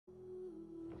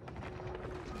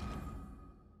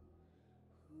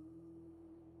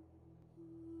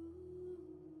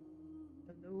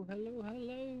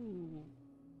hello.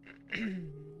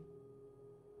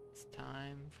 It's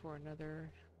time for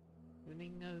another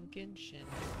evening of Genshin.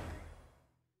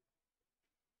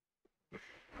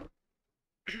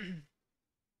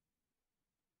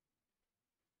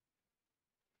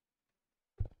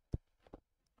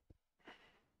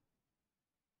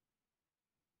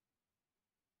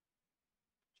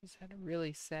 Just had a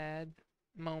really sad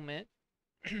moment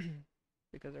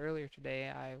because earlier today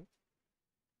I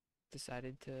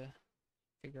decided to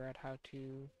figure out how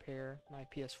to pair my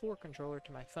PS4 controller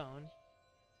to my phone.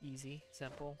 Easy,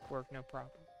 simple, work no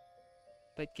problem.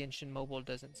 But Genshin Mobile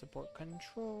doesn't support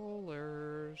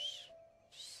controllers,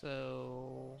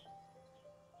 so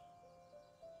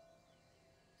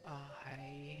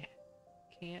I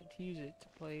can't use it to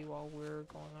play while we're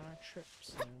going on a trip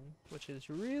soon, which is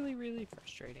really, really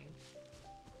frustrating.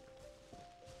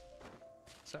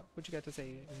 So, what you got to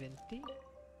say, Venti?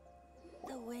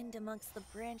 The wind amongst the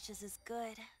branches is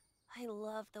good. I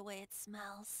love the way it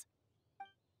smells.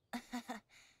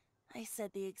 I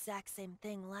said the exact same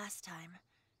thing last time.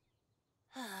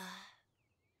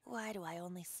 Why do I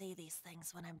only say these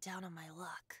things when I'm down on my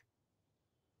luck?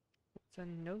 It's a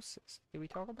gnosis. Did we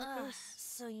talk about this?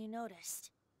 So you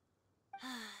noticed.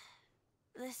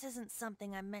 This isn't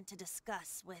something I'm meant to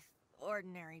discuss with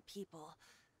ordinary people.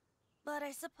 But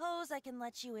I suppose I can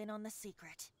let you in on the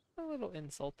secret. I'm a little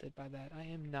insulted by that. I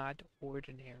am not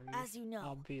ordinary. As you know,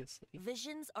 obviously.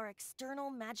 Visions are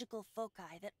external magical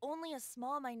foci that only a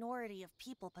small minority of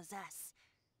people possess.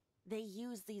 They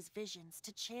use these visions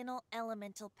to channel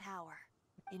elemental power.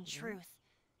 In truth,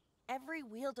 every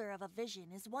wielder of a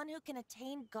vision is one who can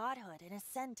attain godhood and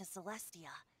ascend to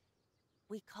Celestia.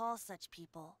 We call such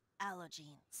people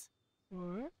allogenes.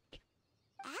 What?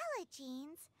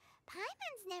 Allogenes?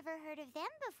 Paimon's never heard of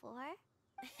them before.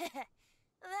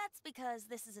 That's because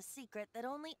this is a secret that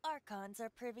only Archons are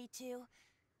privy to.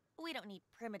 We don't need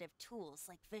primitive tools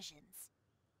like visions.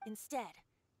 Instead,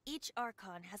 each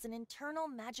Archon has an internal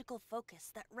magical focus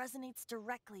that resonates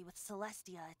directly with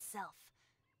Celestia itself,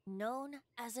 known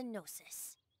as a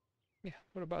gnosis. Yeah,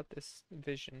 what about this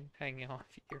vision hanging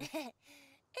off here?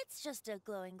 It's just a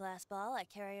glowing glass ball I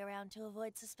carry around to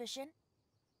avoid suspicion.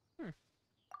 So who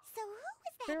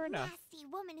was Fair that enough. nasty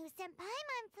woman who sent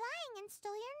Paimon flying and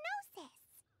stole your gnosis?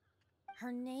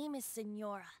 Her name is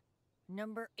Senora,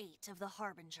 number 8 of the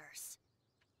Harbingers.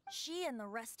 She and the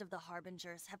rest of the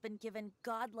Harbingers have been given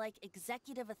godlike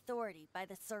executive authority by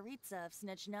the Tsaritsa of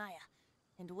Snezhnaya,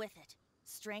 and with it,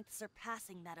 strength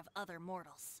surpassing that of other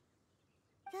mortals.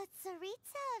 The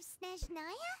Tsaritsa of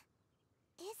Snezhnaya?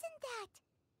 Isn't that...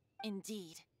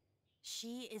 Indeed.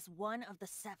 She is one of the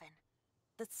 7,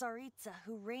 the Tsaritsa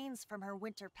who reigns from her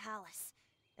winter palace,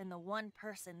 and the one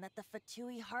person that the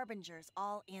Fatui Harbingers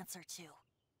all answer to.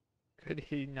 Could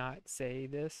he not say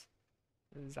this?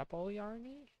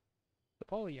 Zapolyarny?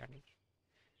 Zapolyarny.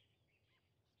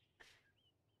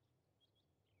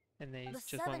 And they The just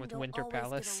 7 went with don't Winter always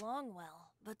Palace. get along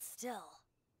well, but still.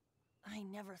 I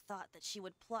never thought that she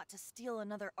would plot to steal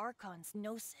another Archon's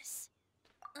gnosis.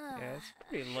 Yeah, it's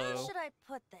pretty How low. should I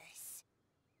put this?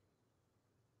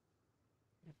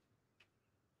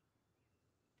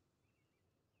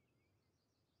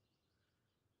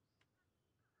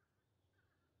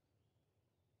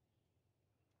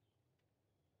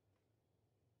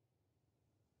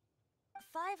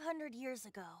 "500 years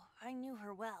ago, I knew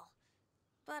her well.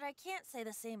 But I can't say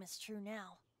the same is true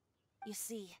now. You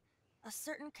see, a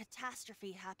certain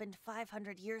catastrophe happened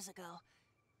 500 years ago,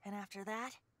 and after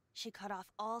that, she cut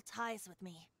off all ties with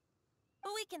me.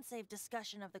 But we can save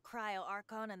discussion of the Cryo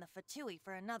Archon and the Fatui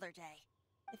for another day.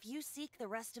 If you seek the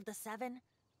rest of the 7,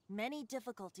 many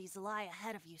difficulties lie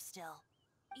ahead of you still.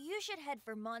 You should head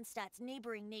for Mondstadt's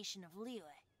neighboring nation of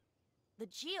Liyue. The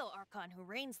Geo Archon who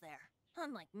reigns there,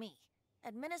 unlike me,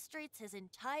 administrates his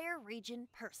entire region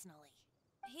personally.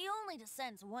 He only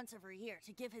descends once every year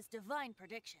to give his divine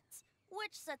predictions,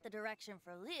 which set the direction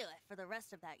for Liyue for the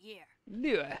rest of that year.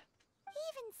 Bleh.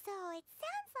 Even so, it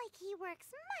sounds like he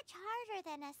works much harder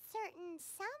than a certain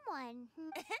someone. In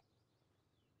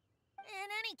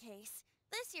any case,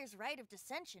 this year's Rite of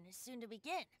Descension is soon to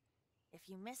begin. If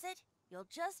you miss it, you'll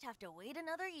just have to wait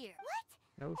another year. What?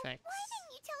 No thanks. Why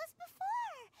didn't you tell us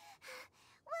before?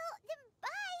 Well, then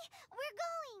bye. We're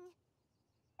going.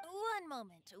 One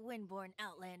moment, Windborn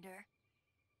Outlander.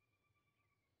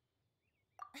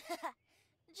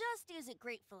 Just use it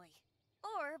gratefully.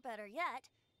 Or, better yet,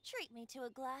 treat me to a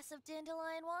glass of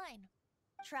dandelion wine.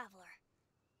 Traveler,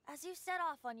 as you set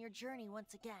off on your journey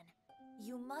once again,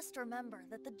 you must remember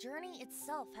that the journey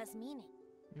itself has meaning.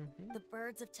 The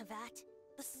birds of Tevat,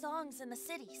 the songs in the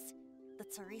cities, the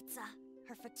Tsaritsa,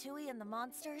 her Fatui and the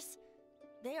monsters,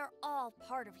 they are all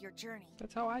part of your journey.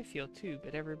 That's how I feel too,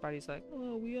 but everybody's like,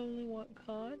 oh, we only want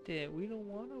content. We don't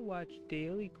want to watch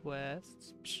daily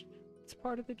quests. Psh, it's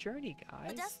part of the journey,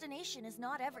 guys. The destination is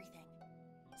not everything.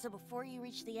 So before you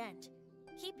reach the end,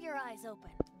 keep your eyes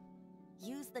open.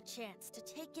 Use the chance to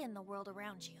take in the world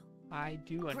around you. I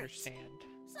do Great. understand.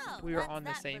 So, We were that's on the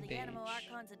that same for the page. Animo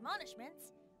Archon's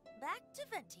admonishments. Back to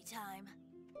Venti time.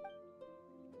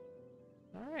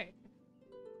 Alright.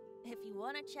 If you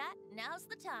want to chat, now's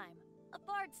the time. A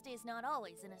bard stays not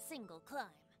always in a single climb.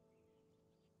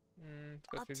 Let's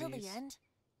go Up through till these. the end,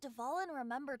 Dvalin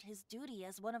remembered his duty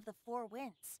as one of the Four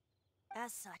Winds.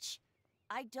 As such,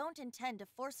 I don't intend to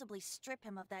forcibly strip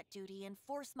him of that duty and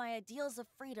force my ideals of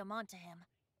freedom onto him.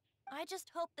 I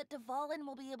just hope that Dvalin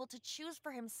will be able to choose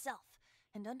for himself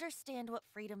and understand what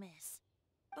freedom is.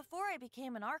 Before I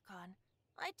became an Archon,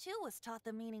 I too was taught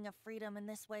the meaning of freedom in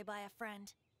this way by a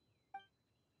friend.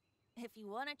 If you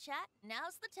want to chat,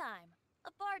 now's the time. A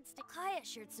bard's Kaya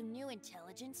shared some new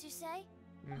intelligence, you say?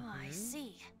 Oh, I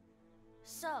see.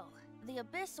 So, the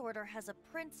Abyss Order has a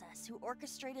princess who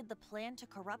orchestrated the plan to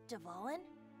corrupt Dvalin?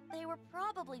 They were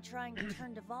probably trying to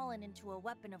turn Dvalin into a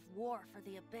weapon of war for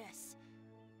the Abyss.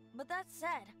 But that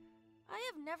said, I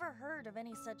have never heard of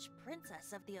any such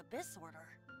princess of the Abyss Order.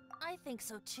 I think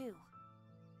so too.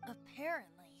 Apparently.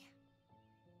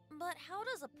 But how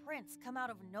does a prince come out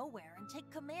of nowhere and take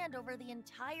command over the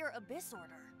entire Abyss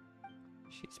Order?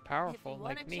 She's powerful, If you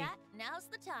like wanna me. chat, now's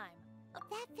the time.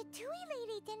 That Fatui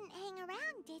lady didn't hang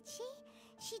around, did she?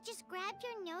 She just grabbed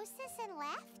your gnosis and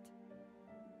left?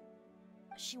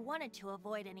 She wanted to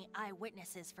avoid any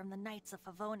eyewitnesses from the Knights of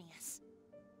Favonius.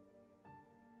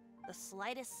 The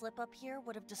slightest slip-up here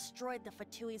would have destroyed the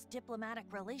Fatui's diplomatic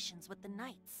relations with the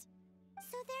Knights.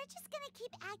 So they're just gonna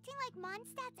keep acting like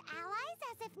Mondstadt's allies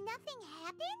as if nothing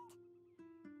happened?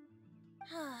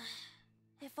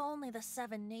 If only the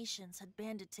Seven Nations had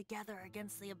banded together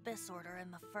against the Abyss Order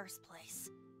in the first place.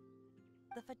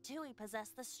 The Fatui possess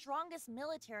the strongest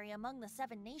military among the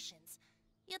Seven Nations,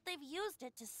 yet they've used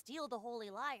it to steal the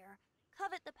Holy Lyre,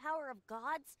 covet the power of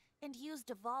gods, and use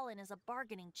Dvalin as a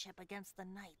bargaining chip against the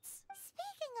Knights.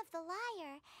 Speaking of the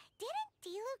lyre, didn't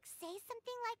Diluc say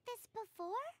something like this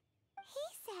before? He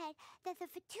said that the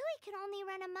Fatui can only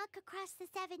run amok across the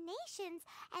Seven Nations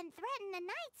and threaten the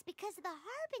Knights because of the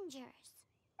Harbingers.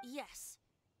 Yes.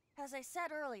 As I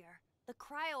said earlier, the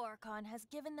Cryo-Archon has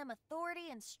given them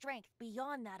authority and strength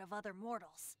beyond that of other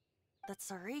mortals. The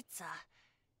Tsaritsa...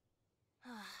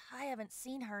 I haven't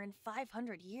seen her in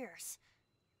 500 years.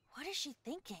 What is she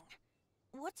thinking?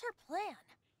 What's her plan?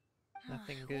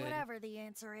 Nothing good. Whatever the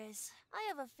answer is, I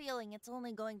have a feeling it's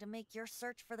only going to make your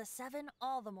search for the Seven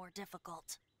all the more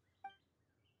difficult.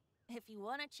 If you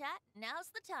want to chat, now's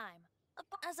the time.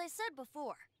 As I said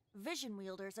before, vision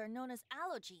wielders are known as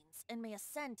allogenes and may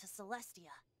ascend to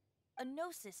Celestia. A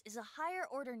gnosis is a higher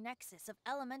order nexus of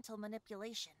elemental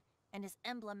manipulation and is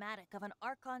emblematic of an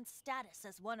Archon's status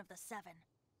as one of the Seven.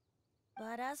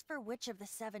 But as for which of the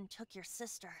Seven took your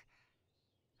sister,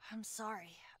 I'm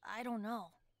sorry, I don't know.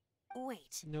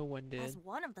 Wait, No one did. as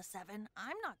one of the Seven,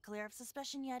 I'm not clear of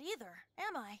suspicion yet either,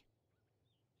 am I?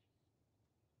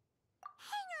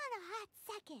 Hang on a hot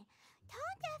second.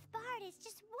 Tone Deaf Bard is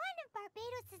just one of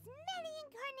Barbados' many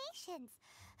incarnations.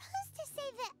 Who's to say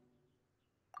that...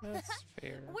 That's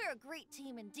fair. We're a great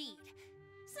team indeed.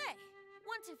 Say,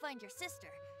 once you find your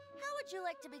sister, how would you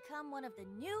like to become one of the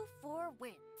new Four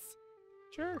Winds?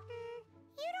 Sure.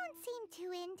 You don't seem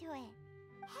too into it.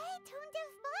 Hey, Tone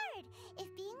Deaf Bard, if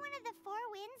being one of the Four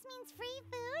Winds means free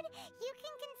food, you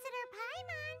can consider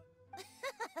Paimon.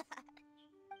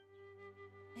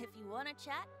 If you want to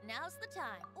chat, now's the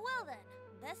time. Well then,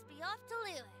 best be off to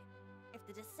Lille. If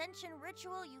the dissension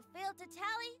ritual you failed to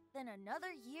tally, then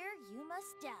another year you must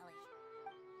dally.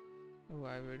 Oh,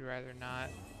 I would rather not.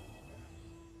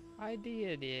 I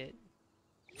did it.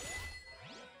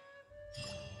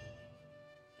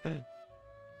 I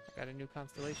got a new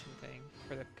constellation thing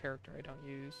for the character I don't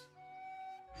use.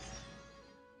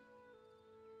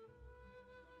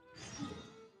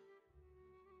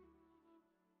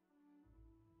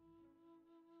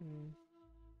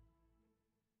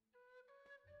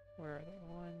 Where are they?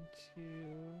 1, 2,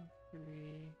 3.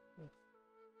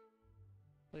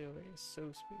 Leo is so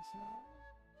spaced out.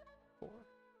 4.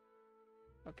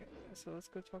 Okay, so let's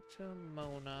go talk to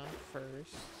Mona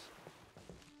first.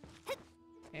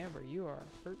 Amber, you are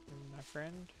hurting, my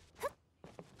friend.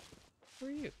 Who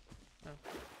are you? Oh.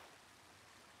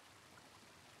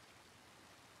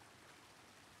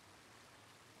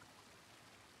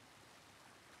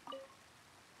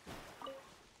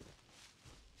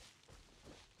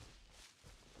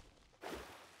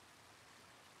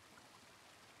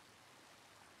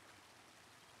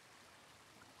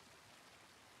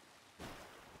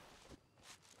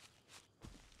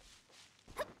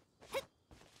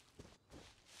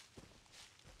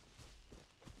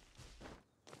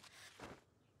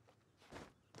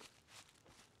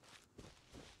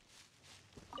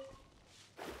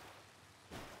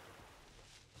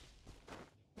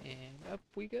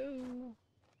 we go.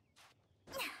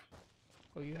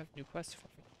 Oh, you have new quests for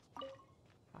me.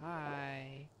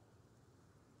 Hi.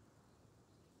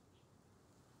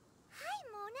 Hi,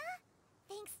 Mona.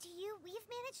 Thanks to you, we've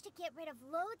managed to get rid of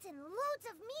loads and loads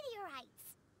of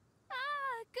meteorites.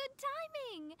 Ah, good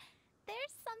timing!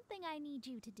 There's something I need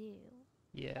you to do.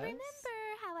 Yes. Remember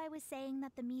how I was saying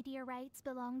that the meteorites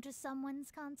belong to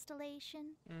someone's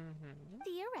constellation? Mm-hmm.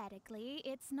 Theoretically,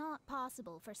 it's not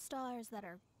possible for stars that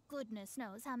are goodness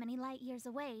knows how many light years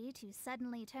away to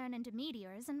suddenly turn into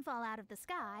meteors and fall out of the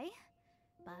sky.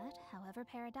 But, however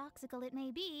paradoxical it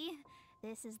may be,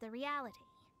 this is the reality.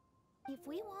 If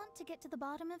we want to get to the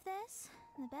bottom of this,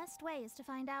 the best way is to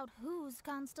find out whose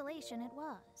constellation it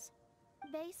was.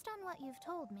 Based on what you've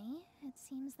told me, it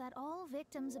seems that all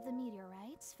victims of the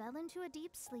meteorites fell into a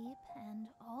deep sleep, and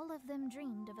all of them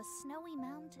dreamed of a snowy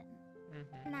mountain.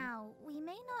 Mm-hmm. Now, we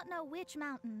may not know which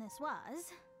mountain this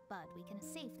was, but we can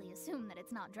safely assume that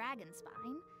it's not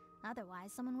Dragonspine.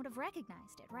 Otherwise, someone would have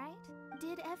recognized it, right?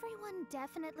 Did everyone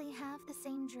definitely have the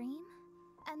same dream?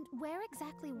 And where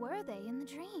exactly were they in the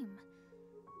dream?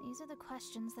 These are the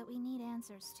questions that we need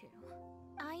answers to.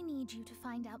 I need you to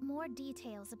find out more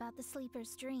details about the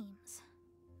sleeper's dreams.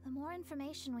 The more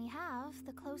information we have,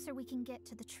 the closer we can get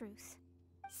to the truth.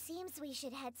 Seems we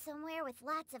should head somewhere with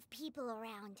lots of people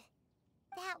around.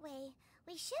 That way,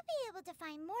 we should be able to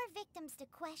find more victims to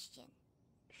question.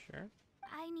 Sure.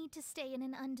 I need to stay in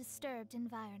an undisturbed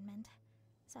environment,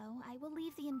 so I will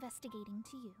leave the investigating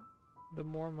to you. The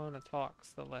more Mona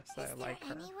talks, the less Is I there like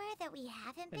her. anywhere that we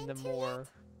haven't And been the to more yet?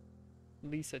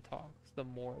 Lisa talks, the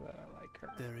more that I like her.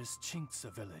 There is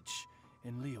Chinxa village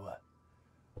in Liwa,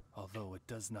 although it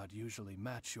does not usually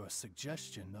match your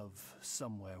suggestion of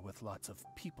somewhere with lots of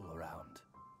people around.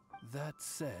 That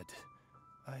said,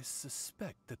 I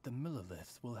suspect that the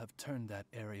Millilith will have turned that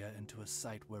area into a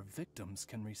site where victims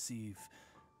can receive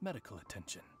medical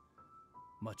attention,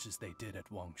 much as they did at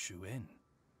Wangshu Inn.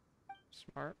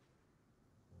 Smart.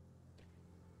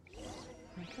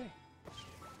 Okay.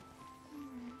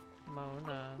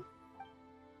 Mona,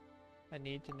 I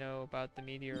need to know about the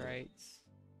meteorites.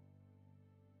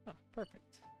 Oh,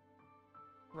 perfect.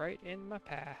 Right in my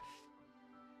path.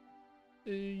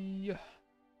 Yeah.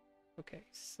 Okay,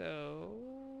 so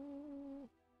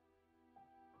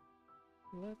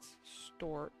let's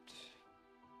start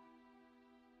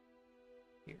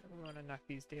here. We want to knock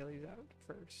these dailies out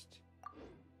first.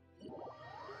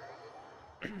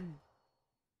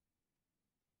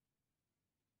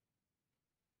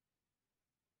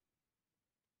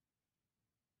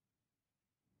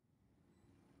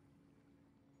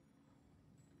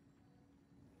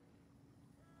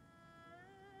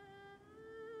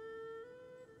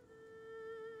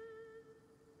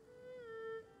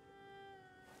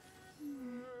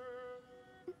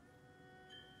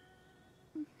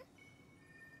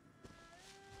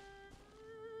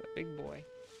 The big boy.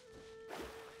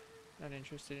 Not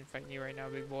interested in fighting you right now,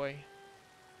 big boy.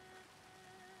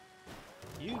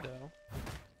 You, though.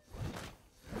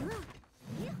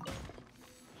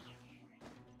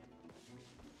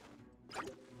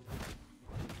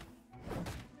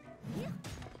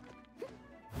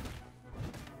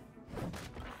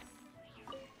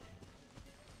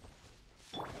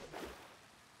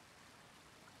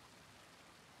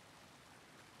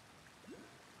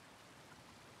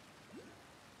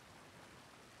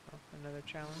 Oh, another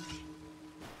challenge.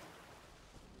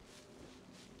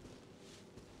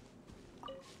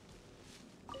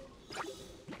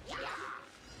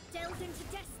 Delve into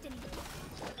destiny.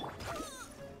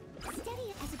 Steady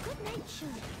it as a good knight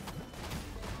should.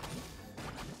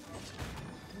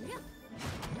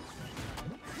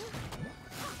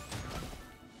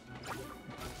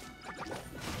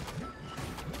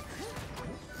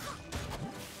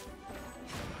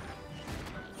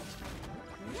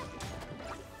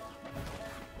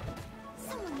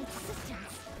 Someone needs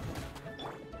assistance.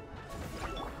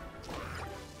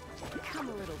 Come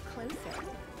a little closer.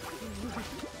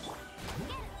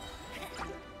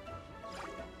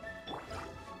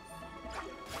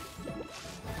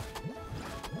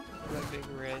 The big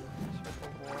red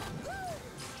circle board.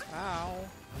 Ow!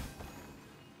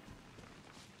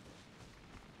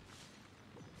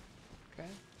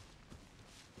 Okay.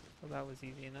 Well, that was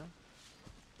easy enough.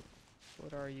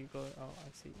 What are you going? Oh,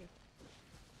 I see you.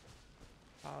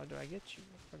 How do I get you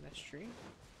from this tree?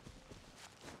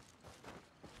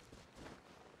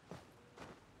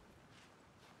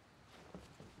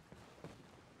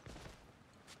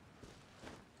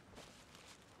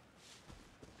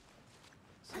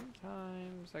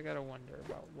 Sometimes I gotta wonder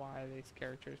about why these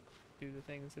characters do the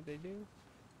things that they do.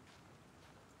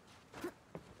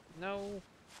 No.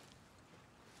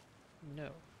 No.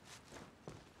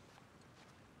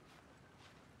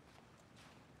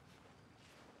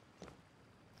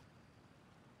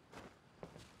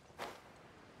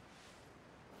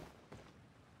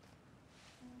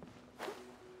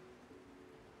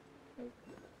 Nope.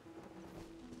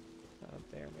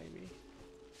 Up there, maybe.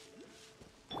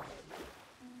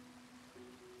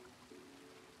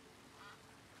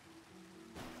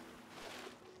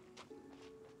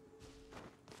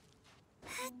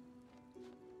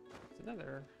 There's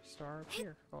another star up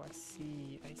here. Oh, I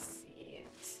see it.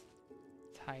 It's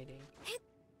hiding.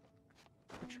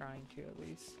 Or trying to, at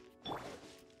least.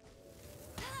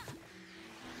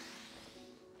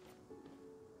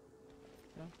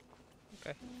 No?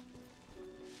 Okay.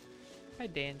 Hi,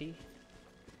 Dandy.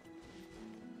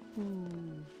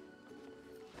 Ooh.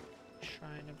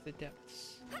 Shrine of the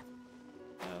Depths.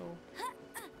 No.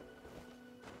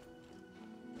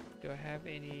 Do I have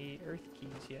any Earth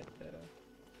keys yet, though?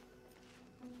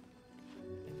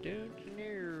 I don't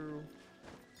know.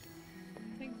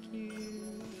 Thank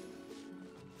you.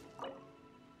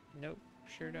 Nope,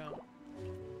 sure don't.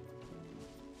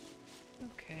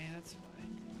 Okay, that's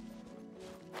fine.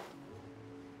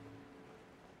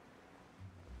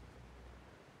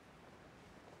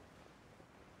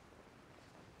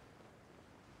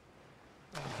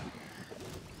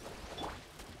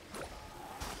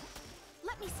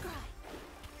 Let me scry.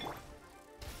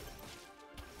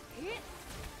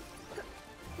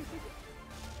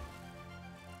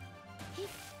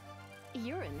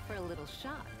 You're in for a little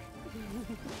shock.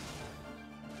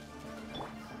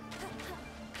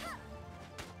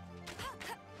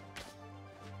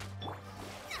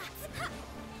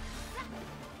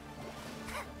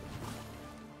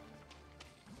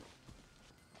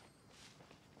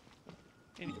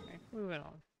 Anyway, moving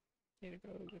on. Need to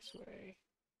go this way.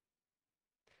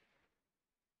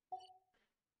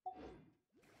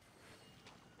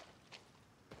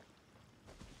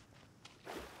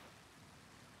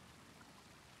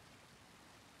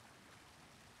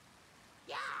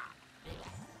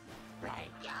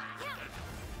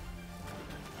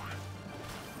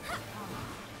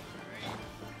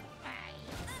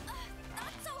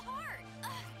 Not so hard.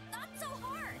 Not so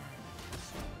hard.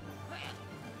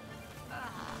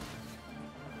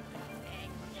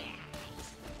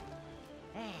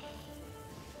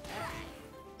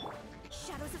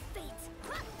 Shadows of fate.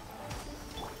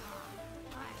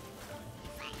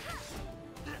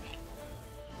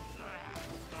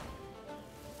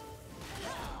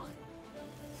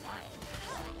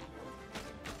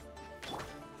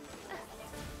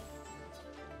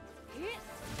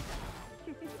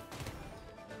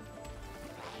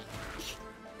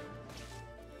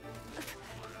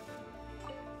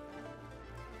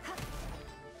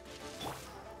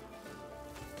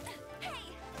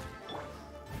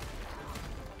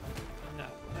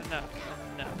 Enough.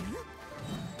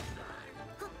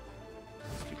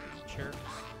 Stupid jerks.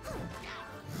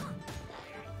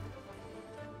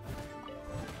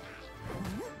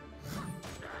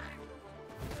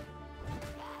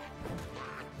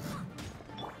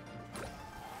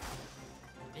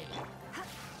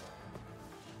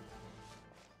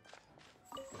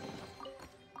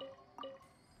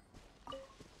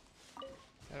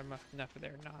 Enough of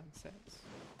their nonsense.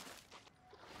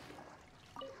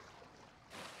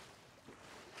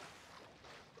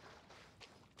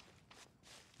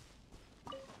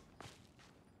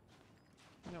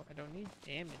 No, I don't need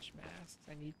damage masks.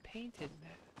 I need painted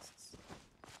masks.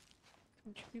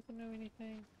 Don't you people know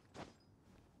anything?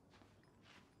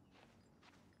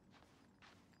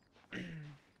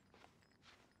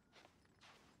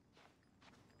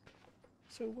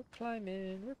 So we're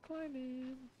climbing.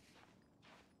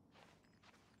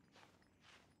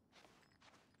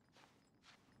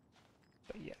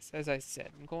 But yes, as I said,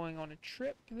 I'm going on a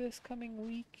trip this coming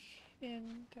week,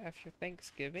 and after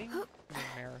Thanksgiving in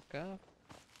America,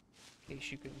 in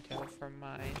case you couldn't tell from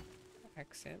my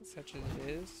accent, such as it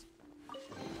is.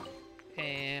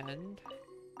 And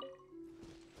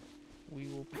we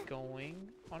will be going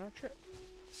on our trip.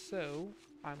 So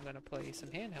I'm gonna play some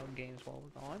handheld games while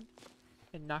we're gone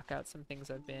and knock out some things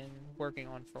I've been working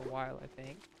on for a while, I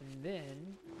think. And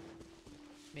then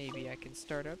maybe I can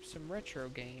start up some retro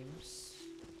games,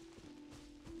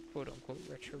 quote unquote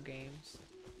retro games,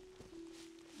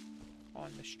 on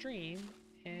the stream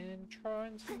and try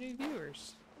on some new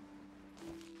viewers.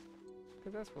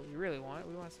 Because that's what we really want.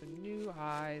 We want some new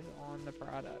eyes on the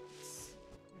products.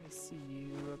 I see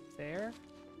you up there.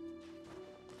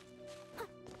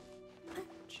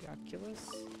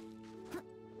 Joculus.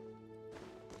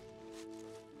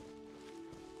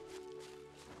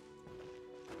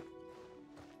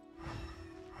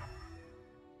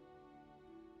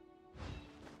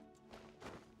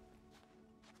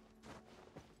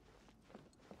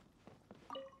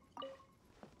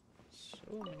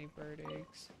 So many bird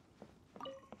eggs.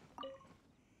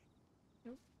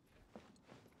 Nope.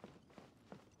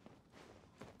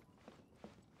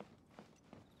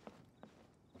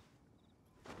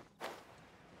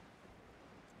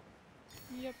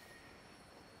 Yep.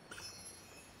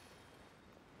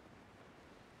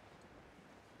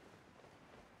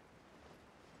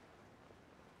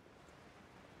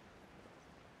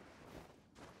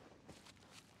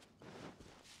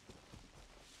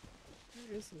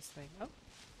 Where is this thing? Oh,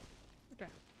 we're down.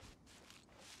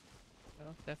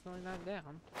 Well, definitely not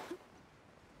down.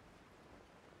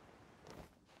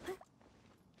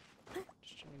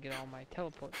 Just trying to get all my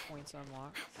teleport points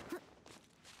unlocked.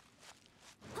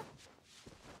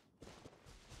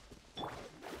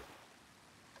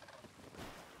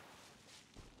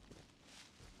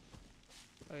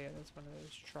 Oh yeah, that's one of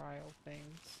those trial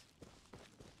things.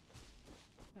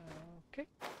 Okay.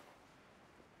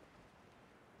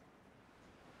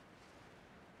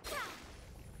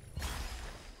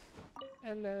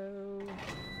 Hello.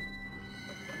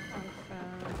 I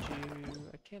found you.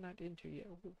 I cannot enter yet.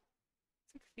 Ooh.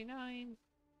 69.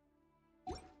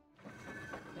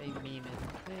 They memeing.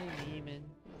 They memeing.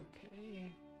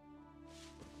 Okay.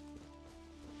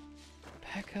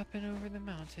 Back up and over the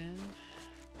mountain.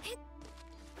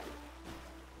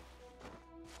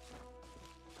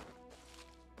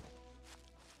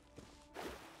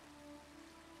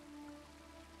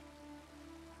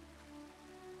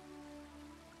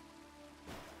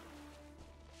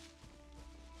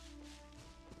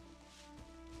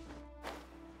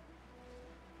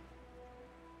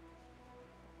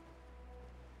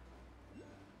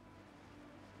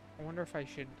 I wonder if I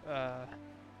should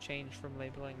change from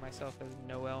labeling myself as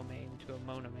Noelle main to a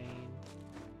Mona main,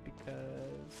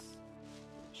 because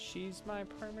she's my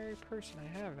primary person I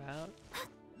have out.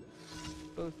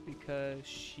 Both because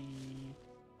she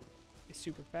is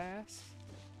super fast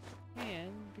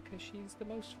and because she's the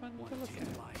most fun to look at.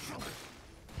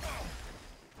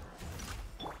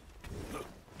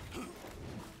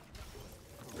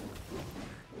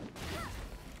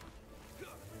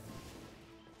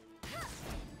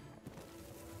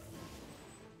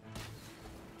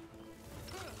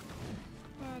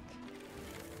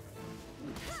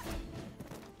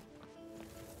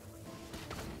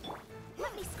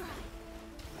 Let me scry.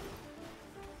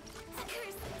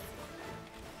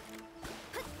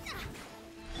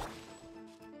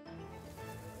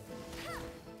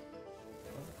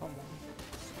 Oh, come on.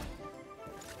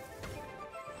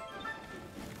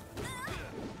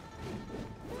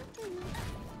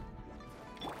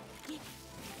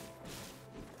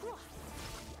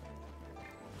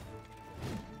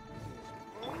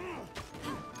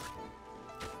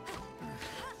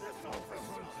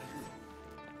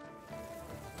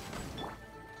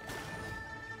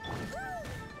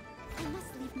 I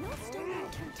must leave no stone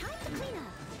unturned. Time to clean up.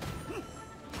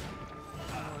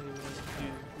 Not only do we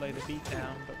need to lay the beat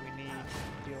down, but we need to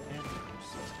deal damage.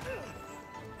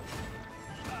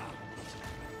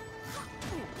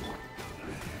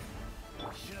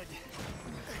 Should.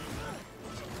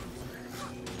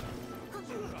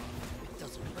 It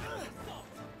doesn't hurt.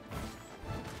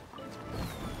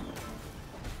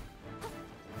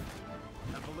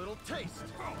 Have a little taste.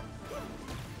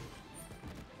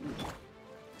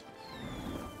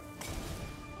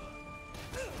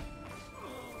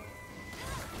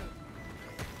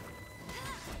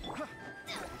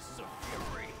 So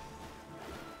fury.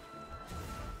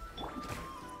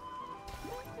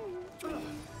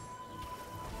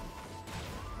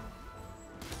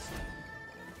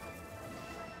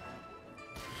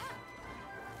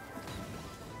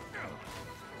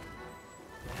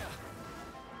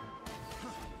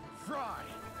 Fry.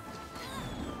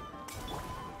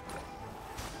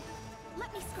 Let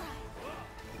me scry.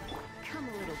 Come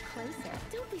a little closer.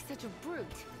 Don't be such a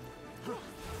brute.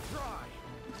 Fry.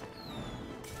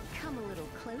 Come a little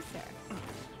closer.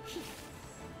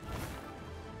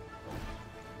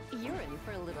 You're in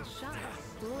for a little shot.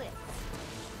 Blitz.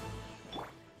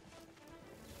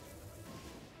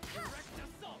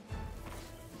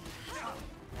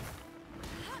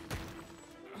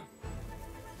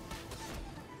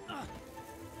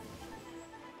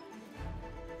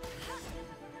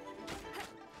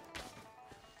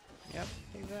 Yep,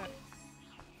 take that.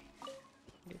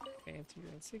 Get fancier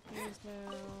insignias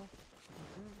now.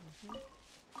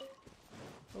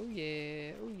 Oh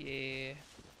yeah, oh yeah.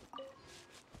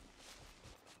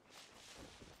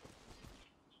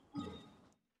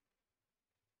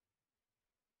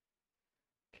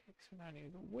 Okay, so now I need to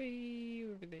go way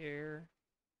over there.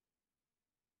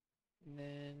 And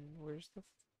then, where's the...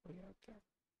 Oh yeah, up there.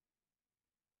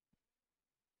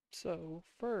 So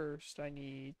first I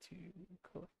need to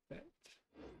collect that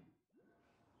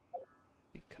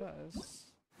because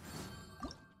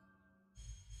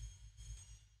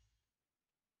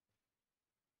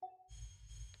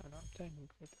oh no, I'm done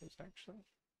with those actually.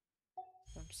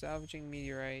 I'm salvaging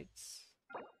meteorites.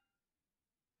 I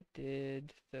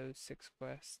did those 6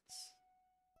 quests.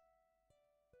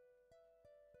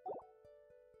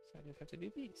 So I just have to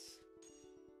do these.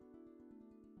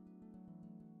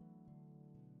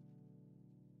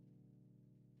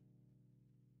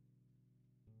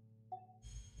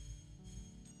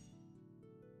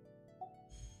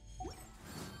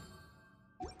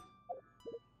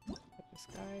 But the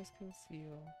skies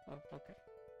conceal. Oh, okay.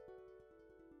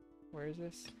 Where is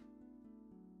this?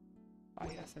 Ah,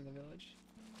 yes, in the village.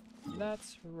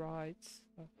 That's right.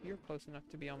 Oh, you're close enough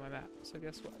to be on my map, so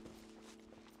guess what?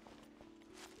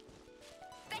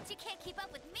 Bet you can't keep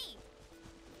up with me!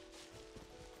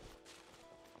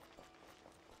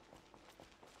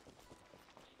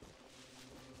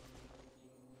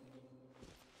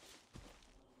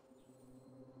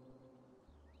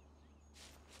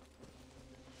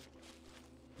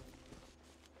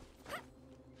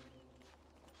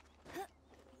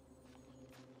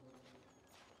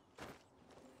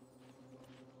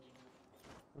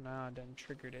 Well, now I done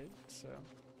triggered it, so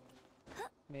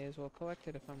may as well collect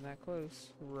it if I'm that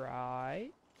close,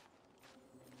 right?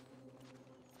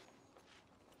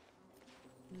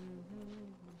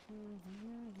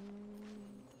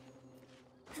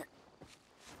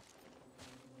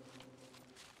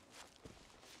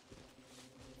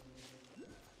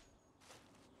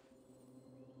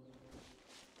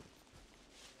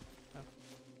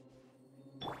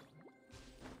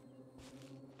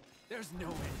 There's no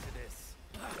end to this.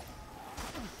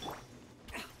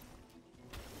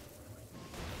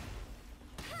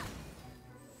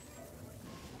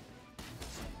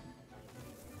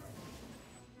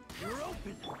 You're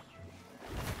open.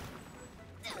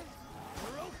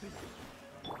 You're open.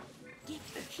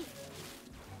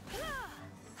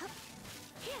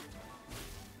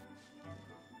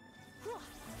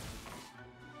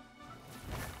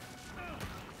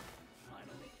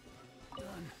 Finally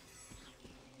done.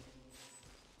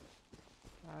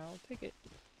 I'll take it.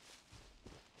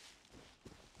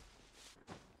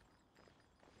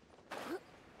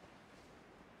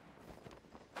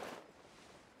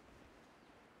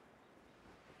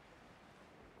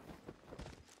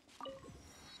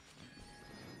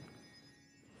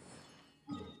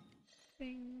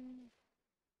 Bing.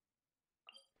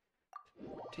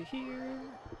 To here.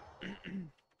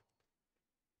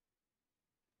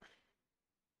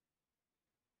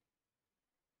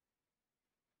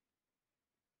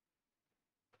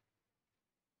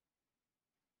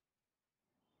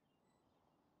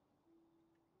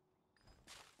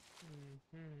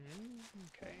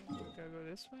 Okay, gotta go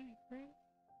this way, right?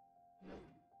 No,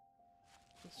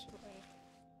 this way.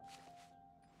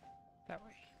 That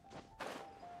way.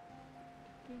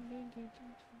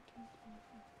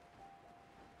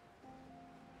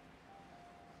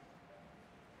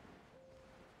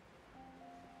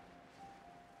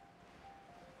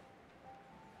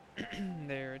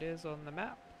 There it is on the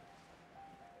map.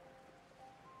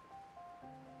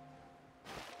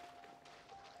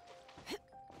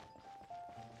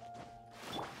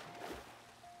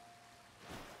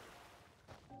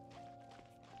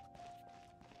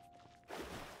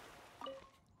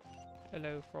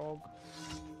 Hello, frog.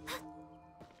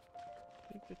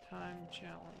 Complete the time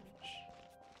challenge.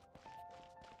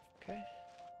 Okay.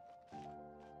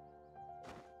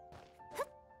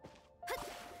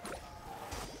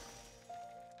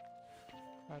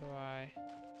 How do I...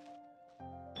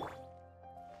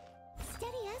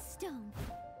 Steady as stone.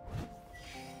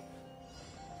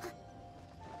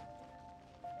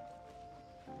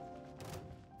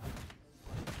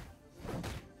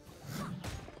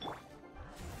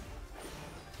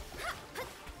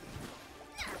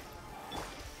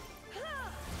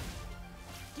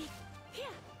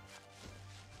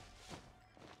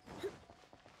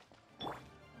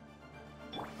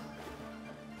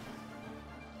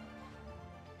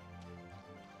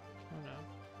 Oh no.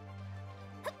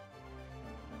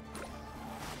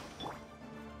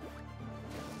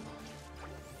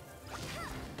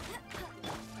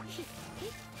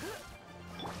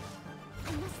 I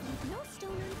must leave no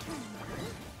stone unturned.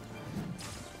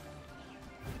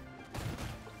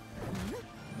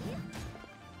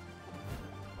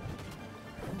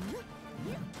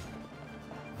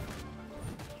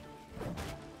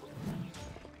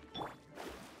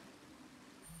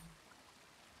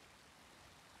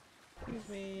 Excuse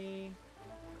me.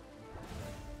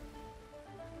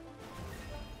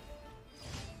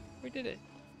 We did it.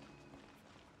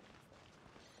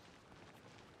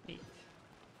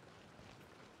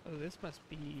 Oh, this must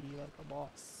be like a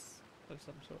boss of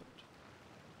some sort.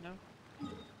 No?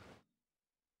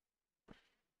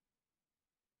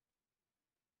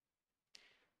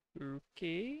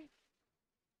 Okay.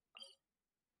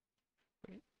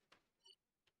 Wait.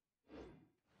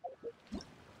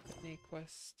 Any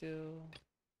quest still?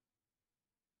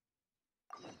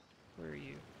 Where are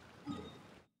you?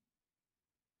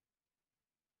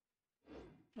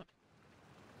 Huh.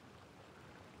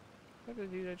 Is that the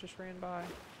dude I just ran by?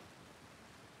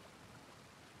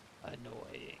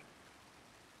 Annoying.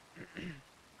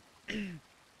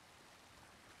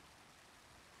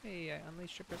 Hey, I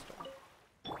unleashed your pistol.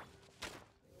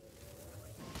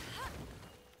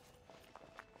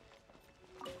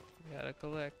 We gotta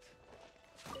collect.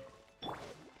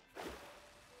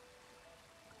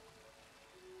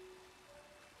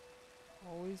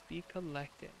 Always be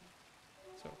collecting.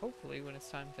 So hopefully when it's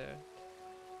time to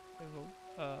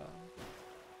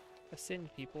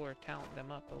ascend people or talent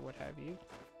them up or what have you,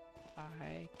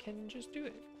 I can just do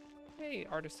it. Hey,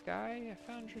 artist guy, I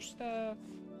found your stuff.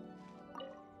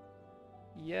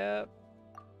 Yep,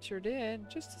 sure did.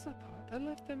 Just as I thought, I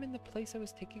left them in the place I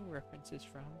was taking references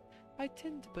from. I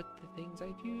tend to put the things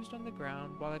I've used on the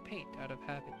ground while I paint out of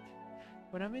habit.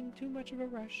 When I'm in too much of a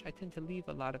rush, I tend to leave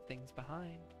a lot of things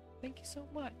behind. Thank you so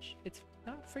much. It's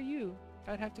not for you.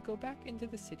 I'd have to go back into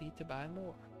the city to buy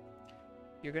more.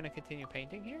 You're gonna continue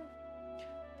painting here?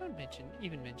 Don't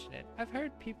even mention it. I've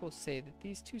heard people say that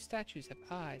these two statues have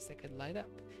eyes that could light up,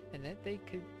 and that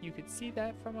you could see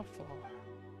that from afar.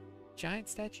 Giant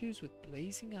statues with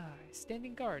blazing eyes,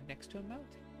 standing guard next to a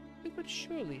mountain. It would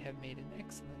surely have made an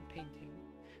excellent painting.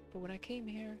 But when I came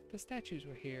here, the statues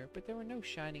were here, but there were no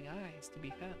shining eyes to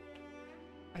be found.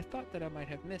 I thought that I might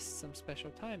have missed some special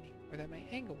timing, or that my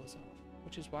angle was off,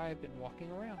 which is why I've been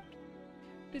walking around.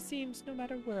 But it seems no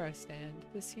matter where I stand,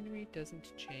 the scenery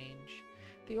doesn't change.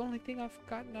 The only thing I've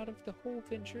gotten out of the whole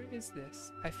venture is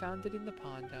this. I found it in the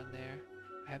pond down there.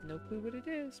 I have no clue what it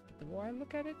is, but the more I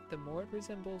look at it, the more it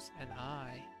resembles an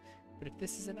eye. But if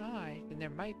this is an eye, then there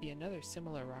might be another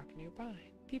similar rock nearby.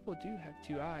 People do have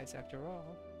two eyes after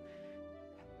all.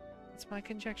 It's my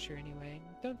conjecture anyway.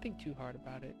 Don't think too hard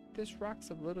about it. This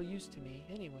rock's of little use to me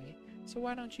anyway, so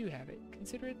why don't you have it?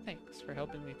 Consider it thanks for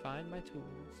helping me find my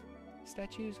tools.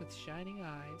 Statues with shining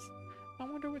eyes. I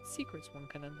wonder what secrets one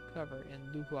can uncover in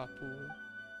Luhuapu.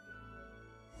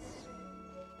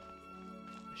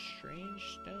 A strange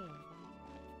stone.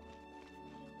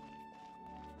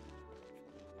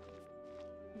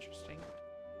 Interesting.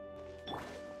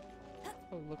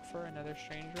 Oh, look for another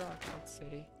strange rock, let's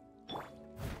see.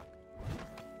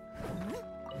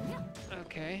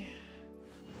 Okay.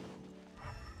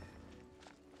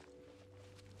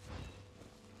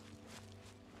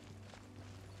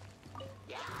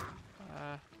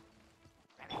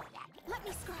 Let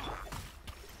me scry.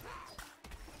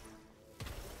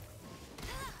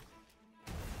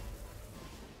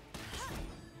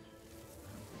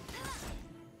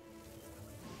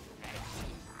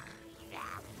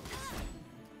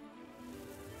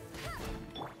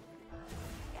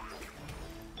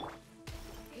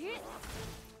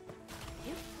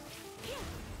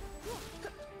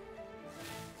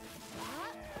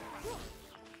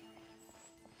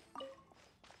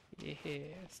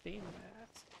 Yeah, steam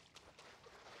mask.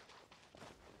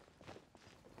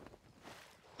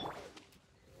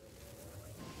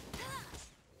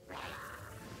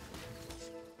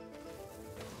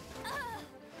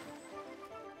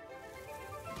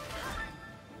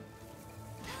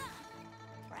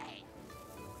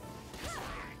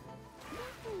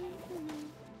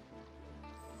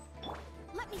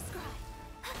 Let me scry.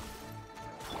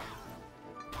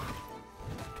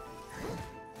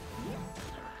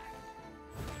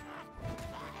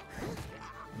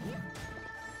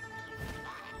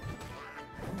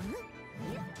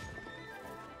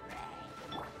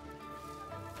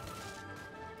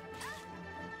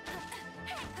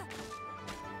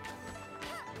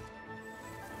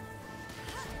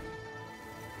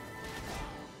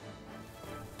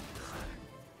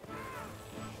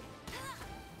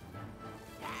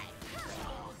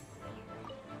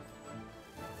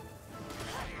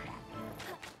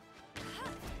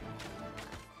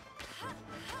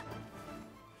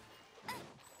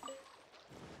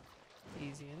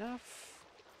 Easy enough.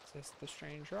 Is this the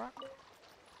strange rock?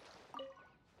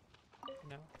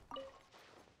 No.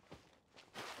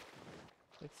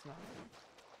 It's not.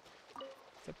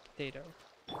 It's a potato.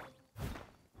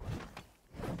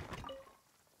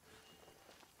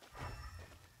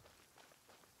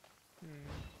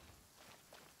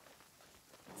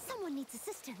 Someone needs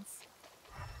assistance.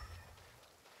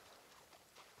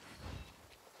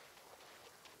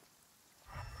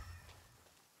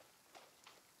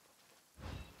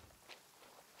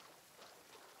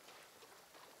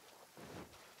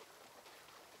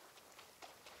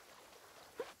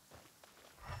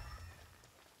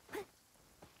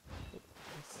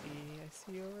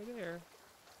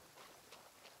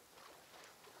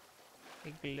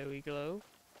 Hey, glowy glow.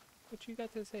 What you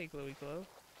got to say, glowy glow?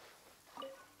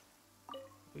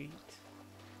 Wheat.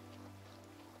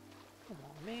 Come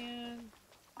on, man.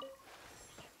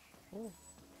 Oh.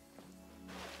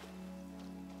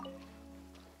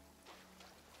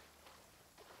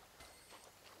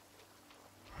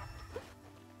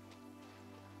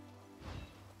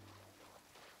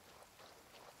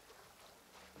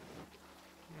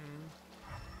 Hmm.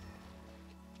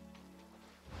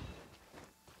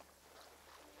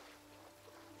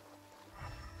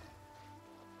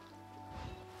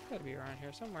 Gotta be around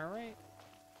here somewhere, right?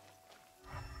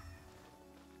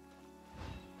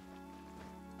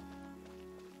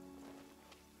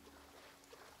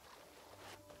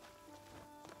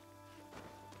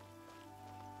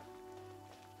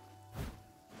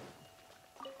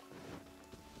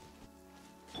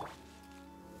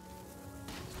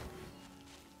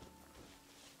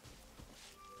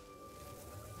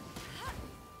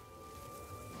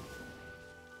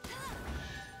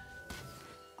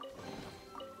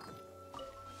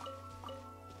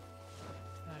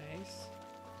 Nice.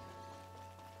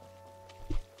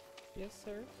 Yes,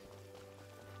 sir.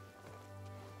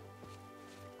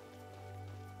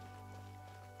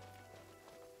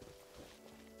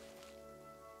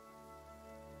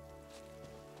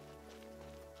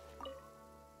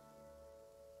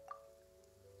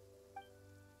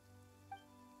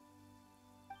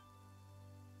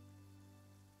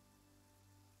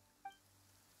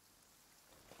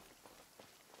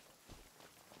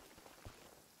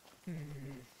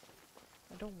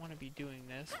 I don't want to be doing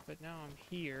this, but now I'm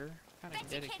here, kind of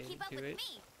Bet you can't dedicated keep up to with it.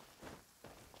 me.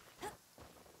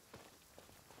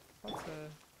 What's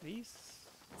these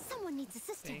Someone needs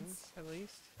assistance. things, at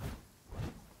least?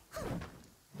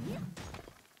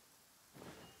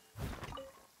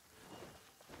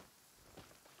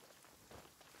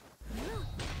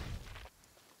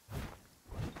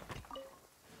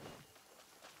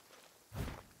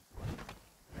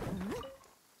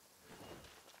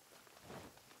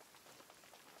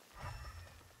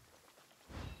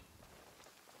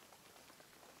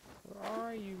 Where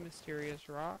are you, mysterious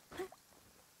rock?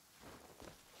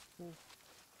 Ooh.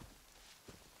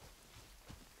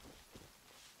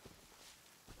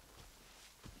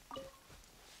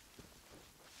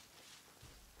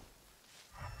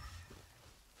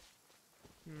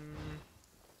 Hmm.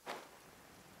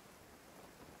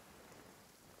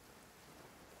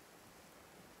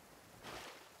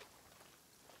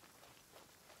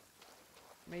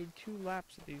 Made 2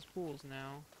 laps of these pools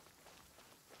now.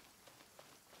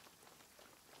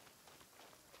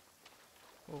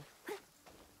 Oh.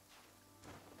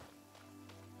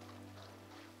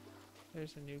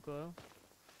 There's a new glow.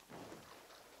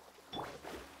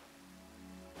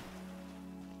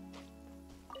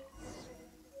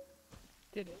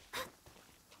 Did it.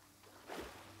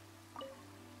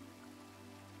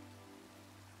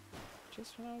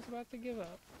 Just when I was about to give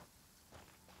up.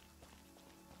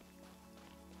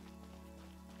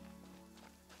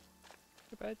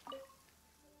 Goodbye.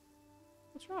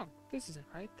 What's wrong? This isn't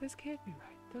right. This can't be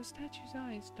right. Those statues'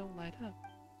 eyes don't light up.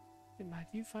 Is my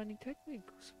viewfinding technique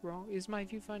wrong? Is my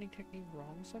viewfinding technique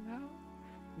wrong somehow?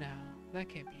 No, that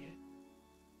can't be it.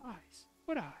 Eyes?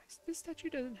 What eyes? This statue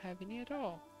doesn't have any at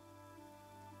all.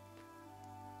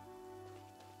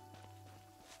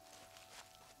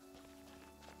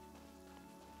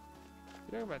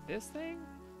 You talking about this thing?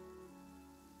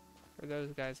 Or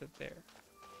those guys up there?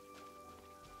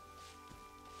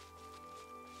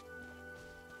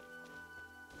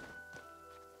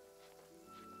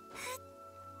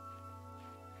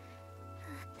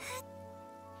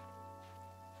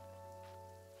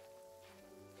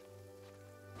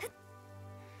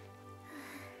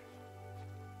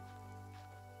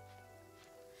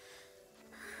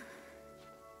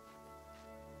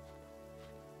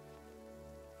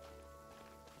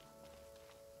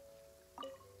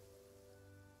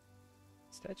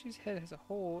 Statue's head has a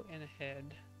hole and a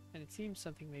head, and it seems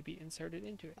something may be inserted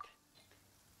into it.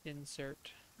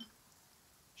 Insert.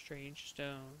 Strange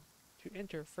stone. To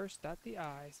enter, first dot the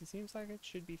eyes. It seems like it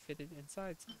should be fitted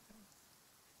inside something.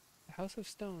 The house of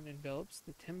stone envelops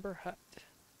the timber hut.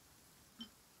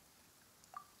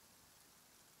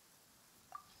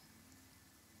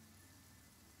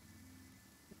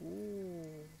 Ooh.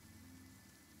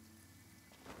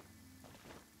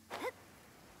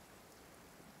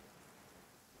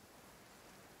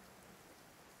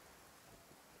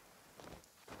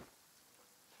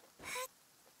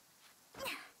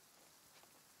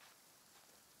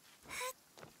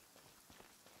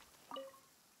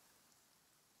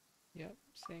 Yep,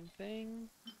 same thing.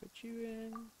 Put you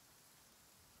in.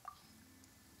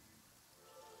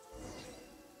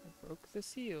 broke the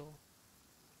seal.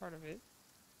 Part of it.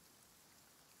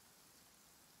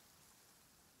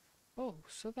 Oh,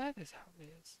 so that is how it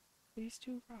is. These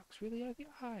two rocks really are the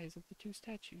eyes of the two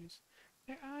statues.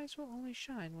 Their eyes will only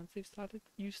shine once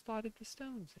you slotted the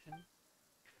stones in.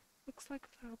 Looks like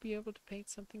I'll be able to paint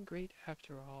something great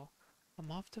after all. I'm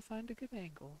off to find a good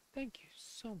angle. Thank you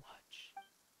so much.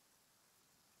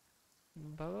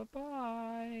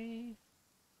 Bye-bye.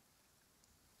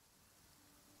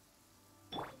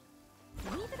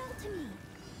 Leave it all to me.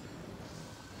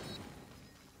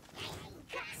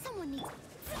 Someone needs...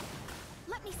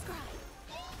 Let me scribe.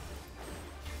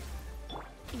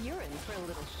 You're in for a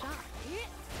little shock.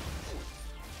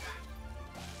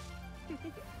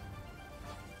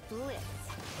 Blitz.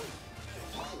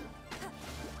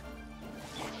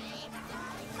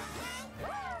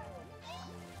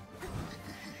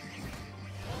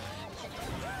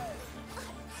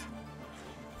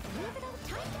 Leave it all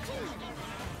time to clean.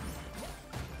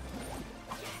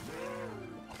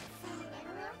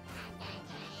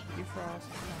 Defrost.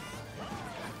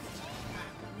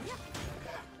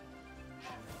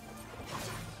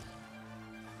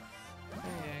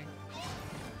 Hey.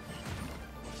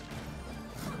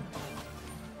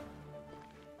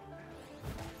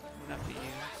 Not be you,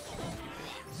 stupid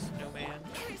snowman.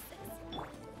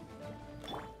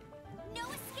 No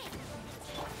escape.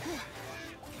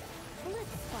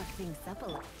 Let's spark things up a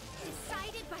little.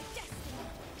 Decided by destiny.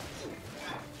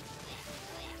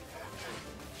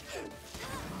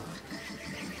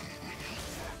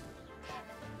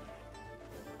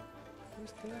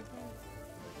 Where's the other guy?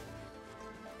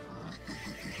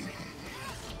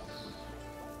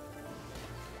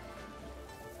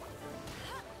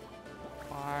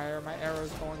 Why are my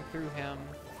arrows going through him?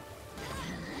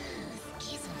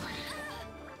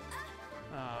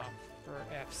 Oh, for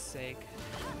F's sake.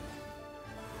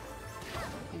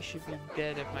 He should be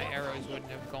dead if my arrows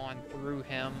wouldn't have gone through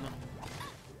him.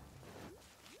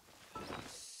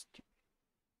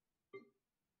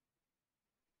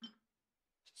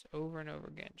 Just over and over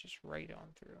again, just right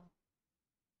on through.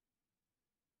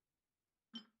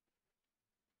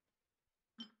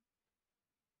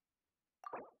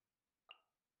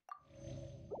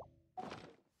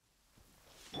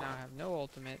 Now I have no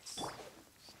ultimates.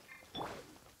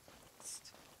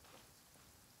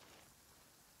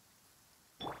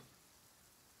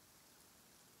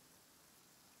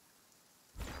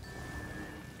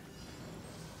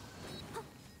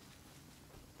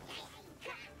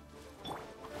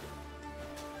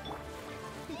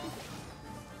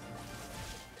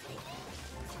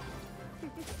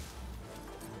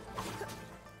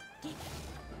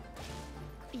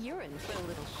 You're in for a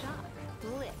little shock.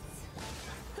 Blitz.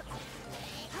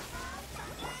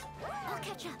 I'll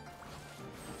catch up.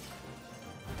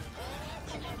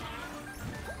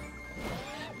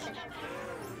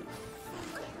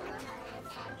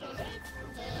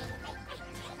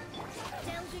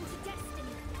 Delve into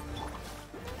destiny.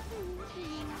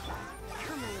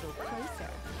 Come a little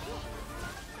closer.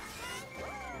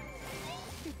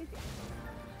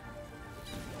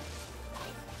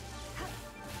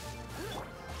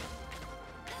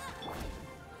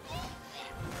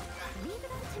 Leave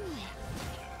it all to me.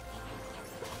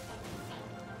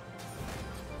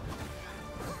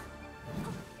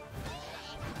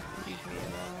 Leave me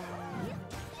alone.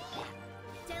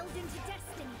 Delve into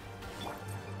destiny.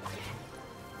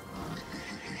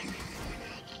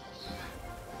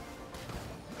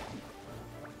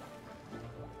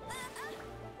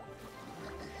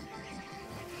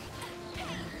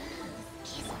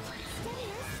 Steady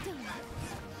as stone.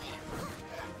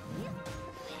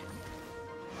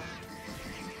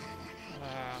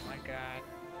 Oh my god.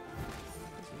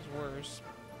 This is worse.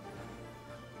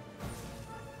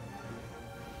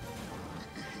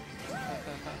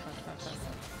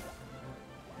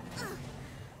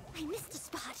 I missed a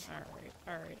spot.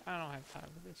 Alright. I don't have time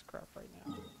for this crap right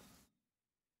now.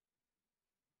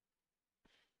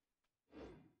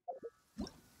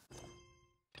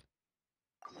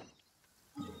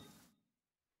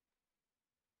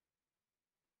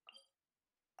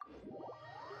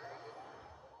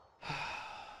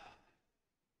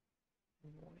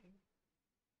 Morning.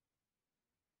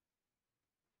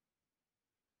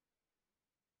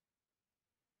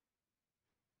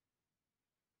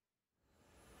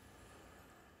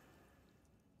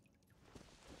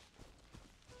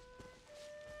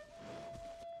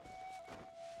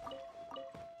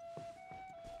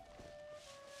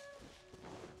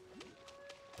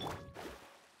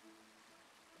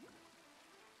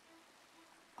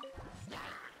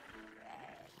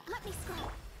 Let me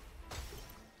scroll.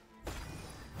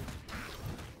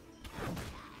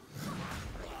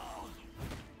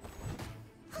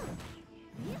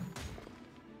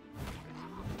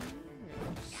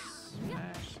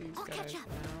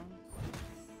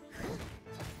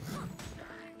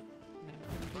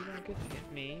 get to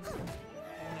hit me.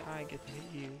 Only I get to hit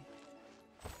you.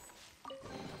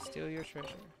 Steal your treasure.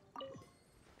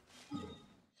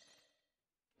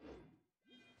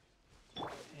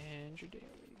 And your daily.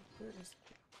 Where is the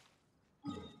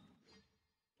daily?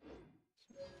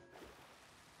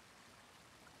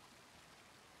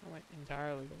 I went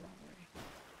entirely the wrong way.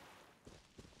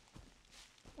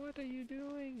 What are you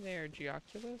doing there,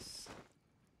 Geoculus?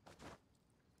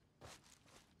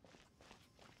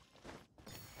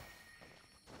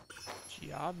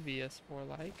 Geobvious, more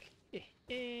like.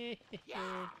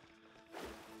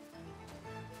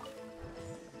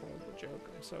 Horrible joke.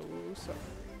 I'm so sorry.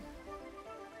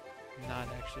 Not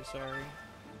actually sorry.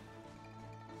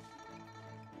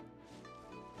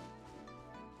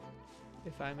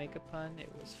 If I make a pun, it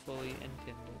was fully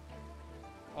intended.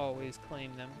 Always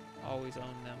claim them, always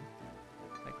own them,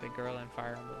 like the girl in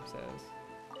Fire Emblem says.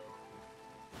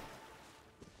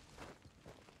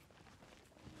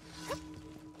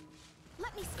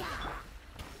 Let me scout.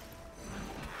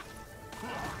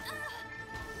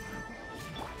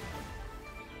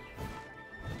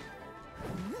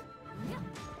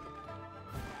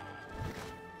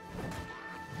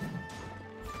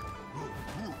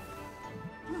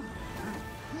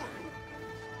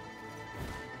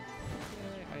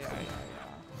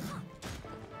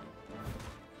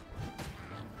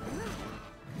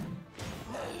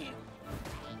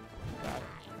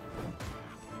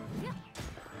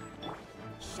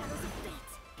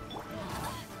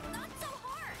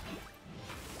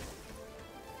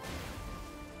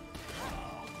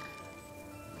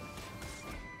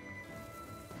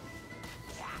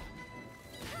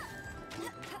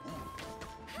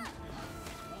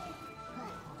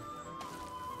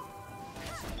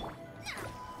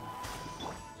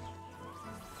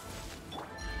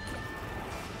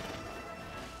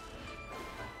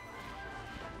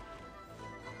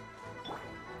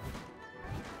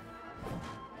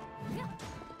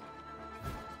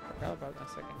 Forgot about my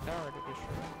second tower to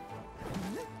destroy.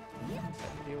 Have to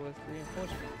deal with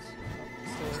reinforcements.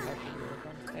 Still have to deal with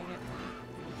them. Dang it.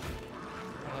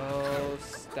 Oh,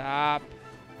 stop.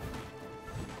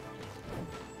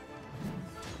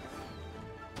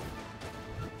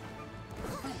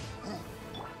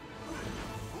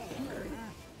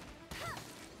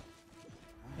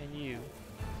 And you.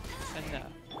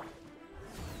 Enough.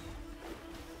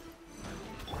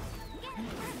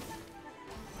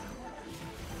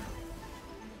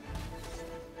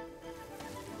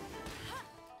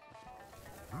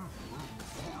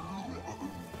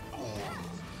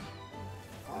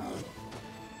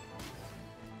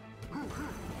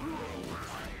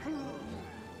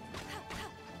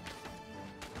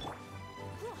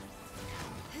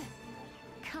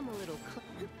 Come a little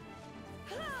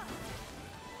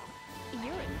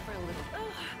You're in for a little.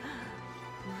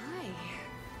 My.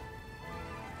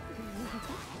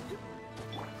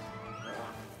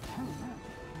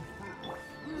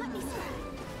 Let me scout.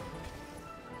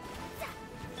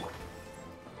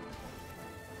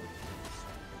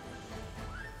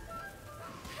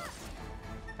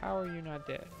 How are you not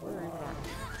dead? Where are you not?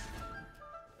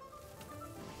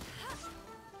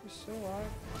 You're so alive.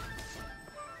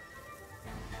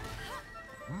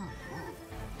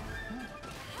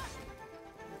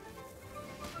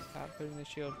 Stop putting the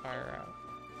shield fire out.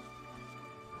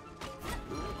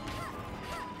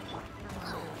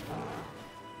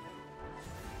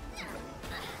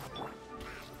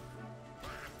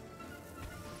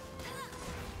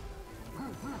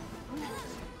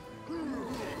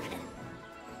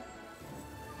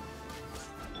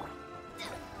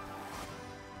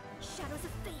 Shadows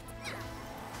of fate.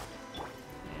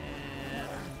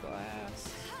 And blast.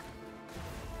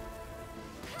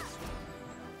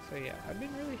 So yeah, I've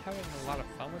been really having a lot of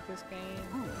fun with this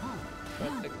game,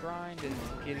 but the grind is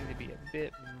getting to be a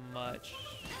bit much.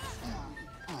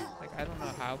 Like, I don't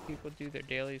know how people do their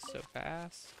dailies so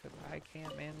fast, because I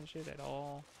can't manage it at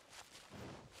all.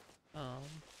 Okay,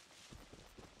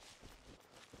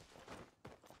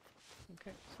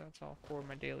 so that's all 4 of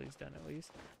my dailies done at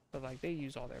least. But like, they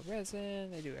use all their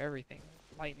resin, they do everything.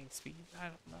 Lightning speed, I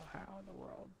don't know how in the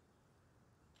world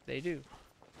they do.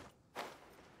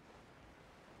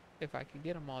 If I could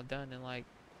get them all done in like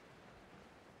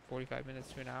 45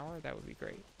 minutes to an hour, that would be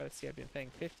great. But see, I've been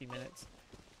playing 50 minutes,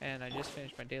 and I just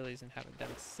finished my dailies and haven't done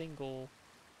a single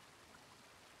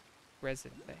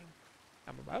resin thing.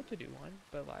 I'm about to do one,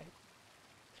 but like...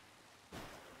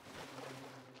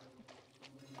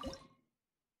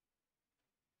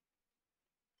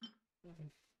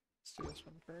 Let's do this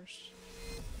one first.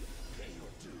 Pay your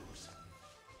dues.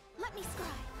 Let me scribe.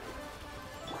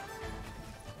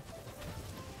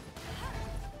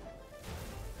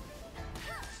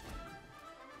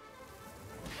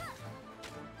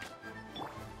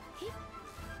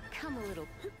 become a little...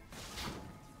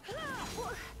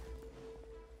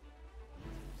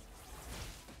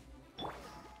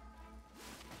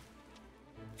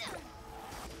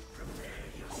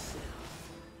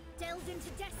 Delve into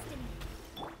destiny.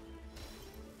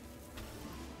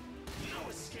 No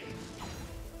escape!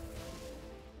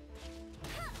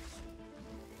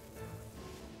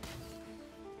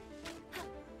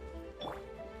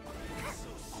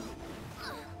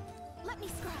 Let me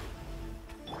scry.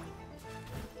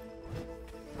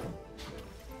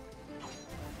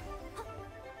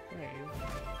 Where are you?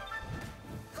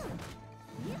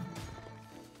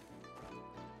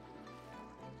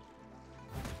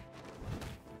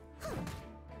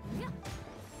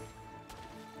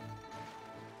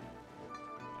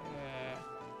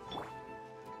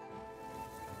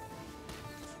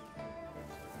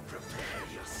 Prepare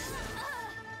yourself!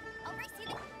 I'll race you.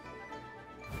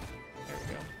 There we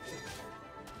go.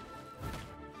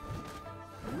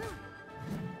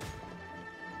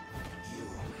 You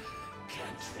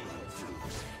can't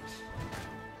refuse it.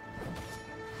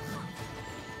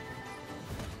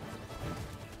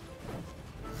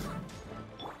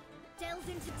 Delve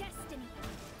into destiny.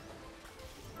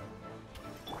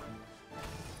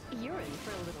 You're in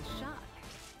for a little shock.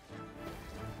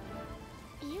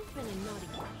 You've been a naughty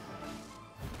boy.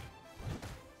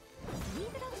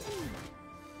 Leave it up to me.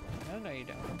 No, no, you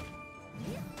don't.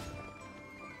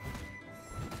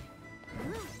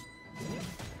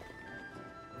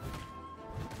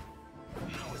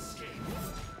 No escape!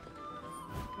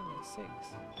 Goodness sakes.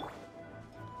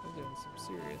 I'm doing some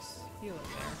serious healing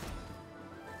there.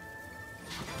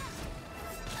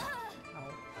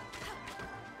 Ow.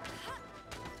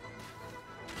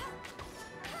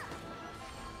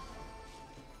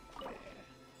 Yeah.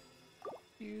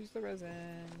 Use the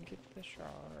resin, get the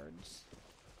shards.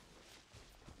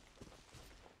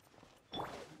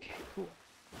 Okay, cool.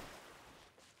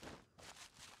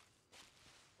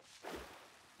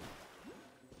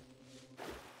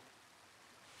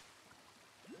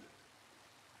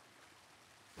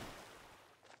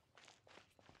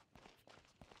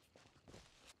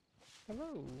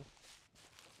 Hello.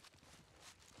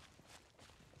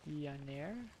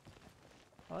 Yaner.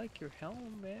 I like your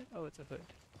helmet. Oh, it's a hood.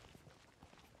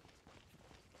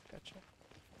 Gotcha.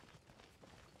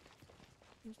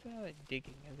 Who's doing all that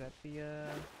digging? Is that the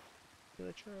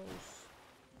villagers?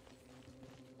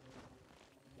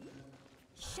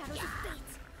 Shadows of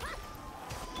fate.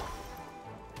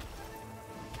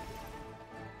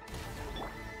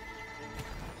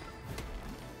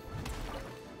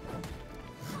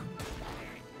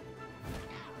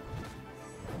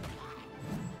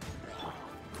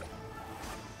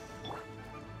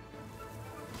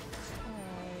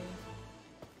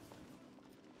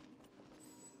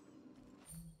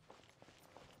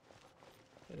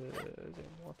 Is there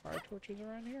more fire torches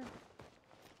around here?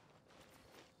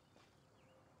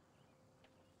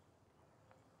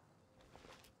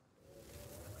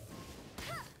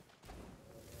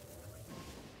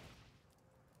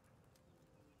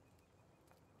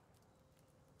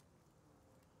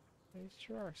 They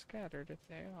sure are scattered if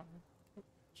they are. Oh,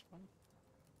 there's one.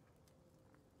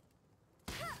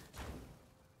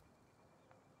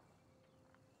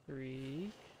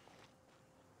 Three.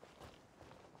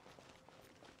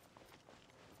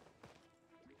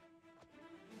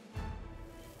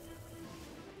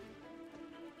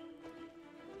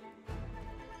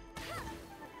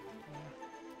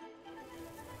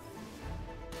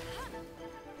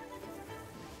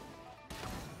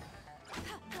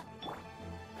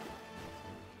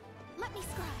 Let me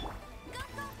scry. Go,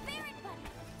 go, Baron Buddy.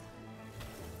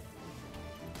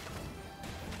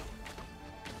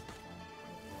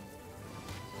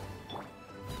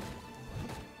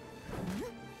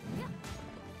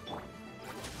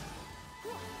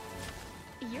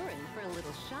 You're in for a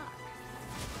little shock.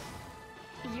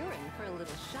 You're in for a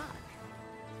little shock.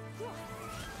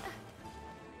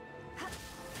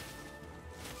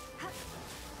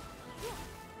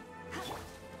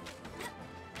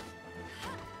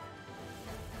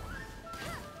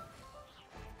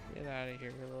 Get out of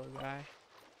here, little guy.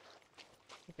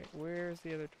 Okay, where's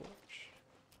the other torch?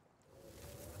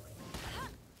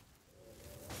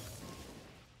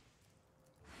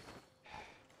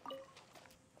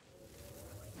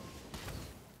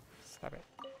 Stop it.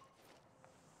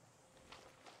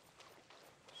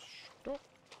 Stop.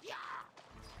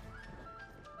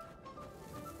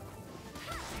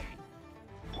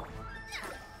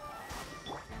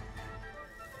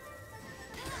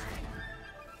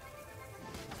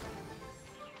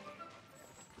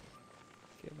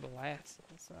 Get blasted,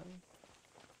 son.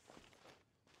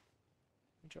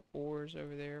 bunch of ores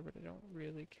over there, but I don't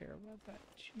really care about that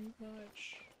too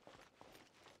much.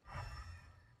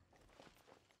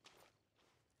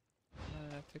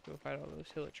 I have to go fight all those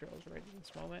hilichurls right in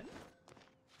this moment.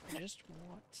 I just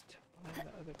want to find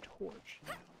the other torch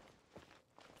now.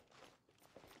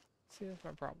 See, that's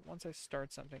my problem. Once I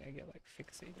start something, I get like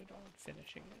fixated on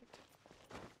finishing it.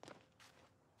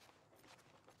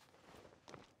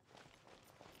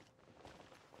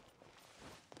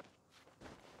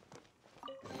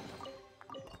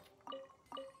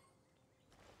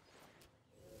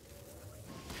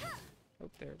 Oh,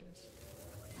 there it is.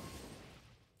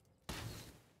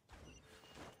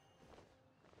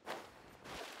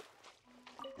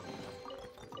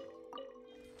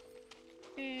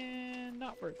 And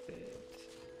not worth it.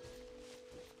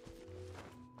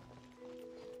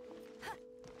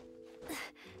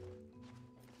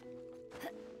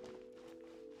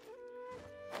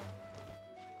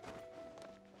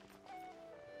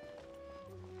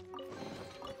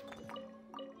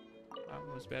 That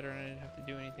was better and I didn't have to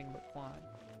do anything but climb.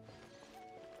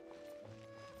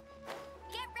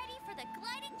 Get ready for the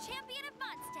gliding champion of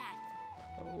Mondstadt.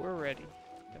 Oh, we're ready.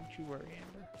 Don't you worry,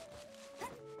 Amber.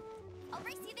 I'll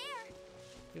race you there.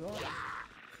 You lost.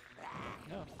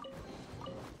 No.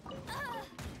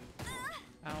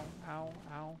 Ow, ow,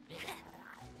 ow.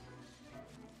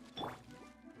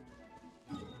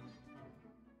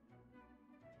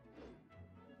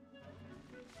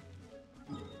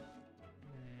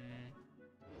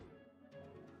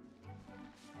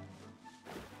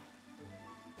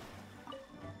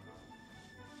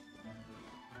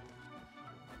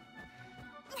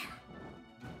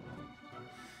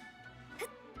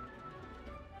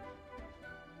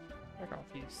 Back off,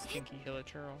 you stinky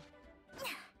hilichurl.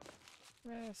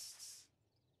 Rests.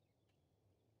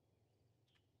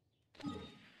 Okay,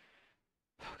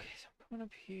 so I'm coming up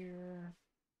here.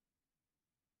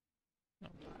 No,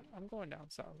 I'm not. I'm going down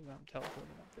south and I'm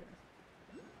teleporting up there.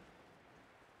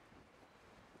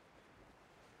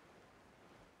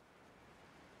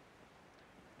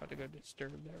 About to go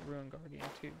disturb that ruin guardian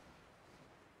too.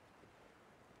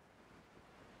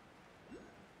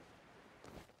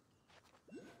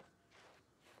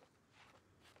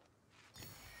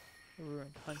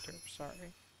 Ruined hunter,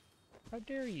 sorry. How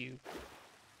dare you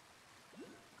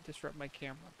disrupt my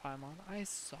camera, Paimon? I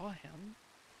saw him.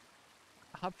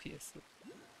 Obviously.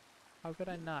 How could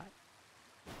I not?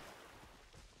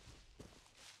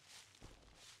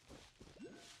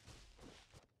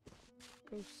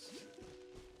 Ghost.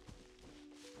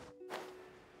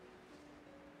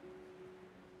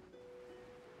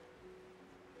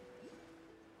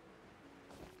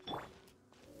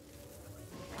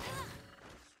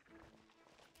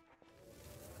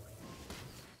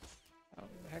 That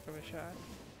was a heck of a shot.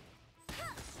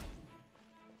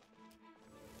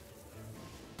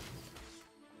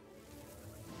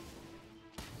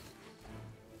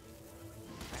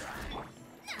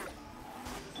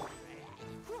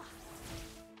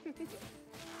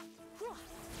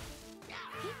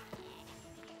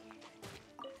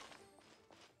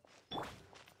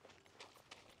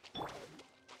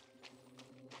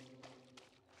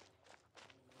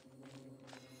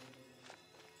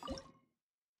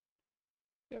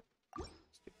 Yep.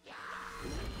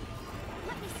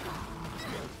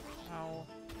 Ow.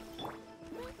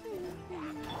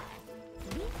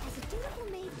 Weak as a dutiful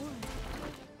maid would.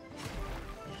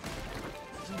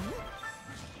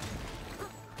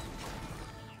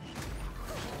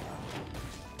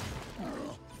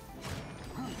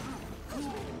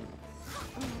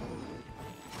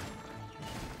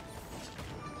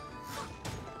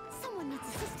 Someone needs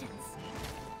assistance.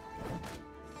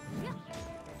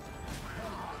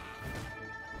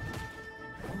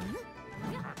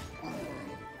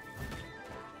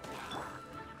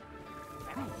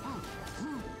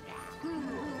 Oh,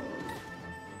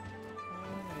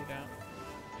 no, you don't.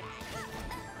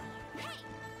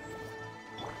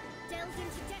 Delve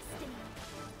into destiny.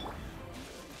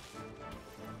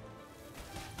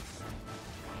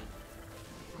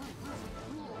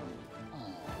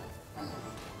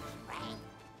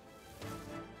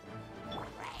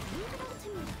 Leave it all to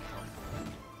me.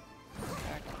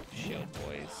 Back off, shield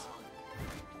boys.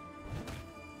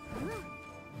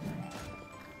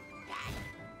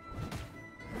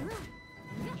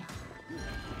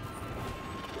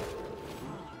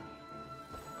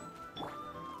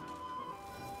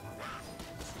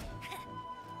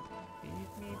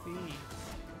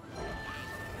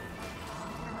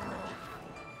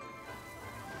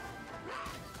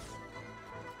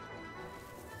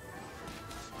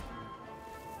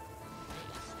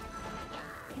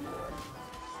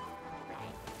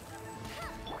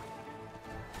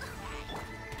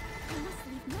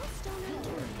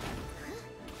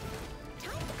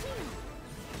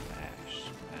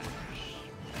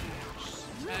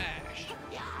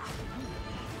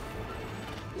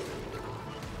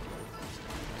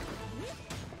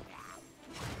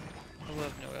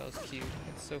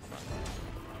 It's so fun.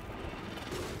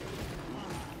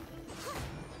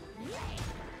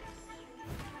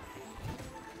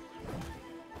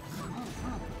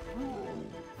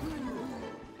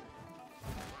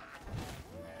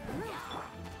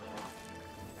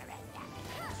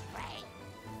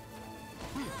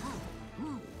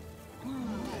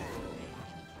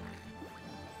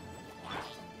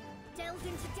 Delves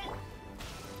into depth.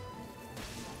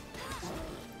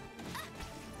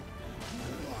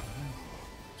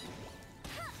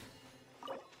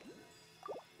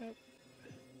 Yep.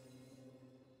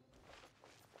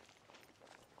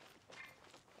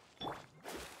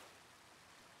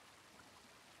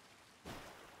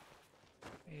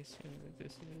 I assume that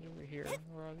this is over here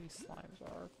where all these slimes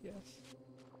are, yes.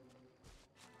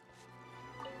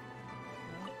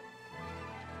 No?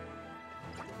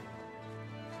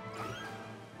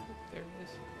 Oh, there it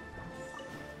is.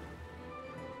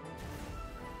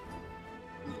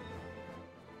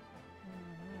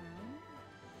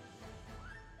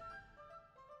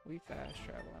 We fast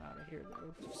traveling out of here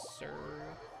though, sir.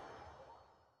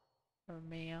 Or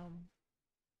ma'am.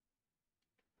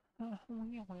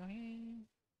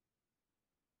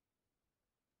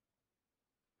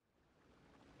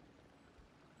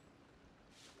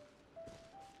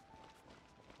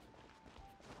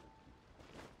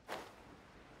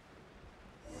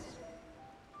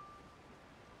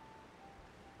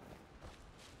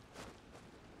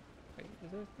 Wait,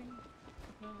 is there a thing?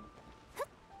 No.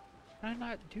 Can I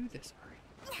not do this already?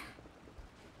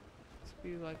 This would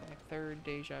be like my third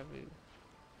deja vu.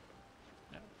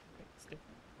 No, okay, it's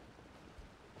different.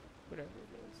 Whatever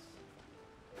it is.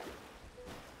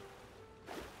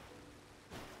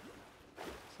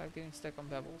 Stop getting stuck on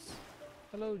pebbles.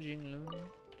 Hello, Jinglun.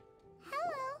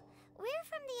 Hello, we're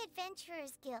from the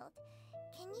Adventurers Guild.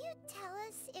 Can you tell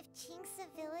us if Chinxa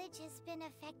Village has been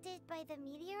affected by the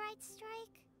meteorite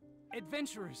strike?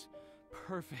 Adventurers!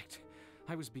 Perfect.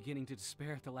 I was beginning to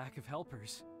despair at the lack of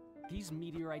helpers. These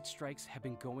meteorite strikes have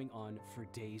been going on for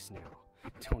days now.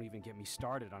 Don't even get me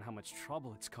started on how much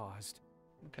trouble it's caused.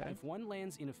 Okay. If one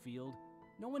lands in a field,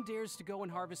 no one dares to go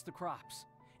and harvest the crops.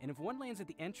 And if one lands at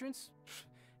the entrance,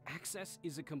 access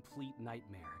is a complete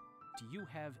nightmare. Do you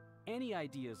have any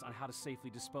ideas on how to safely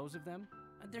dispose of them?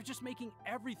 They're just making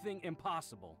everything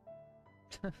impossible.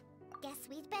 Guess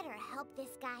we'd better help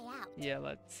this guy out. Yeah,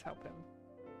 let's help him.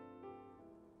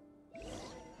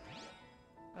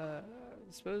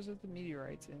 Dispose of the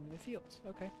meteorites in the fields.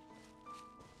 Okay.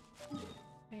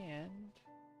 And...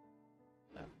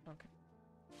 oh, okay.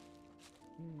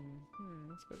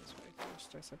 Let's go this way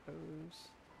first, I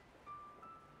suppose.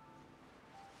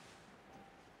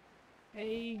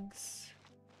 Eggs!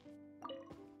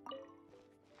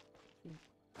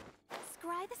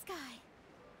 Scry the sky.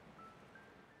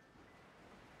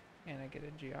 And I get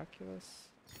a Geoculus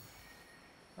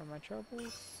for my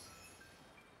troubles.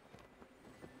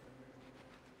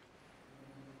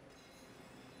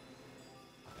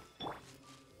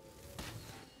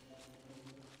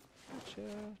 Gotcha.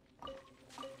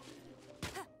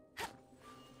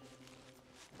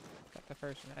 Got the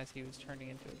first one as he was turning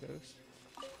into a ghost.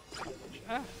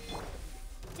 Ah!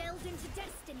 Delves into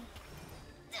destiny.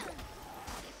 Go,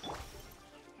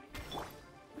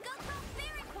 go,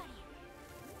 very buddy.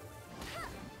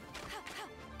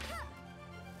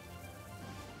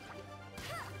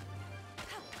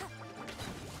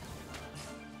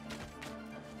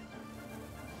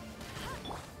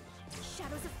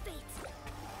 Shadows of fate.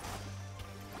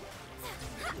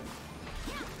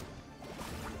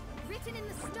 Written in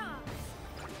the stars.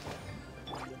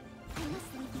 I must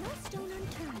leave your stone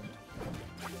unturned.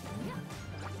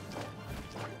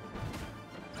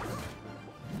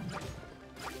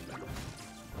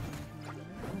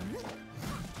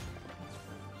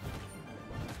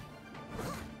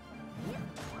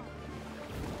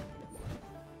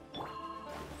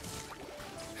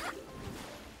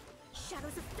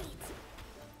 Shadows of fate.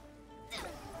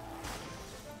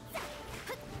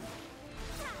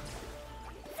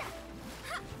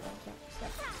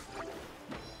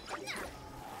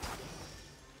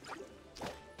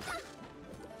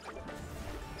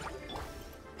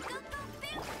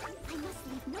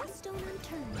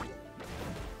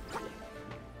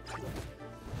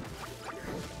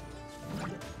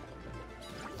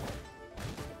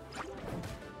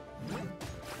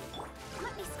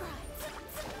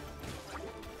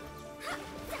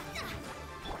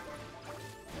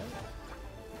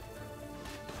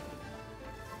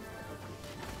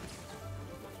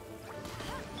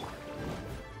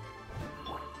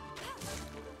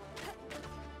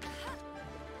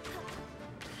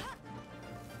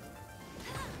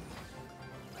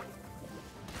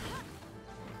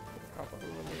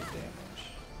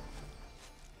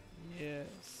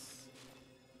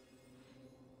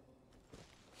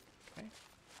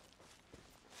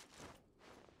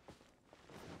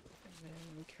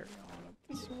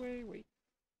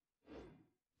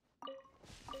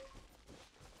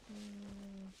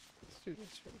 do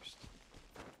this first.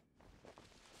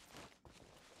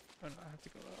 Oh no, I have to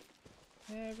go up.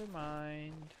 Never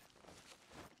mind.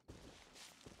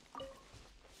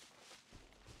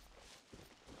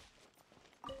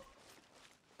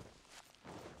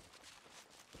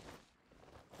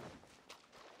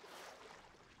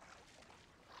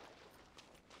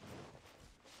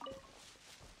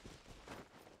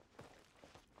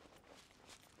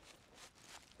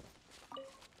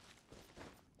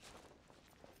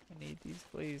 I need these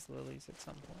blaze lilies at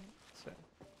some point, so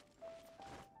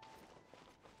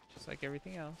just like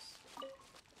everything else,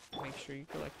 make sure you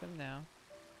collect them now.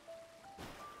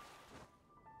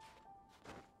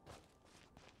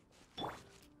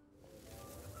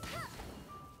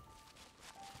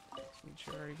 These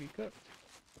should already be cooked.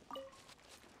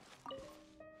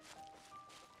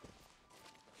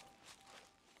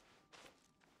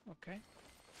 Okay.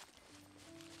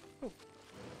 Oh.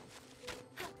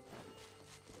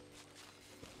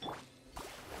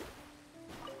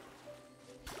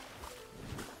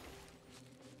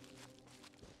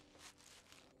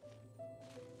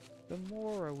 The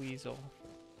Mora Weasel.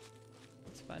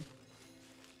 That's fun.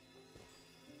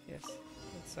 Yes,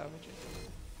 let's salvage it.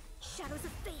 Shadows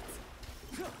of fate.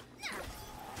 You're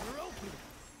open.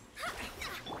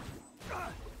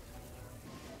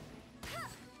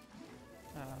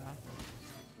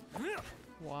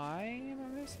 Why am I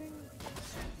missing?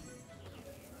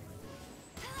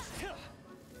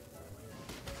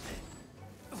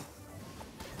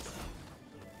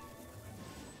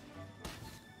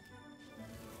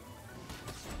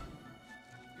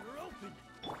 You're open.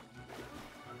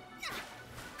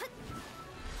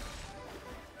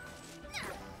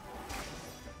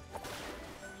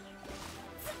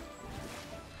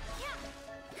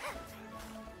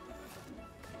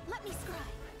 Let me scry.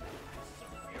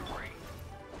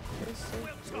 It's so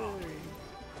fury.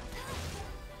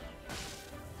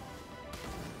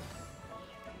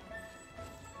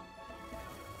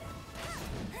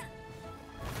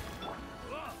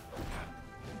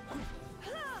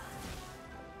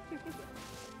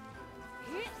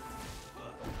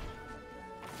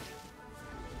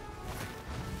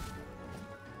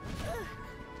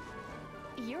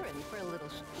 You're in for a little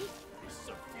It's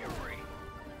a fury.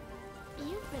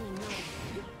 You've been annoying.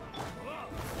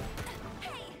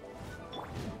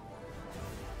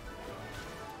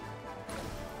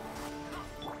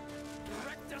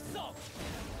 Direct assault.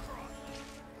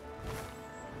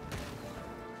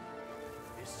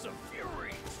 It's a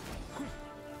fury.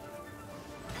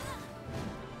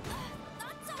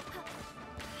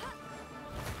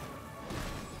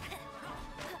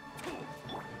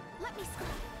 Let me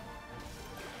scry.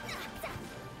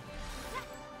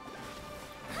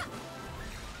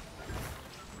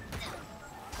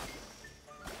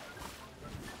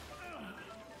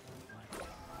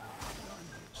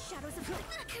 Shadows of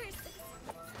curses.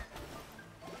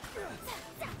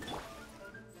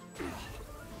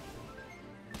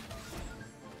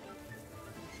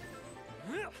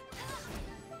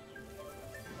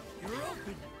 You're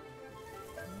open.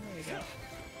 There you go.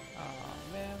 Aw,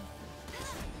 man.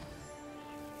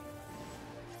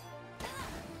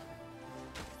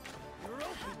 You're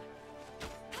open.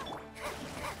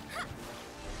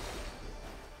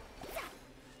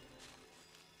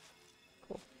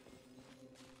 Cool.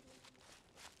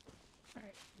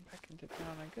 Alright, back into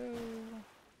town I go.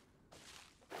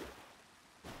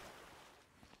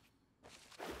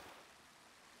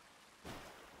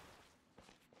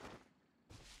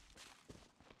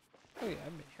 Oh yeah,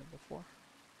 I've been here before.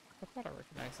 I thought I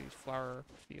recognized these flower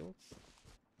fields.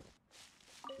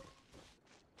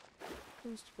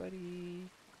 Ghost buddy.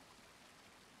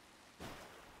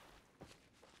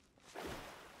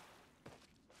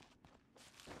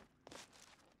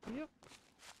 Yep.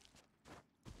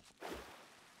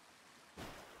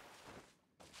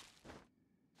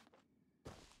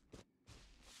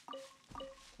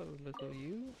 So little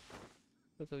you?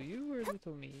 Little you or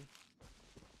little me?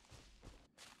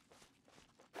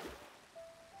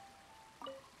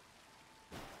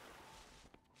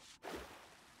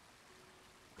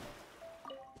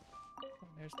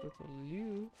 There's little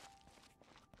you.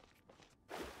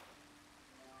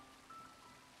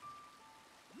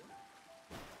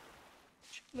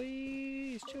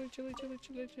 Chilies! Chili, chili, chili,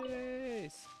 chili,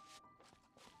 chilies!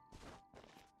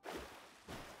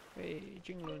 Hey,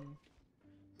 Jinglun.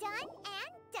 Done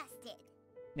and dusted.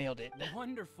 Nailed it.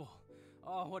 Wonderful.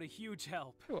 Oh, what a huge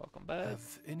help. You're welcome, bud.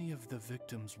 Have any of the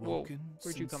victims Whoa, woken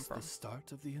where'd you since come from? the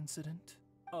start of the incident?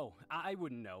 Oh, I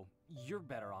wouldn't know. You're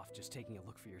better off just taking a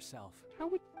look for yourself. How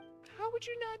would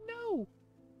you not know?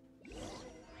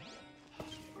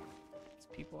 These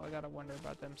people, I gotta wonder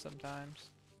about them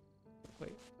sometimes.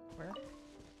 Wait, where?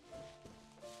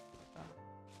 Oh.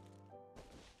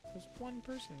 There's one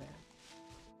person there.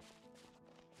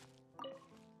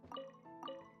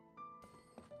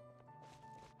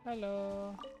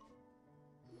 Hello.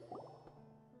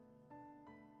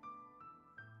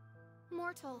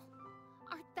 Mortal,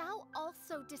 art thou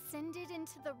also descended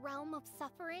into the realm of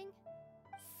suffering?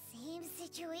 Same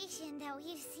situation that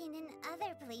we've seen in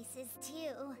other places,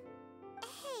 too.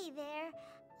 Hey there,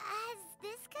 has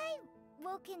this guy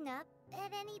woken up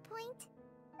at any point?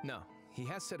 No, he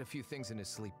has said a few things in his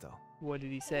sleep, though. What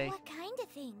did he say? What kind of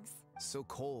things? So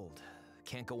cold,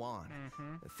 can't go on.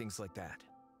 Things like that.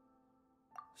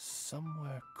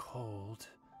 Somewhere cold,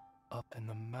 up in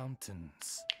the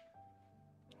mountains.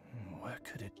 Where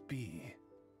could it be?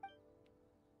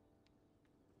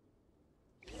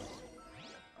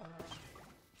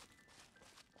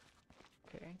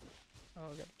 Okay.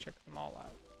 Oh, I gotta check them all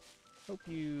out. Hope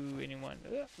anyone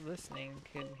listening,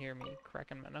 can hear me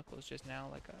cracking my knuckles just now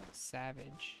like a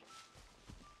savage.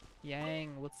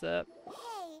 Yang, what's up?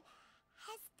 Hey,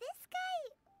 has this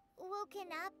guy woken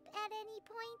up at any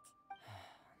point?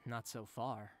 Not so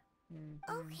far.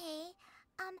 Okay,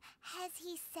 has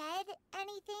he said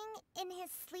anything in his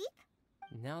sleep?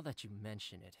 Now that you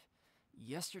mention it,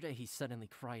 yesterday he suddenly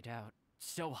cried out,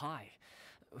 so high.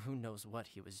 Who knows what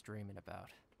he was dreaming about.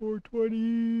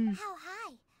 420! How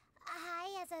high?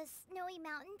 High as a snowy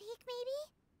mountain peak,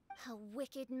 maybe? A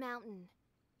wicked mountain.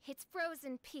 Its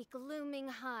frozen peak looming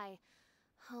high,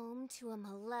 home to a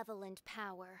malevolent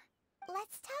power.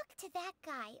 Let's talk to that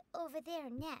guy over there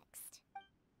next.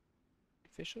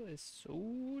 Official is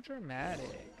so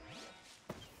dramatic.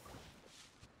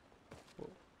 Whoa.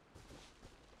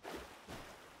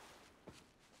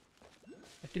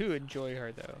 I do enjoy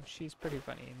her though. She's pretty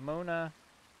funny. Mona,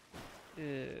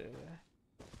 the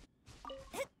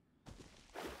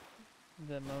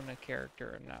Mona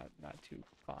character I'm not too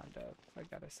fond of, I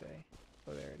gotta say.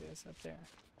 Oh, there it is, up there.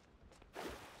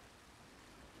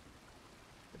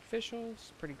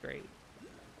 Official's pretty great.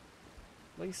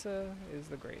 Lisa is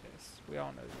the greatest. We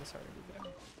all know this already though.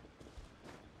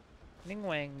 Ning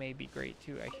Wang may be great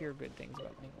too. I hear good things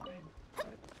about Ning Wang,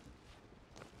 but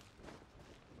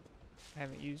I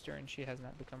haven't used her and she has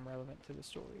not become relevant to the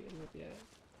story as of yet.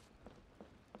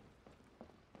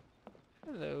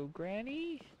 Hello,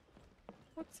 Granny.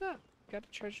 What's up? Got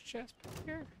a treasure chest back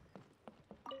here?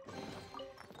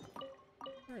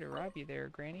 Sorry to rob you there,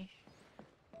 Granny.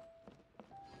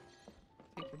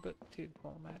 Take your book too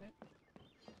while I'm at it.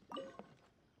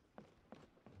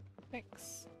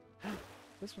 Thanks.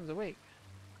 This one's awake.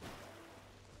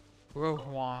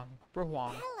 Brohuang.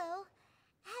 Brohuang. Hello.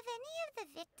 Have any of the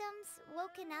victims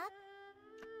woken up?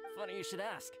 Funny you should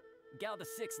ask. Gao the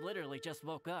Sixth literally just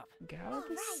woke up. Gao Oh,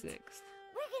 the right. Sixth.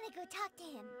 We're gonna go talk to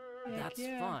him. Heck That's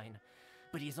yeah. fine,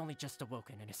 but he's only just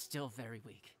awoken and is still very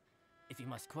weak. If you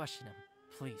must question him,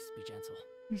 please be gentle.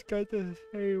 He's got the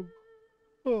same...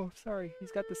 Oh, sorry.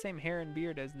 He's got the same hair and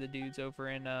beard as the dudes over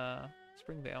in,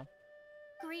 Springvale.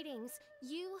 Greetings,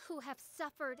 you who have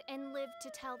suffered and lived to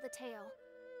tell the tale.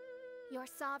 Your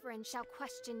sovereign shall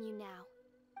question you now.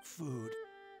 Food.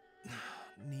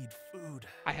 Need food.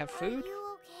 I have food? Are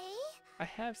you okay? I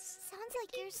have... Sounds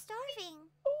like you're starving.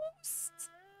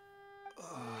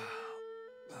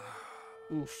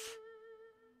 Oof.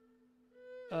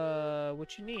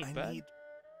 What you need, I bud? need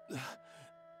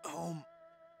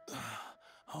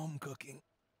home cooking.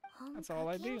 Home That's all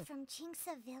I cooking do. from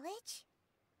Chinksa Village?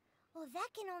 Well, that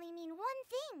can only mean one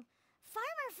thing.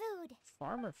 Farmer food.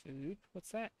 Farmer food?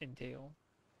 What's that entail?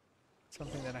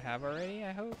 Something that I have already,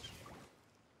 I hope?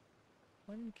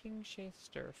 One king shay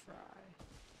stir fry.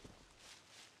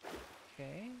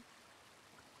 Okay.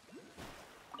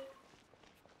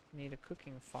 Need a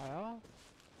cooking file.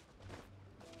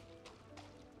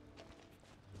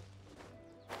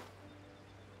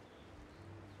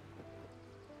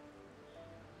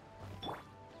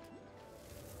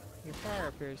 Your fire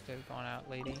appears to have gone out,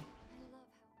 lady.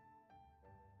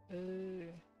 No.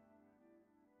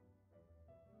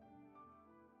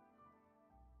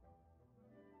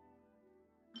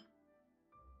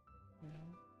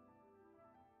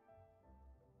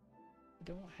 I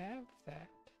don't have that.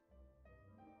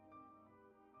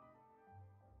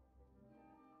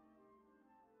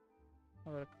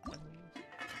 How about a couple of these?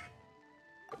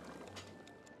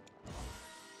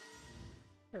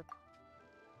 Sure.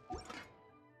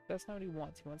 That's not what he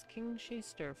wants. He wants king shay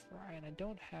stir fry, and I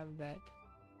don't have that.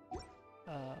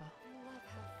 I love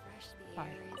how fresh the Hi.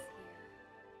 air is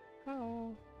here.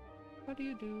 Oh, how do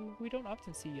you do? We don't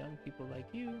often see young people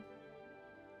like you.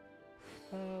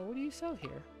 What do you sell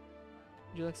here?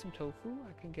 Would you like some tofu?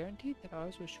 I can guarantee that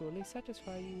ours will surely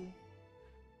satisfy you.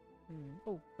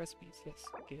 Oh, recipes. Yes,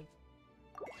 give.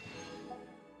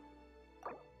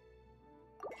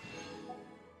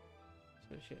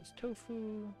 So she has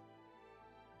tofu.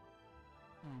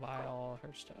 I'll buy all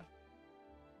her stuff.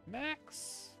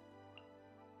 Max.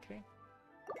 Okay.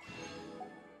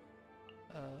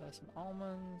 Some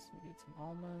almonds. We get some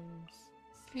almonds.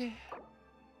 Yeah.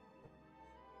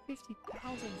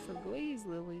 50,000 for glaze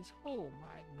lilies. Oh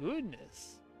my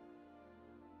goodness.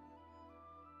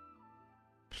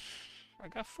 I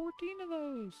got 14 of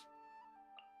those.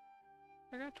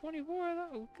 I got 24 of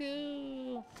those.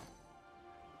 Cool.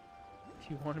 If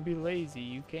you want to be lazy,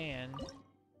 you can.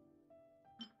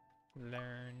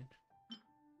 Learn.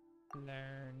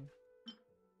 Learn.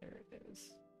 There it is.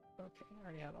 Okay, I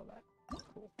already had all that.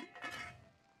 Cool.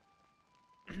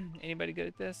 Anybody good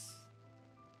at this?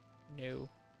 No.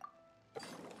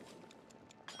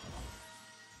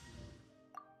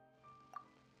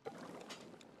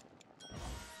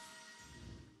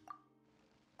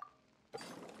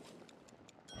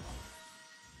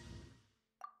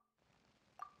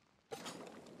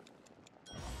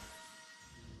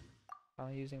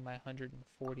 I'm using my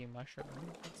 140 mushrooms.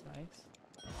 That's nice.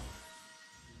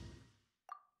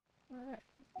 Alright.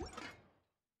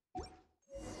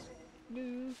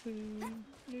 New food,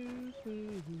 new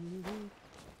food.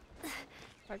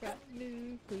 I got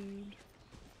new food.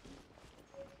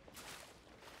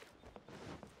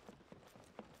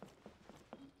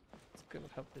 Let's go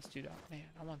help this dude out. Man,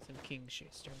 I want some king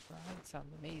shit stir fry. It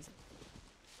sounds amazing.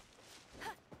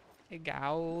 Hey,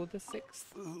 Gao the sixth.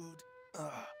 Food.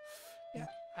 Yeah,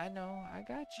 I know. I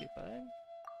got you, bud.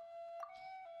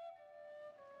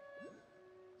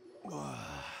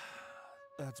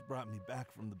 That's brought me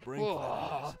back from the brink.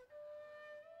 Whoa.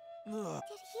 Did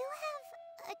you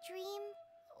have a dream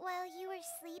while you were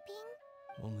sleeping?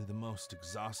 Only the most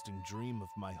exhausting dream of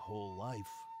my whole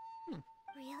life.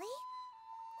 Really?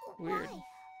 Weird. Why?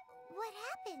 What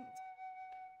happened?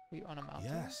 Were you on a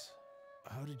mountain? Yes.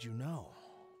 How did you know?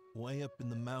 Way up in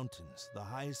the mountains, the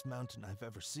highest mountain I've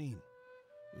ever seen.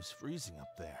 It was freezing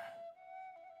up there.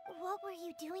 What were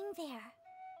you doing there?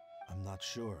 I'm not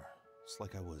sure. It's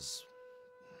like I was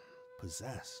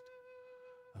possessed.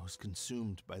 I was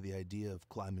consumed by the idea of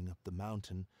climbing up the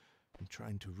mountain and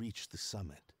trying to reach the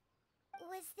summit.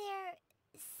 Was there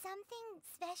something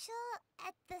special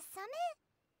at the summit?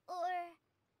 Or...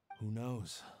 Who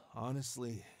knows?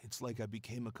 Honestly, it's like I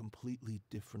became a completely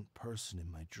different person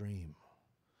in my dream.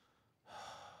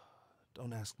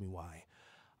 Don't ask me why.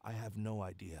 I have no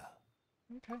idea.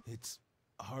 Okay. It's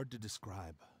hard to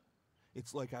describe.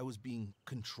 It's like I was being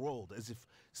controlled, as if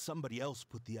somebody else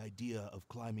put the idea of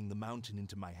climbing the mountain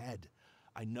into my head.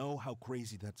 I know how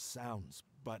crazy that sounds,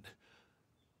 but...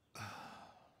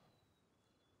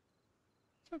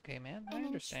 It's okay, man. I An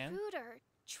understand. intruder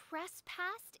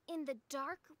trespassed in the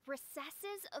dark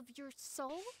recesses of your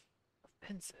soul?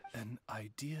 Offensive. An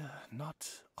idea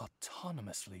not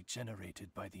autonomously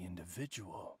generated by the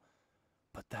individual,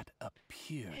 but that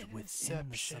appeared within the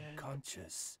Inception.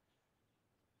 subconscious.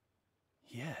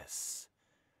 Yes,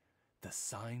 the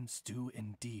signs do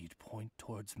indeed point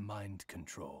towards mind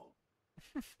control.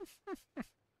 All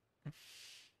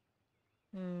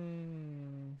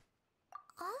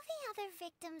the other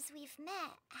victims we've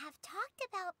met have talked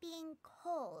about being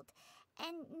cold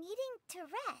and needing to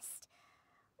rest.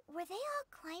 Were they all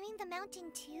climbing the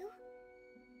mountain too?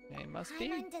 They must be.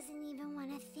 Paimon doesn't even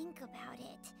want to think about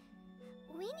it.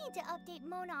 We need to update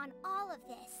Mona on all of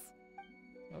this.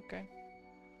 Okay.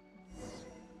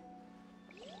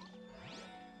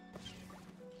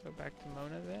 So back to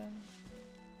Mona then?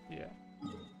 Yeah.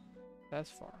 That's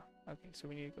far. Okay, so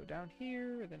we need to go down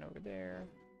here, then over there,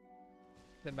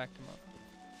 then back to Mona.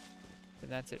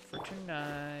 And that's it for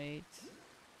tonight.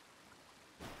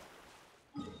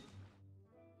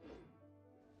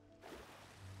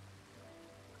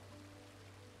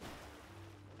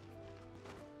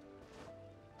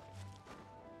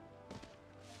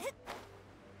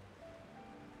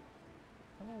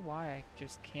 I don't know why I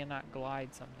just cannot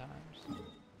glide sometimes. Am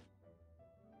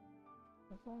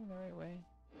I going the right way?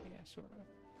 Yeah, sort of.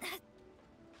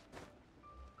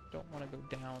 Don't want to go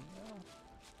down though.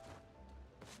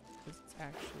 Because it's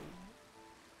actually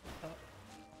up.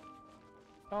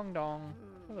 Dong dong.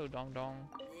 Hello, dong dong.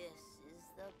 This is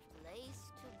the place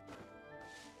to go.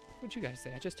 What'd you guys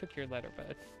say? I just took your letter,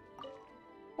 bud.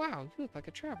 Wow, you look like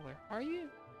a traveler. Are you?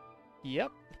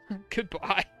 Yep.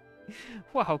 Goodbye.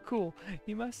 Wow, cool.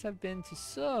 You must have been to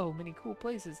so many cool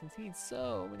places and seen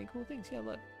so many cool things. Yeah,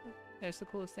 look. There's the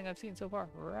coolest thing I've seen so far.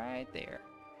 Right there.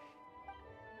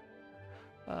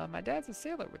 My dad's a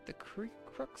sailor with the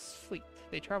Crooks Fleet.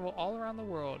 They travel all around the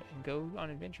world and go on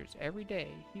adventures every day.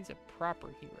 He's a proper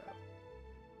hero.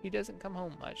 He doesn't come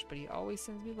home much, but he always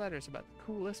sends me letters about the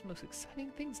coolest, most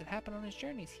exciting things that happen on his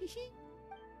journeys. Hee hee.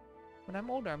 When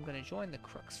I'm older, I'm going to join the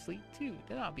Crooks Fleet too.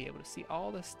 Then I'll be able to see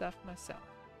all this stuff myself.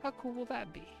 How cool will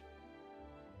that be?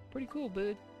 Pretty cool,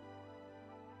 bud.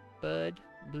 Bud.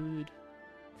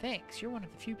 Thanks. You're one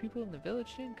of the few people in the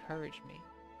village to encourage me.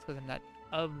 It's because I'm not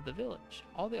of the village.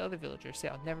 All the other villagers say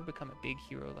I'll never become a big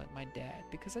hero like my dad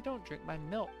because I don't drink my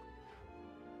milk.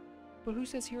 But who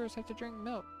says heroes have to drink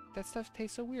milk? That stuff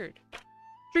tastes so weird.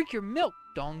 Drink your milk,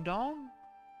 dong dong!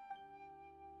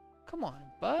 Come on,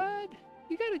 bud.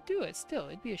 You gotta do it still.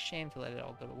 It'd be a shame to let it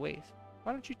all go to waste.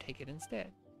 Why don't you take it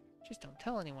instead? Just don't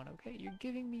tell anyone, okay? You're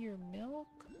giving me your milk?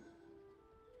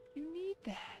 You need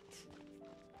that.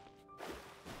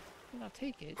 And I'll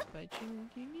take it, but you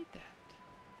need that.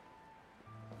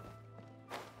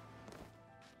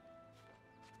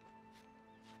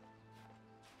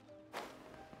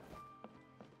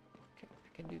 Okay, I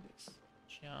can do this.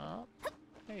 Jump.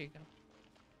 There you go.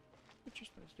 What you're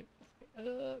supposed to do.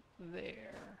 Up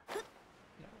there.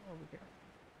 No, over here.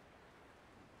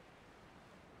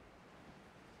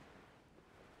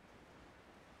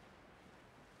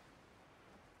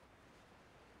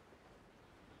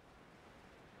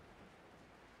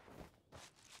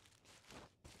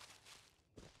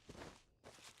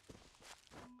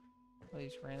 All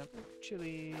these random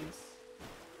chilies.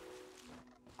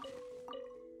 I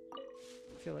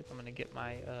feel like I'm gonna get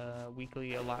my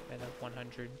weekly allotment of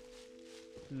 100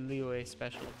 Liyue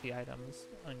specialty items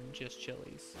on just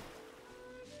chilies.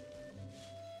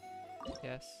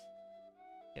 Yes.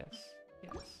 Yes.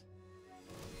 Yes.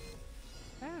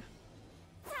 Ah!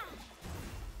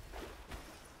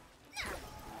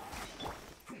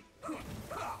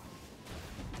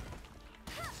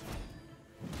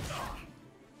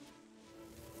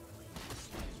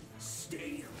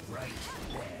 Stay right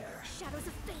there. Shadows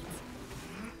of fate.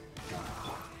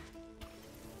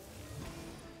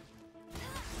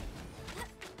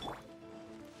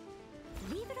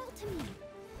 Leave it all to me.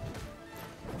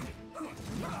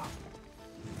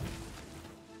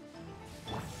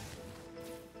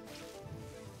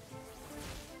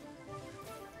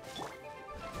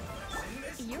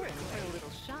 You're in for a little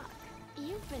shock.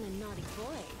 You've been a naughty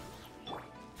boy.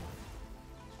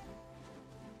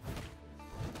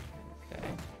 Okay.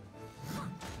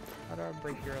 How do I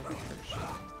break your electric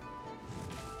shock?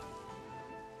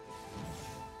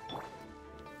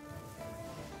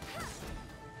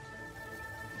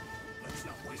 Let's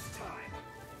not waste time.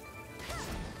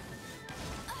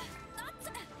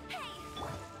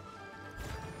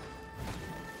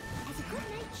 As a good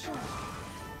night show.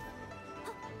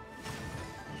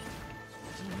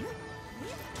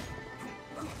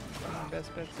 My best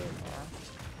bet so far.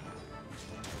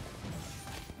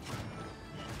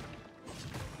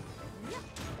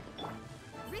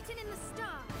 Written in the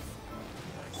stars.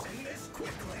 Let's end this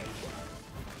quickly.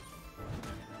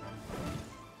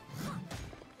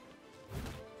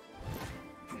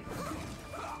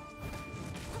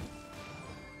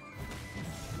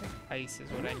 Ice is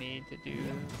what I need to do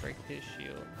break his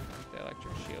shield, the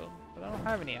electric shield. But I don't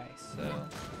have any ice, so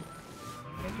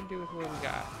we can do with what we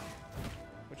got,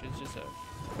 which is just a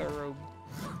thorough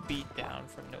beatdown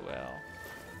from Noelle.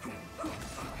 I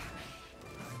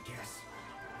guess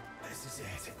this is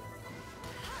it.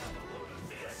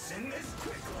 Let's end this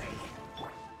quickly.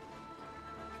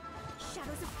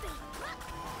 Shadows of fate.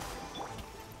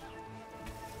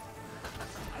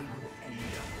 I will end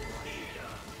up here.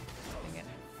 Dang it.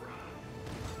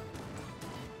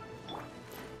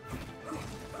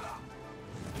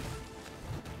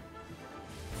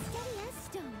 Steady as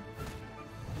stone.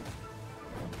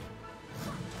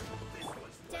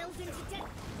 Delves into death.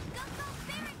 Go, go,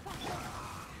 fairy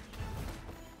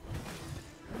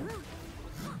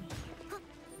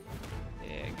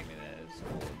Yeah, give me those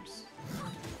orbs.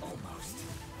 Almost.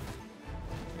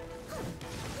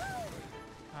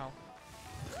 Ow.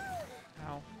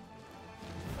 Ow.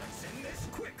 Let's end this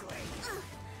quickly.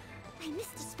 I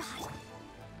missed a spot.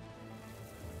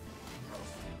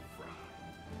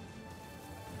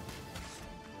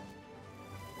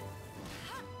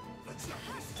 Let's not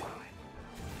waste time.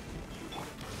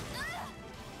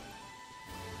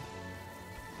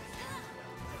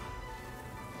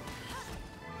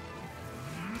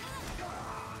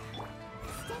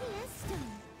 Steady as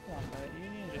stone. Come on, bud. You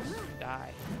need to just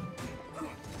die. I'm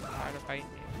tired of fighting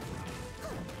you.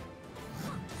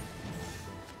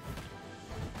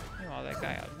 Meanwhile, that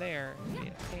guy out there is being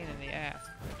a pain in the ass.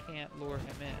 I can't lure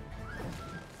him in.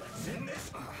 Let's end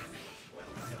this. Well,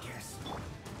 I guess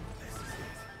this is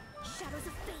it. Shadows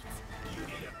of fate.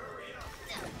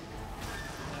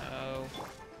 No.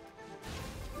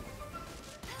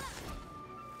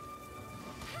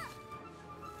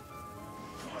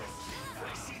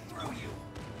 I see through you.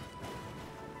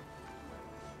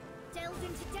 Delve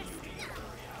into destiny.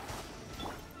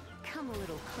 Come a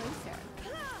little closer.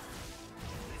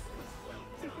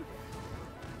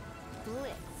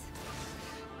 Blitz.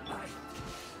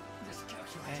 Just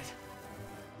calculate.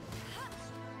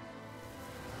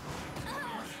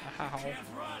 Ow. Can't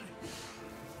run.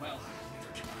 Well,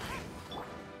 neither can I.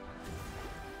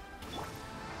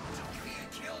 Don't be a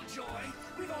killjoy.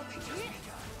 We've only just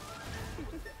begun.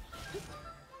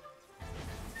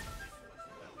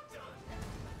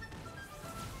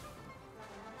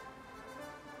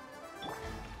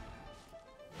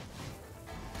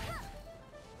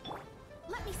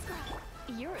 Let me scrub.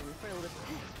 You're in for a little...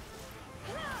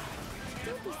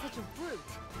 Don't be such a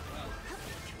brute.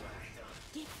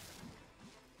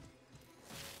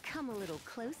 Come a little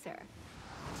closer.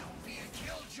 Don't be a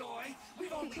killjoy.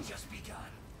 We've only just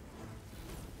begun.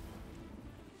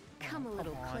 Come a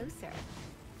little on. closer.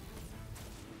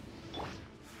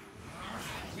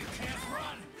 You can't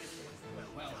run.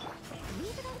 Well,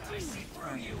 Leave it up I to see me.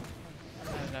 through you. I've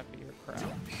had enough of your crap.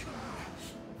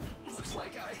 Looks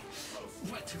like I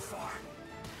went too far.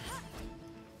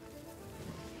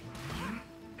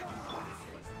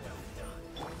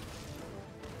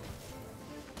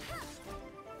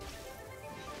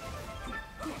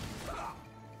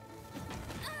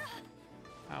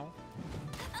 Ow.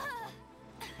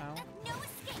 Ow. No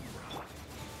escape.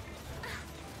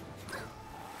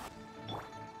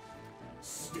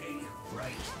 Stay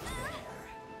right there.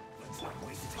 Let's not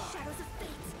waste time. Shadows of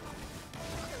fate.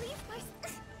 Leave my.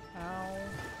 Ow.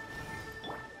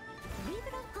 Leave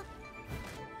it up.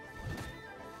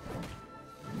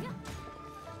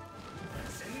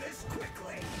 Let's end this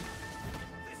quickly.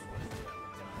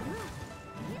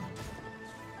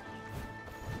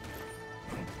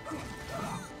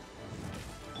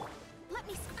 Let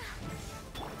me.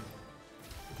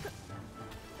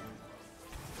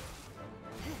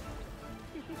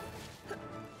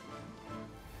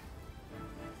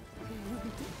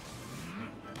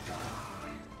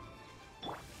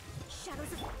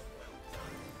 Shadows of.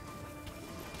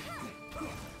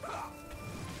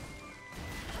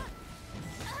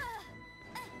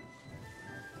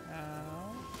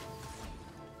 Ow.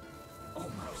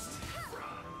 Almost.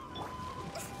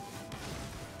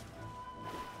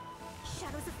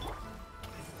 Shadows of.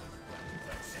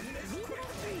 Let's end this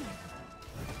quickly.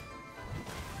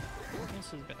 This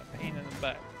has been a pain in the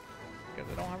butt.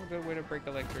 Because I don't have a good way to break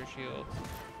electro shields.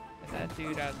 And that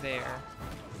dude out there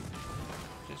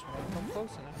just won't come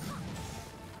close enough.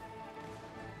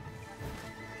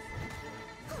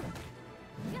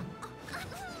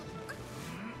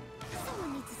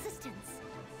 Someone needs assistance.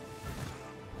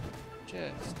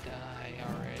 Just die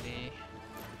already.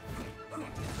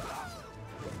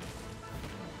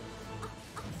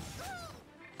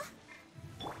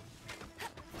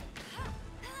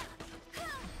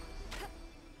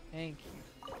 Thank you.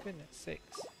 Goodness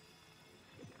sakes.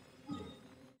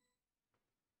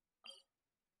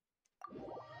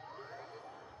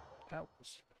 That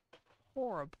was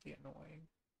horribly annoying.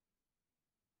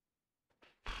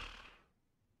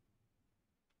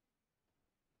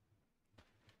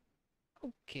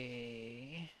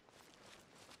 Okay.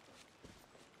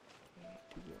 We need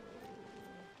to go.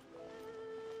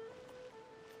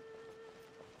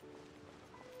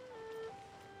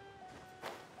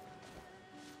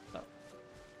 Oh.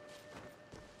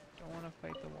 Don't want to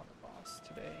fight the water boss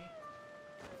today.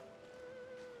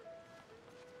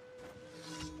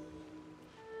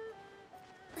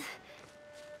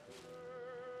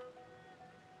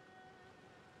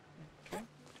 Okay.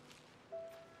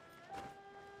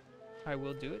 I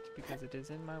will do it because it is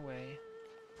in my way.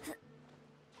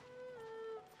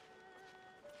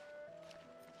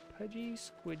 Pudgy,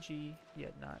 squidgy,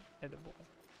 yet not edible.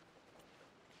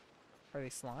 Are they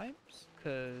slimes?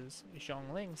 Because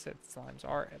Zhongling said slimes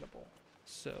are edible.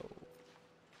 So,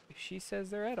 if she says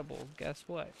they're edible, guess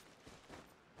what?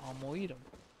 I'm gonna eat them.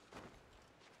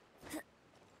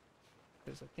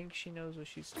 Because I think she knows what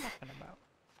she's talking about.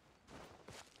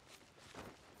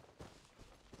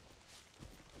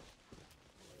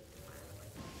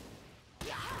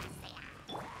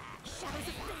 Shadows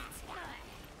of fate.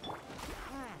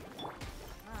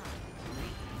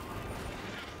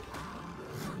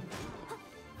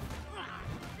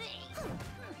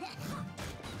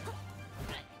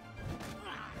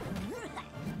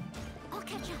 I'll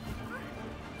catch up.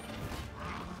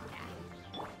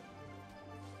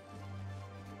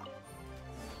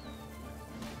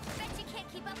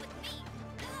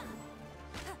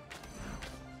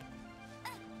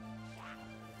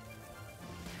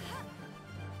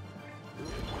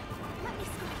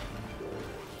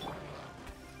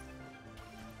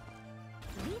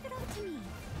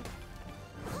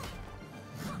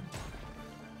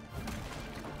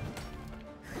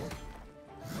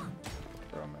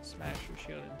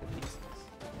 shield into pieces.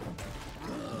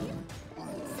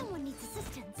 Someone needs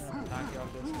assistance. Knock you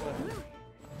off this cliff.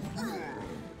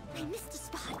 I missed a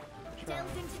spot. Try.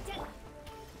 Delve into death.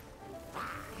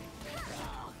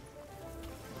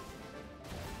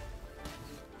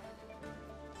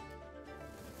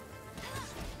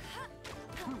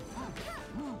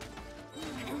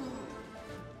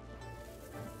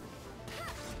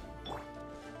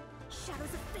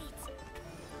 Shadows of fate.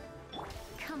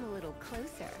 Come a little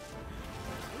closer.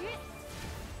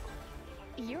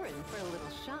 You're in for a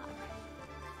little shock.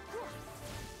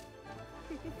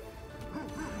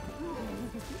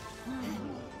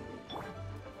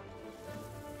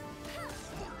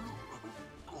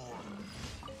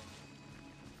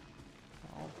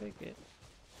 I'll take it.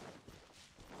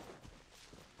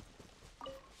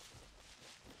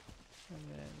 And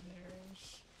then there's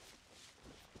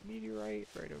Meteorite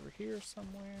right over here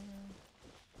somewhere.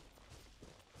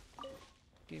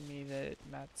 Give me that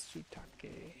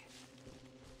Matsutake.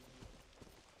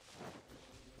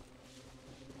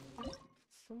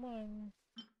 Someone.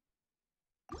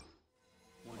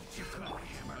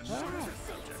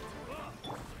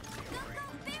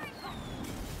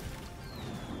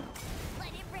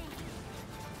 Let it rain.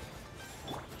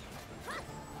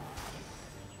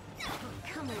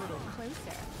 Come a little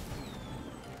closer.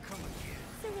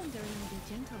 Surrender and be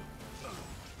gentle.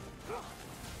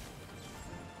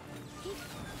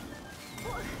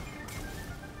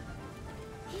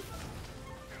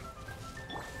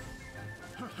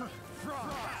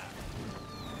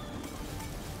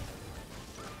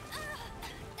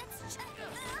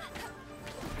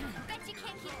 Bet you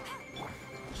can't keep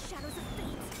Shadows of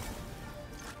fate.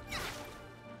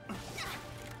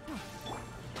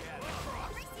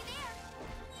 Mercy there.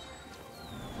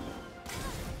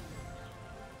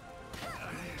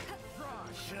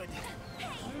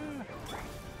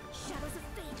 Shadows of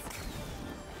fate.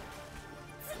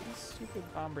 These stupid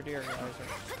bombardier guys are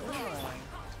so annoying.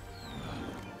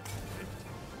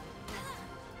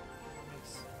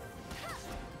 Nice.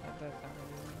 Not that kind of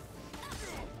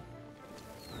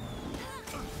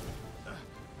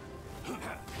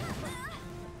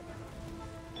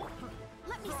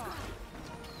Let me scry.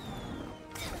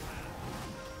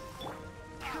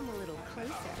 Come a little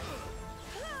closer.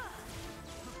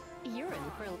 You're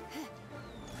in for a...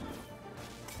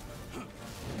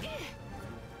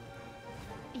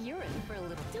 You're in for a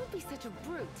little... Don't be such a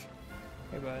brute.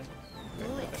 Hey bud.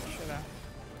 Better put that shit out.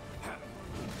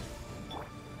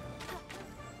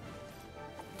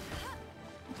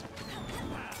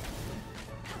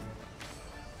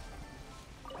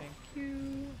 Thank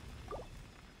you.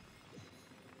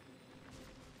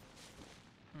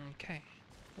 Okay.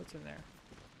 What's in there?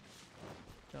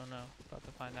 Don't know. About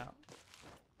to find out.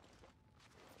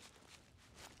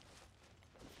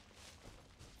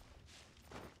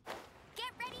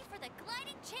 Get ready for the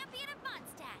gliding champion of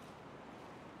Mondstadt.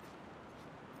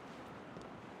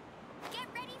 Get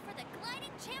ready for the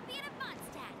gliding champion of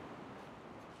Mondstadt.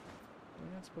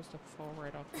 We're not supposed to fall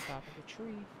right off the top of the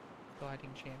tree.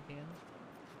 Gliding champion.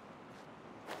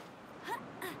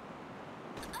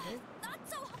 Nope. Not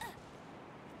so.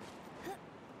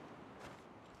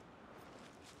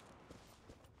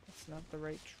 That's not the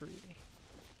right tree.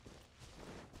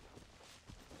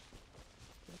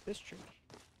 But this tree.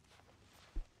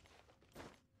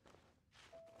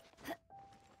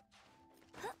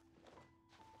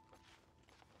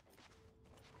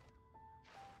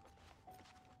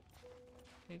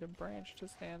 Need a branch to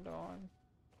stand on.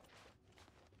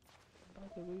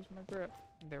 About to lose my grip.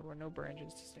 There were no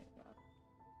branches to stand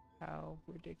on. How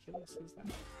ridiculous is that?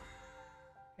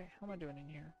 Okay, how am I doing in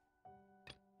here?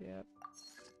 Yep.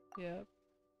 Yep.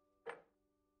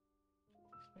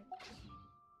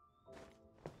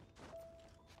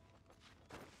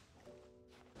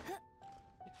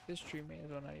 This tree may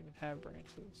as well not even have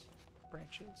branches.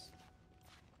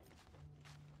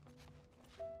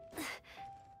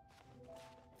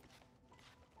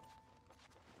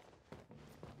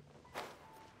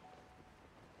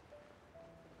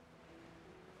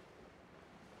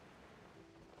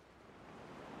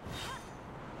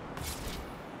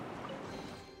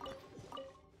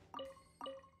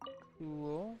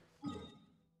 Cool.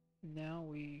 Now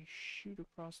we shoot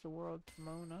across the world to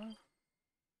Mona.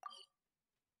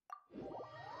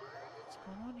 What's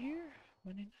going on here?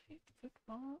 Monday night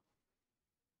football.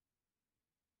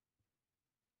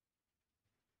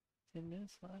 10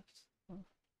 minutes left. Huh.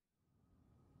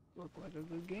 Look like a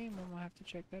good game. I'm gonna have to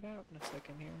check that out in a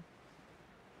second here.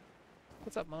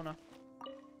 What's up, Mona?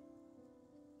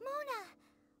 Mona,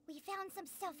 we found some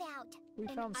stuff out. We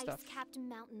found An stuff. ice-capped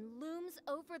mountain looms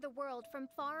over the world from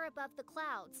far above the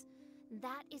clouds.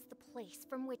 That is the place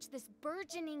from which this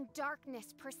burgeoning darkness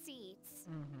proceeds.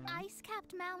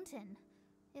 Ice-capped mountain.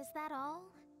 Is that all?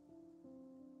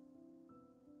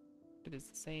 It is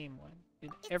the same one in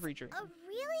every dream. A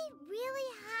really, really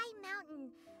high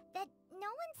mountain that no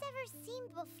one's ever seen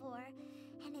before,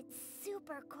 and it's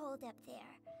super cold up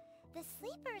there. The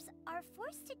sleepers are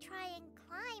forced to try and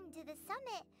climb to the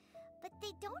summit, but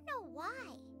they don't know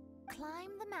why.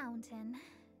 Climb the mountain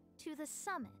to the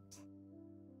summit.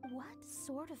 What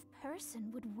sort of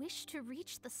person would wish to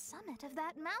reach the summit of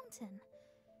that mountain?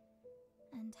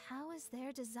 And how is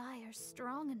their desire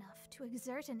strong enough to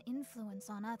exert an influence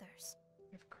on others?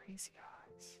 You have crazy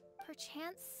eyes.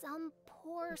 Perchance some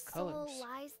poor What soul colors?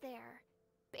 lies there,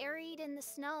 buried in the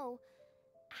snow,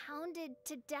 hounded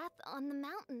to death on the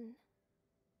mountain.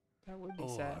 That would be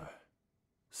Or sad.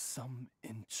 some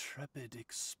intrepid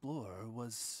explorer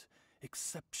was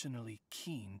exceptionally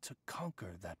keen to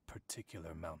conquer that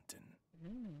particular mountain.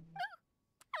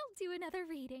 I'll do another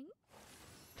reading.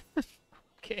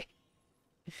 Okay.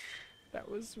 That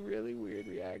was really weird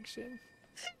reaction.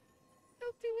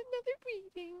 I'll do another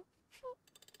reading.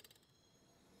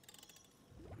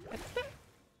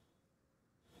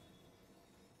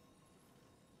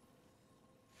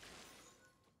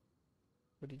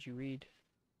 What did you read?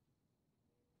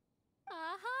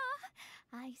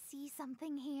 I see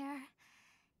something here.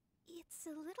 It's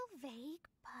a little vague,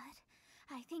 but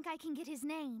I think I can get his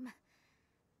name.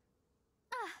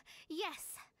 Ah,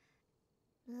 yes.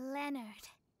 Leonard.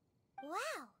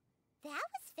 Wow, that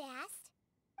was fast.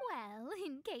 Well,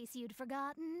 in case you'd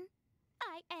forgotten,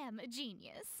 I am a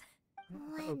genius.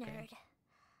 Leonard.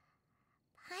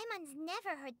 Paimon's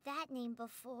never heard that name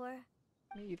before.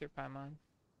 Me either, Paimon.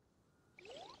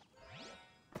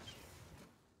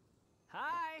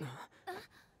 Hi!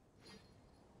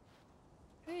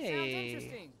 Hey. Sounds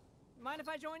interesting. Mind if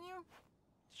I join you?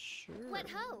 Sure. What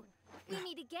ho! We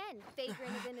meet again,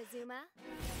 vagrant of Inazuma.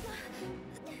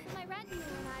 My retinue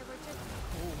and I were just...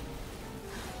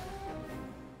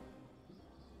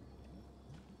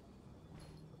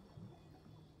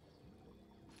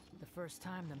 The first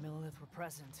time the Millelith were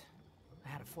present, I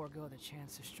had to forego the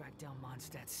chance to strike down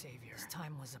Mondstadt's savior. This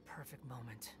time was a perfect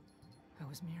moment. I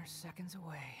was mere seconds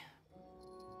away.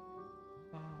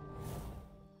 Oh.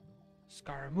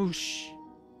 Scaramouche.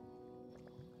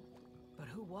 But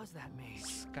who was that maid? She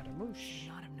Scaramouche. should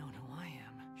not have known who I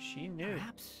am. She knew.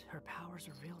 Perhaps her powers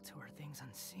revealed to her things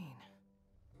unseen.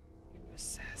 You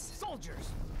assassin. Soldiers!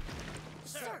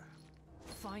 Sir!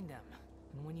 Find them,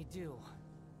 and when you do...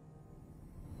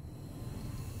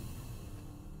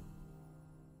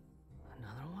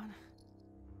 Another one?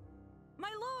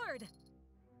 My lord!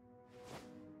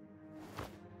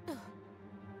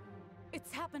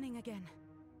 It's happening again.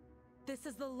 This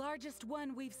is the largest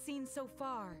one we've seen so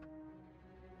far.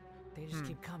 They just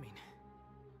keep coming.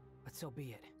 But so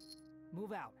be it.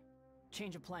 Move out.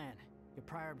 Change of plan. Your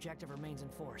prior objective remains in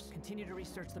force. Continue to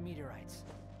research the meteorites.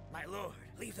 My lord,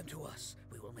 leave them to us.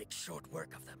 We will make short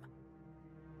work of them.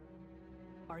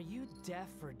 Are you deaf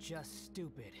or just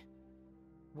stupid?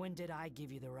 When did I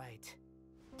give you the right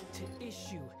to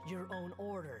issue your own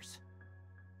orders?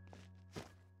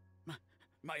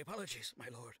 My apologies, my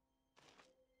lord.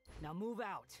 Now move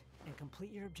out and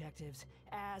complete your objectives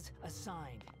as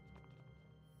assigned.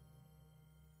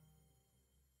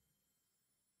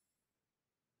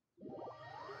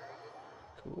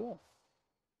 Cool.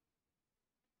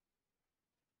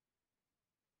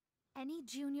 Any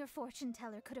junior fortune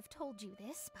teller could have told you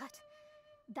this, but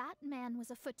that man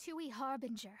was a Fatui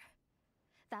harbinger.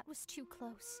 That was too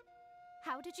close.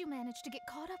 How did you manage to get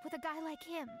caught up with a guy like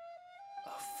him?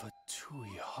 A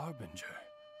Fatui harbinger?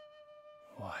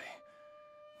 Why,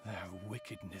 their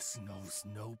wickedness knows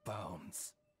no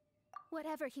bounds.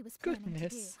 Whatever he was planning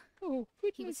Goodness. to Oh, do,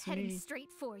 goodness he was heading me. straight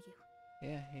for you.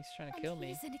 Yeah, he's trying to And kill me.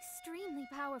 he's an extremely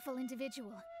powerful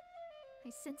individual. I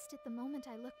sensed it the moment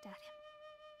I looked at him.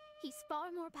 He's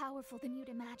far more powerful than you'd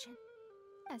imagine,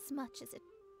 as much as it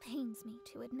pains me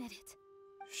to admit it.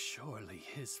 Surely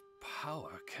his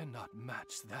power cannot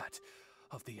match that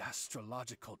of the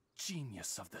astrological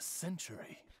genius of the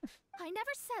century. I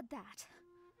never said that.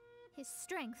 His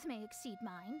strength may exceed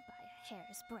mine by a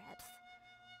hair's breadth,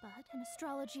 but in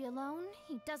astrology alone,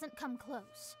 he doesn't come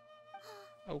close.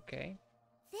 Okay.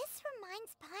 This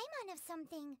reminds Paimon of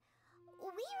something.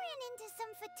 We ran into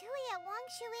some Fatui at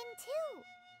Wangshuin too.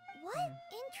 What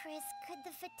interest could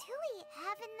the Fatui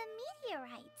have in the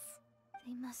meteorites?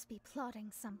 They must be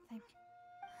plotting something.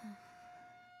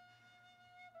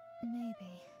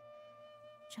 Maybe.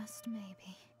 Just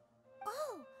maybe.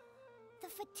 Oh! The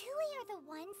Fatui are the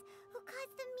ones who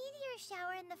caused the meteor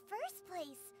shower in the first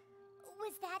place.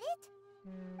 Was that it?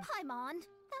 Paimon,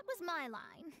 that was my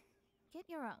line. Get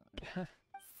your own.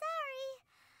 Sorry.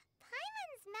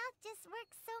 Paimon's mouth just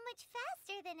works so much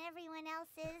faster than everyone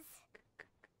else's.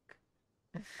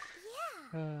 Yeah.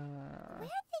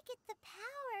 Where'd they get the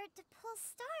power to pull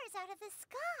stars out of the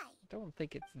sky? Don't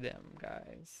think it's them,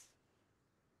 guys.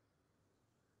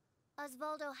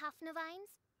 Osvaldo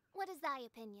Hafnavines, what is thy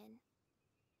opinion?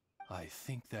 I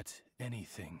think that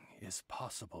anything is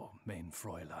possible, main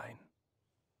Fräulein.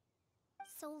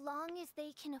 So long as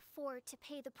they can afford to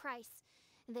pay the price,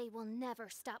 they will never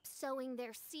stop sowing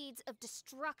their seeds of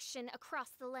destruction across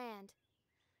the land.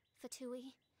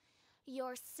 Fatui,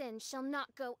 your sin shall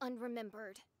not go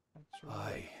unremembered.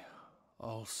 I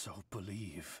also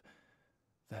believe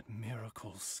that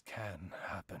miracles can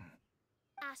happen.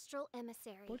 Astral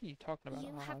Emissary. What are you talking about,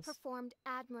 You have Oz? performed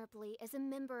admirably as a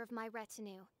member of my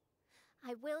retinue.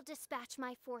 I will dispatch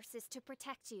my forces to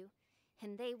protect you,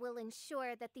 and they will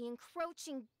ensure that the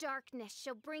encroaching darkness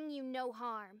shall bring you no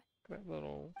harm. That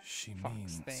little She fox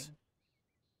means thing.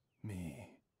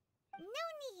 me. No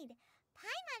need.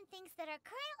 Paimon thinks that our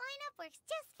current lineup works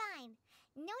just fine.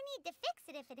 No need to fix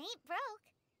it if it ain't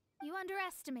broke. You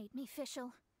underestimate me,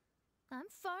 Fischl. I'm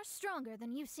far stronger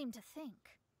than you seem to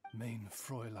think. Main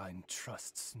Fräulein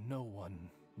trusts no one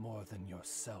more than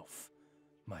yourself,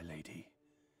 my lady.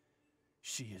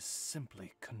 She is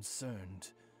simply concerned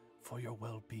for your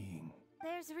well-being.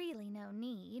 There's really no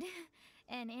need.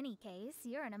 In any case,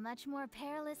 you're in a much more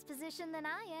perilous position than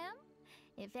I am.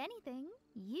 If anything,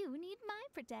 you need my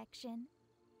protection.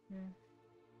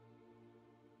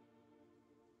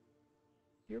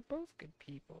 You're both good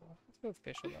people. Let's go with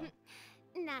Fischl,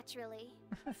 though. Naturally.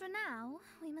 For now,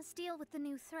 we must deal with the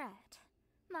new threat.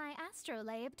 My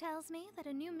astrolabe tells me that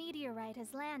a new meteorite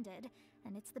has landed,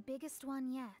 and it's the biggest one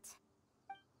yet.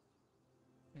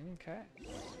 Okay.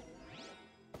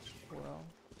 Well.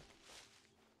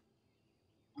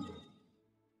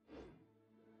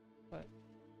 What?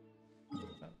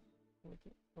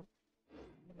 Oh,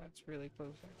 that's really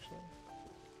close, actually.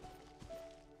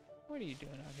 What are you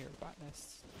doing out here,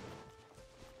 botanists?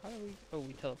 How do we... Oh,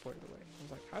 we teleported away. I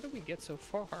was like, how did we get so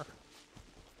far?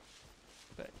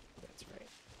 But that's right.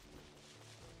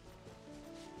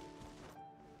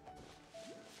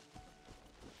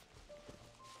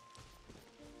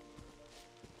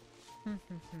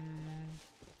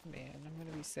 Man, I'm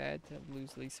gonna be sad to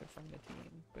lose Lisa from the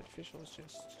team, but Fischl is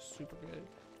just super good,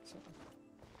 so...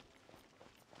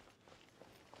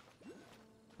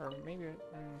 Or maybe...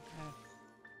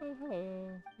 Oh, hello.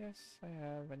 Yes, I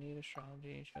have. I need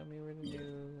astrology. Show me where the new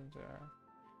ones are.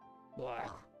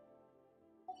 Blah.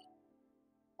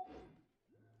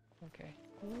 Okay.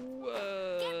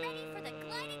 Whoa! Get ready for the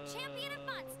gliding champion of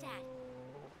Mondstadt.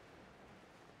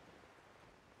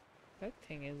 That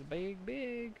thing is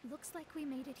big. Looks like we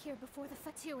made it here before the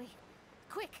Fatui.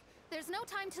 Quick! There's no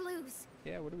time to lose!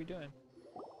 Yeah, what are we doing?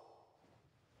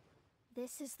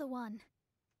 This is the one.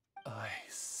 I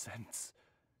sense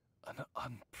an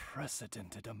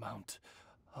unprecedented amount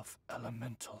of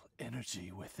elemental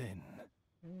energy within.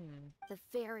 The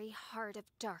very heart of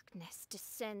darkness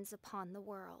descends upon the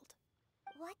world.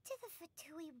 What do the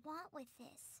Fatui want with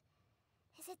this?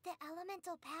 Is it the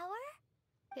elemental power?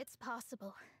 It's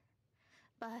possible.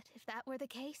 But if that were the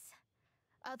case,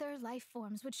 other life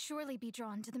forms would surely be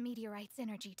drawn to the meteorite's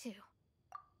energy too.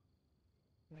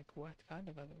 Like what kind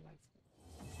of other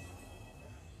life?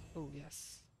 Oh,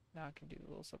 yes. Now I can do the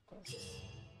little subclasses.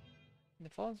 In the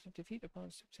falls of defeat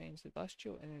opponents to obtain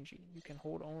celestial energy. You can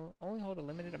only hold a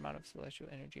limited amount of celestial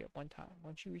energy at one time.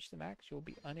 Once you reach the max, you will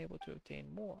be unable to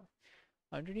obtain more.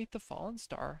 Underneath the fallen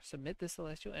star, submit the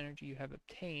celestial energy you have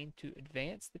obtained to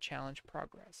advance the challenge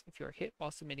progress. If you are hit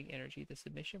while submitting energy, the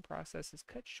submission process is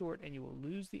cut short and you will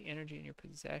lose the energy in your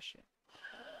possession.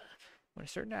 When a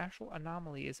certain astral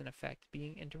anomaly is in effect,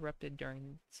 being interrupted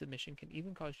during submission can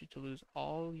even cause you to lose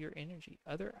all your energy.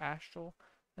 Other astral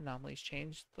anomalies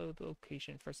change the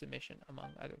location for submission,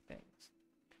 among other things.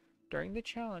 During the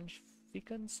challenge,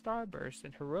 fecund starbursts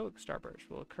and heroic starbursts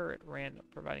will occur at random,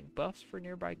 providing buffs for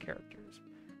nearby characters.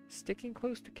 Sticking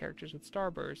close to characters with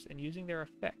starbursts and using their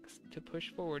effects to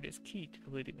push forward is key to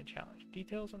completing the challenge.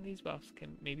 Details on these buffs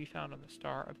may be found on the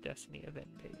Star of Destiny event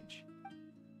page.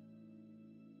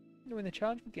 When the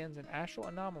challenge begins, an astral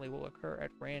anomaly will occur at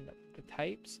random. The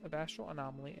types of astral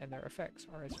anomaly and their effects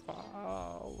are as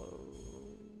follows.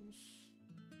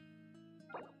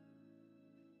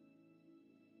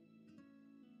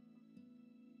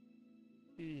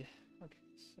 Yeah, okay,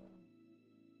 so...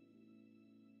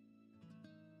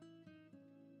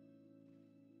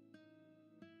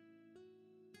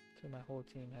 So my whole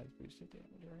team has boosted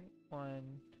damage, right?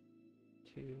 1,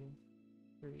 2,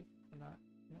 3, Not,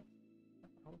 no,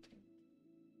 not the whole team.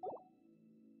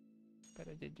 But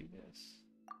I did do this.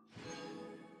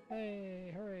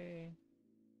 Hey, hooray!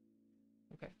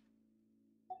 Okay.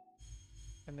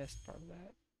 I missed part of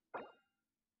that.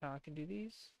 Now I can do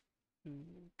these.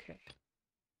 Okay.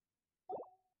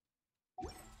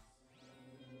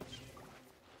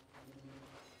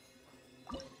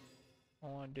 I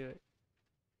want to do it.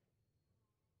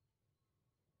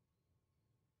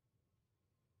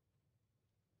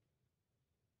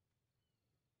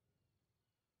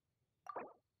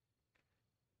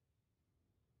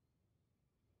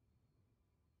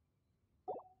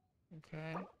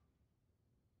 Okay.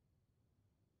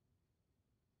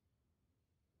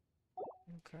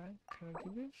 Okay, can I do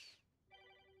this?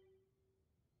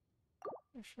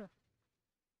 Yeah, sure.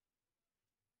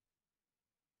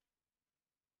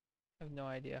 I have no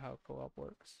idea how co-op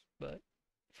works, but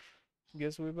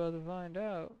guess we're about to find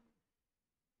out.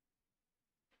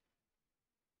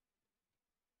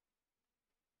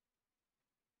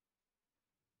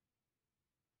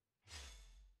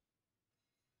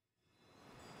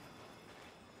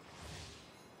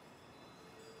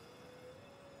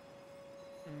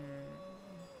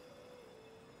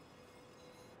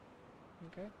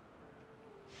 Okay.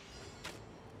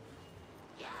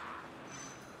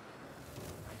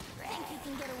 Think you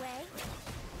can get away?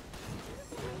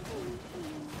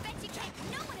 Bet you can't.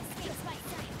 No one escapes my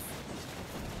sight.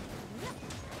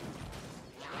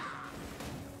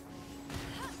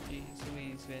 Jeez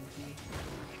Louise, Venti.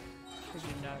 Could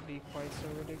you not be quite so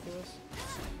ridiculous?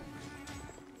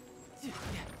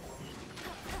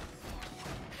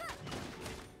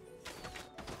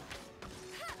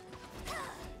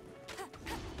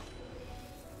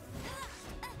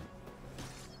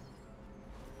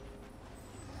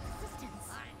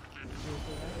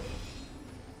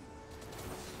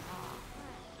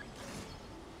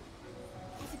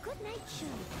 It's a good night show.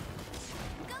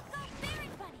 Go, go, Berry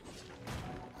Bunny!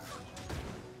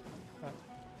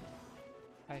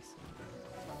 I see.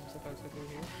 So I'm supposed to do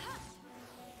here.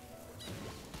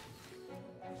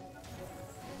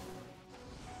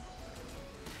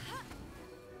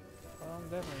 Well, I'm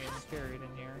definitely getting carried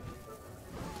in here.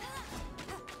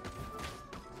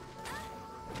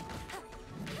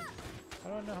 I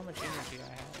don't know how much energy I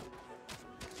have.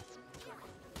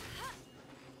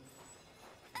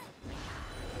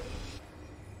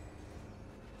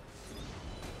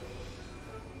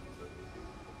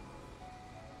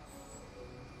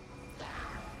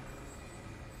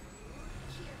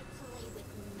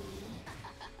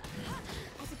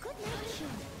 It's a good night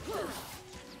show.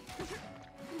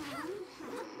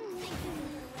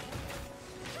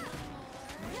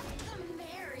 The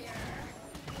merrier.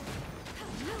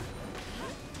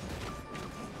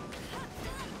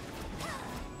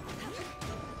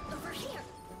 Over here.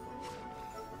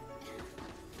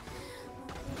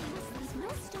 There's no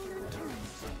stone unturned.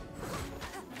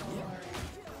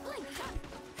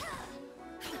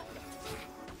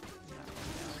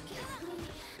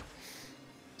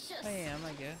 I am,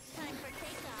 I guess. Time for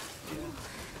takeoff. Yeah.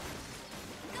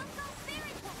 Go, go,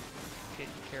 Berry Bunny!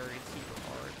 Getting carried super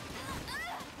hard.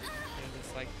 There's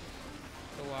this like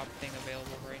co-op thing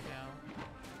available right now.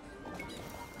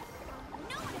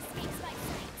 No one escapes my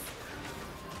sight.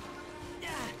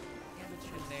 Which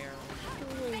in there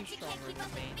way Bet you can't stronger keep than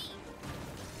up me. with me.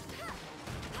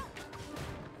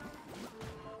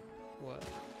 What?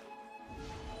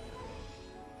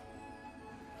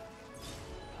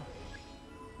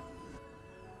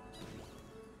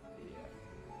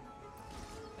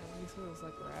 At least it was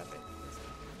like rabbit this time.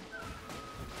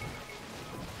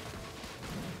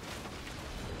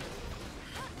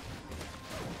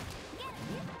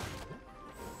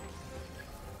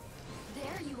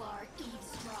 There you are,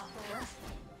 eavesdropper.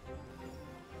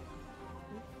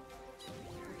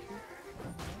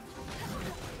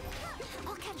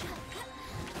 I'll catch up.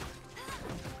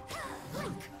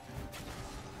 Blink.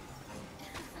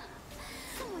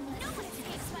 Someone needs no one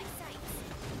escapes my sight.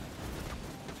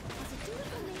 As a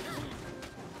dutiful lady.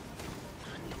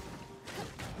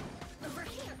 Over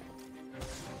here.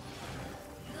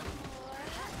 The more,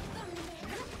 the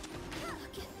merrier.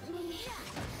 Look at me.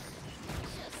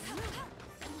 Just once.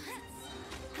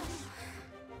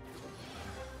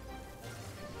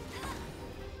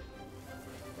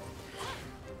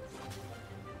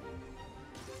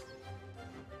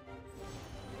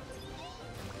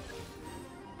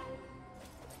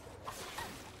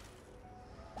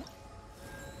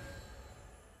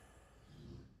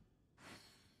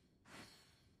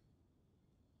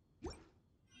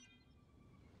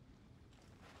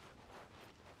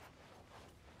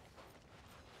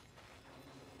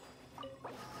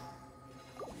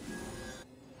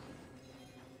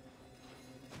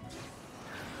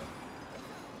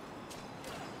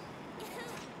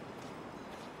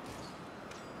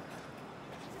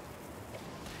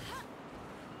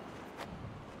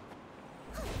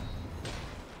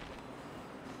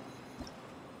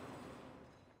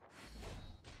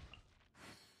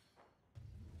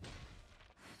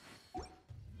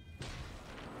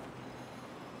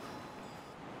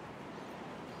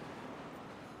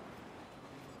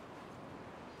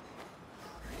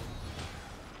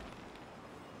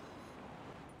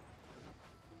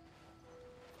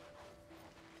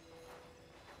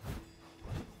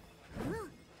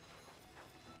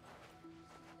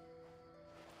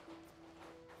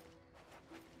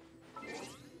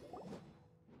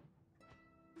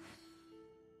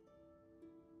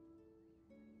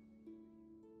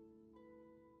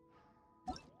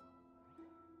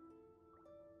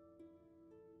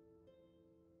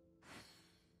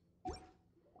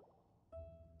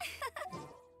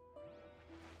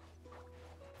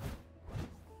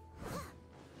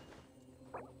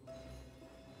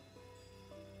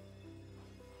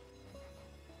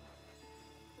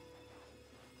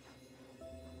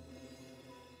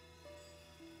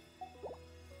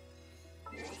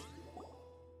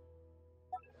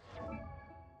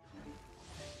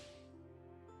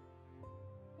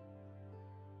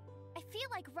 feel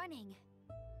like running.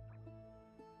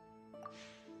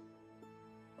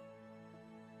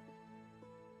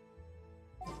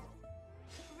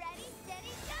 Ready,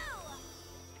 steady, go!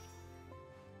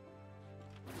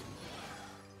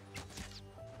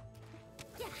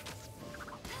 Yeah.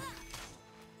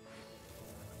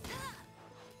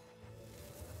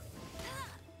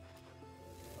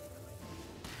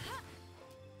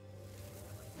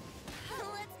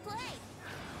 Let's play!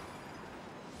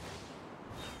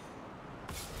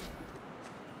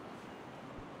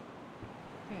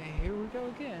 Okay, here we go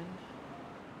again.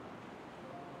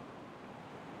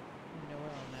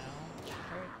 Noel now.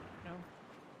 Right? No? I'm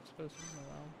supposed to be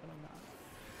Noel, but I'm not.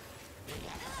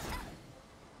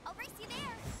 I'll race you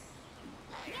there!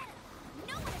 Get it!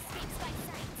 No one escapes my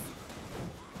sight!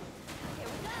 Here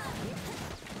we go!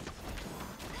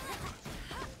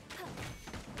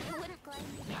 I wouldn't blame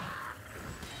you.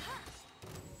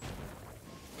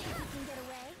 Think you can get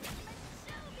away? Let the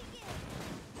show begin!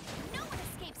 No one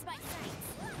escapes my sight.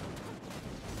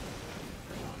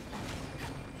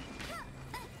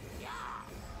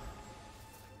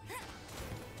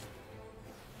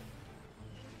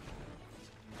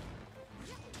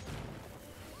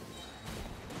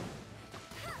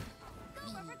 Go,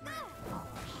 River, go!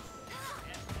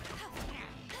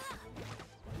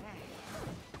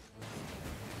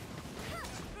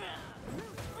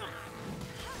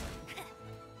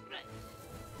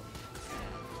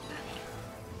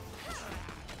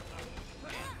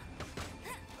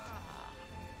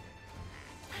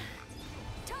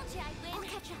 Told you I'd win. I'll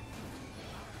catch up.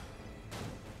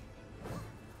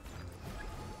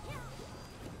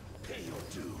 Pay your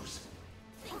dues.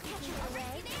 I'll catch you I'll race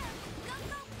away. you there! Go,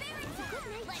 go, Fairy It's a good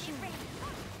night Let it shoot. rip!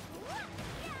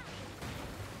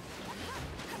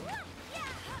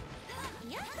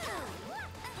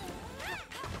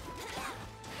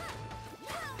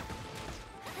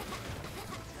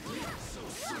 So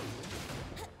soon.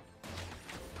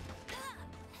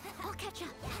 I'll catch up.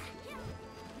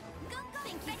 Go, go!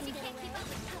 Think you Bet can you get can't keep away? up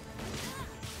with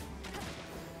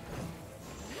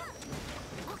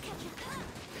I'll catch up.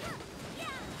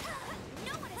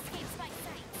 No one escapes my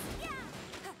sight!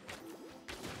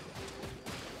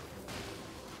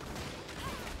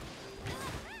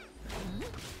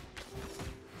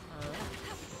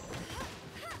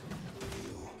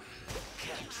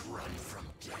 Can't run from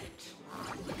death.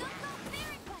 Go, go,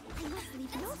 Fairy I must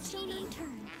leave no stone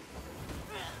unturned.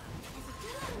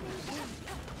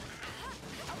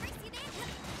 I'll race you there!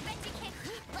 Bet you can't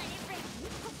let it rip!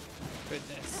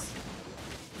 Goodness.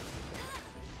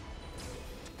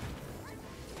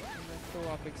 The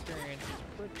co-op experience is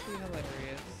pretty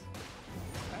hilarious.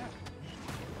 Ah.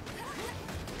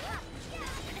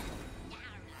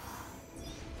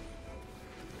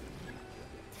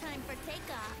 Time for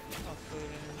takeoff!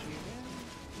 Offload energy again.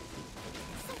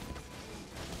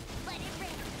 Let it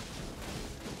rip!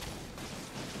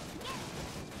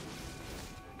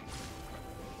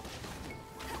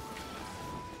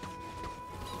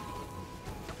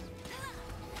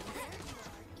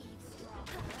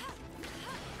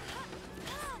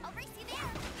 I'll race you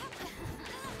there! Go,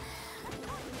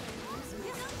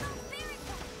 go, Fairy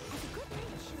Ball! Have a good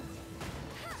night shoot.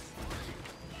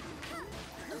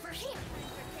 Over here.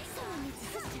 Someone needs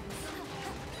assistance.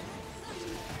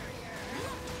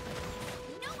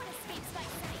 No one escapes my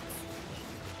sight!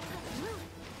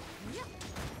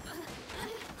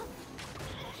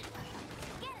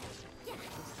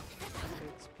 The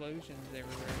explosions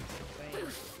everywhere. It's insane.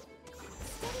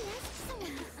 Steady as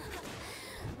someone.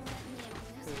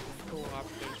 So in co-op,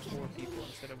 there's 4 people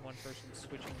instead of one person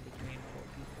switching between 4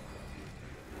 people.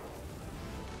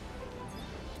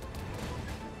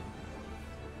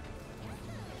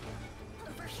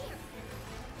 Over here.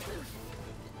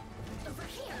 Over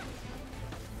here.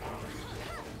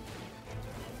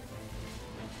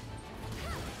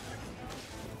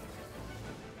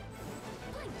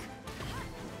 Blink.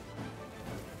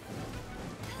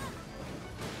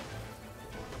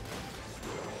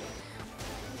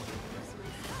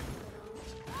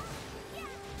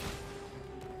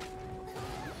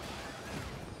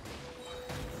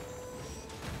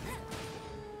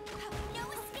 No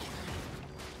escape!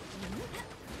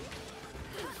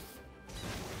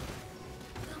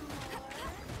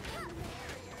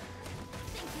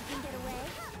 Think you can get away?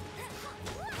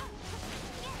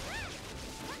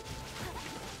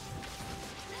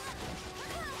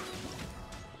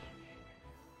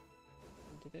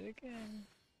 Did it again.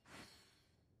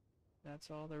 That's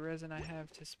all the resin I have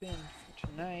to spend for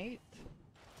tonight.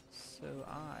 So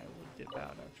I will dip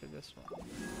out after this one.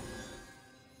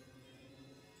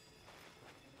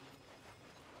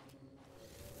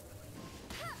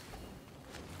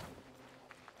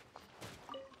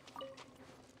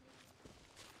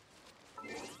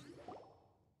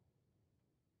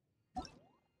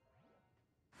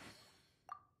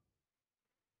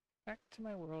 to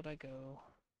my world I go.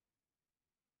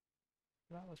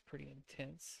 That was pretty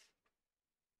intense.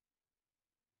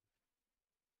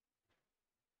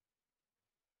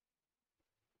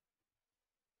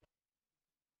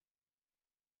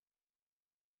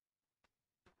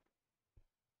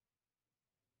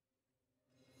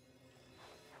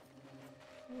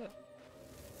 Look.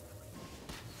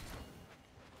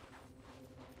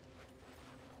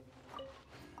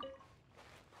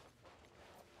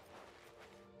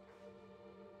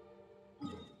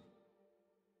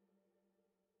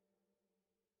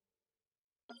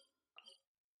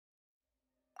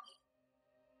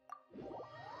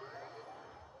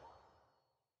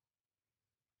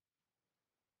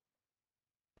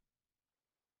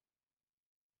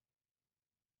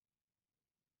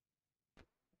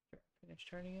 Finish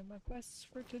turning in my quests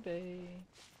for today.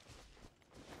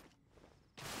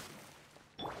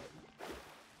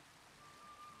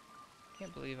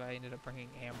 Can't believe I ended up bringing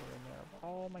Amber in there of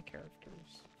all my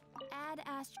characters. Add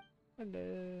Astro.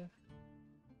 Hello.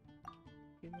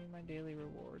 Give me my daily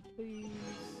reward, please.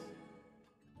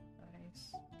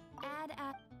 Nice. Add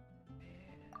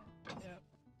Yep.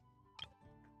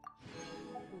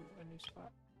 Ooh, a new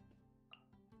spot.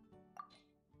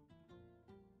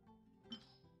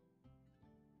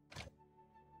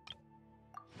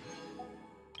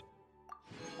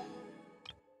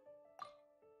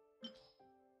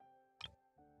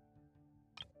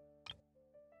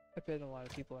 I bet a lot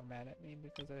of people are mad at me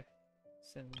because I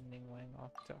send Ningwang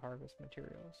off to harvest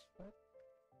materials, but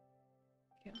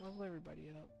can't level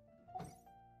everybody up.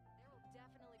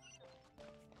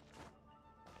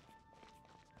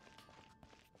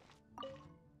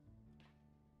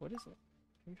 What is it?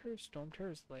 Have you heard of Storm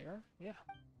Terror's lair? Yeah.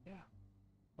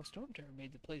 While Storm Terror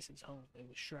made the place his home, it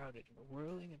was shrouded in a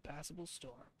whirling, impassable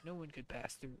storm. No one could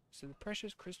pass through, so the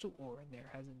precious crystal ore in there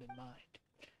hasn't been mined.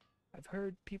 I've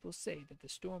heard people say that the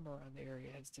storm around the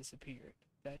area has disappeared.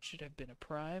 That should have been a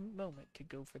prime moment to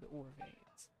go for the ore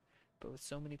veins. But with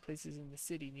so many places in the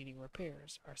city needing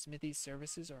repairs, our smithy's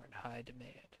services are in high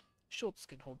demand. Schultz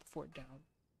can hold the fort down.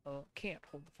 Can't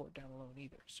hold the fort down alone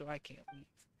either, so I can't leave.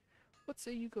 What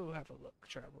say you go have a look,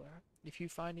 traveler? If you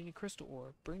find any crystal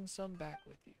ore, bring some back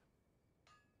with you.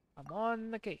 I'm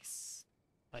on the case.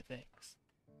 My thanks.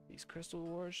 These crystal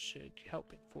ores should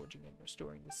help in forging and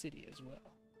restoring the city as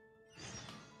well.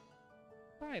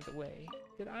 By the way,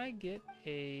 did I get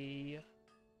a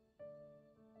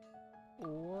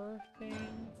ore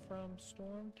thing from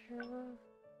Storm Terror?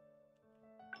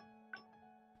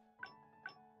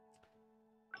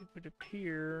 It would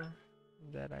appear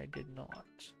that I did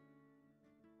not.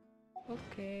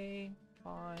 Okay,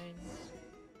 fine.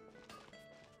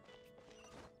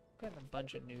 Gotten a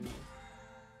bunch of new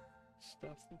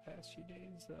stuff the past few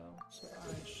days though, so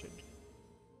I should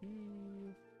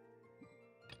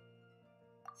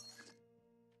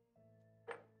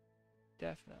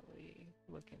definitely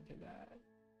look into that.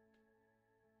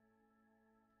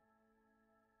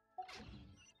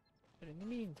 But in the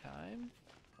meantime,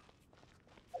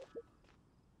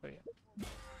 oh yeah,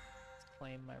 let's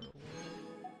claim my reward.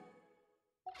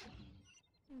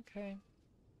 Okay.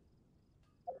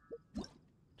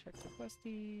 Check the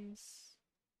questies.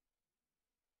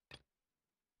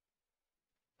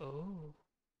 Oh,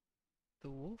 the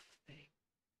wolf thing.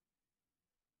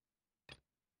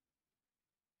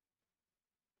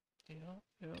 Yeah.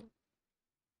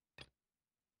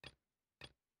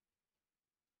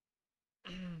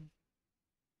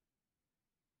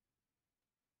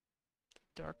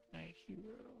 Dark Knight Hero.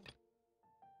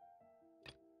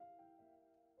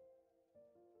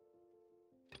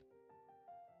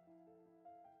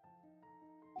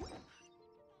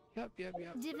 Yep.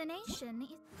 Divination is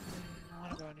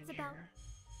What about in about here?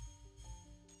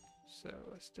 So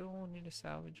I still need to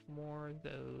salvage more of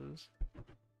those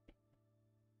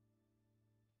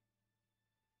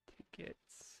to get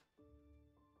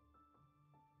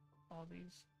all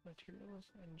these materials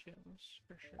and gems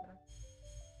for sure.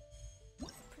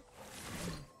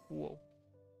 Whoa.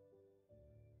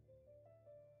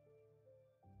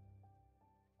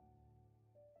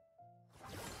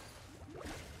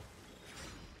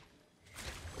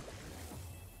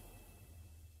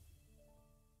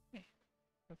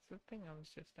 That's the thing I was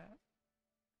just at.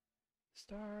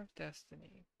 Star of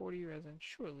Destiny. 40 resin.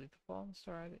 Surely the fallen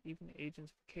star that even the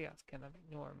agents of chaos cannot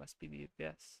ignore must be the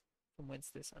abyss from whence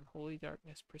this unholy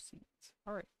darkness proceeds.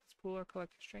 Alright, let's pool our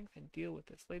collective strength and deal with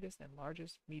this latest and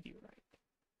largest meteorite.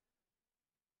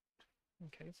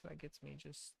 Okay, so that gets me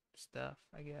just stuff,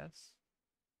 I guess.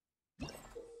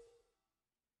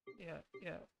 Yeah.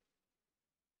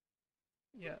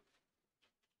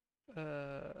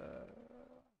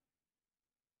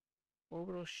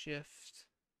 Orbital shift.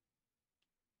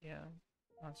 Yeah.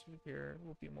 Monsters appear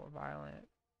will be more violent.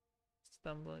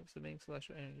 Submitting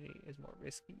celestial energy is more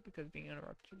risky because being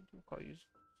interrupted will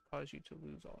cause you to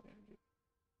lose all energy.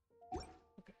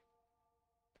 Okay.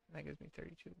 That gives me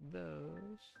 32 of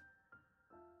those.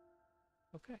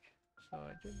 Okay. So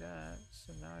I did that.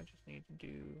 So now I just need to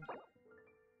do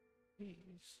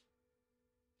these.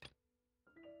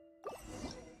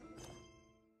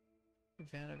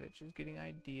 Ivanovich is getting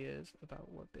ideas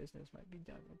about what business might be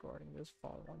done regarding those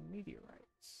fallen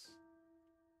meteorites.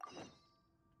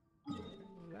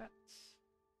 That's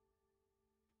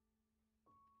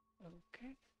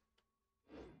okay.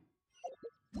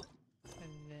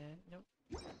 And then, nope.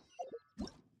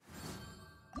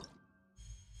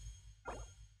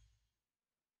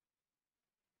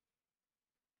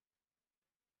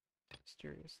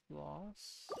 Mysterious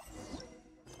loss.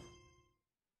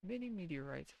 Many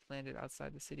meteorites have landed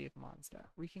outside the city of Mondstadt,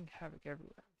 wreaking havoc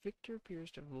everywhere. Victor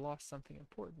appears to have lost something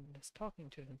important and is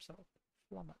talking to himself,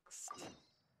 flummoxed.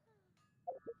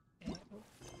 And, oh,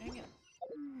 hang it.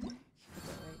 Is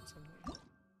that right? Somewhere.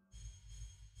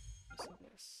 So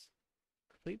this.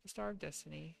 Complete the Star of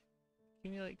Destiny.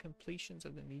 Accumulate completions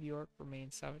of the meteoric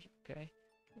remains salvage. Okay.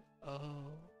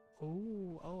 Oh.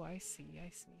 Oh, I see,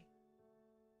 I see.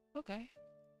 Okay.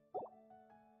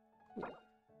 Cool.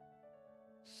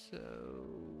 So,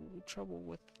 trouble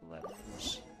with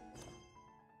letters.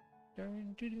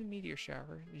 Due to the meteor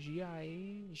shower,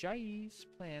 Jai's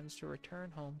plans to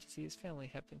return home to see his family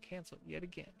have been cancelled yet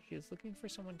again. He is looking for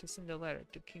someone to send a letter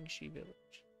to Kingshi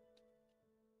Village.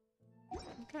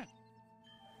 Okay.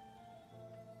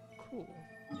 Cool.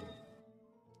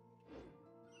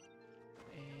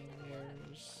 And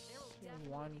there's a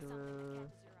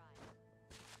wanderer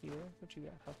here. What you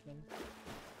got, Huffman?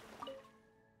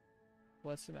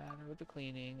 What's the matter with the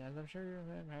cleaning? As I'm sure you're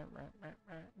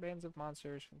bands of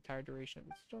monsters from the entire duration of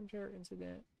the Storm Terror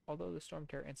incident. Although the Storm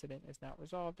Terror incident is now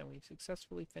resolved and we've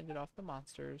successfully fended off the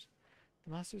monsters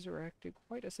erected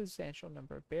quite a substantial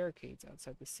number of barricades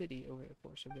outside the city over the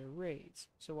course of their raids.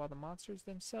 So while the monsters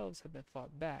themselves have been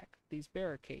fought back, these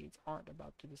barricades aren't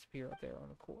about to disappear of their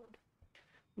own accord.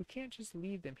 We can't just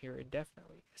leave them here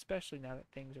indefinitely, especially now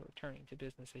that things are returning to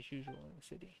business as usual in the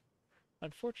city.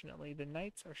 Unfortunately, the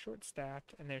knights are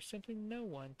short-staffed and there's simply no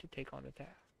one to take on the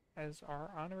task. As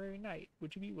our honorary knight,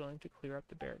 would you be willing to clear up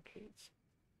the barricades?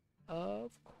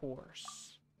 Of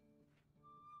course.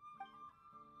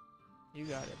 You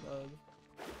got it, bud.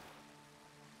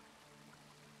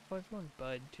 Oh, I've gone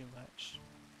bud too much.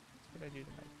 That's what I do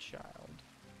to my child.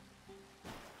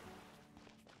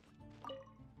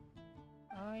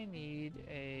 I need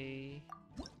a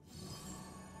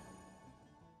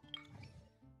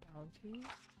bounty.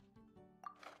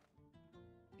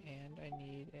 And I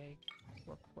need a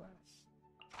request.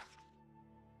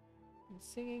 I've been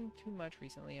singing too much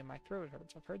recently and my throat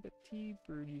hurts. I've heard that tea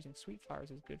brewed using sweet flowers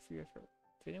is good for your throat.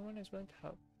 If anyone is willing to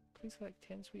help, please collect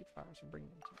 10 sweet flowers and bring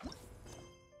them to me.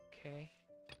 Okay.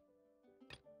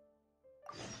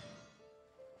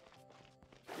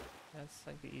 That's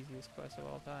like the easiest quest of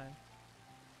all time.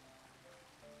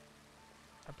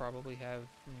 I probably have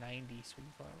 90 sweet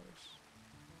flowers.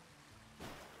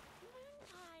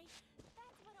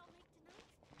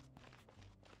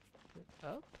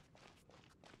 Up?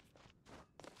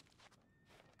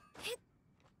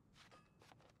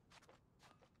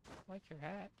 Like your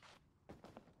hat.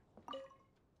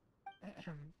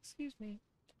 Excuse me.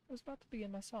 I was about to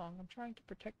begin my song. I'm trying to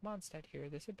protect Mondstadt here.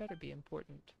 This had better be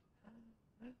important.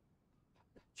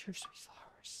 True sweet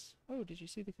flowers. Oh, did you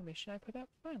see the commission I put up?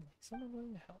 Finally, someone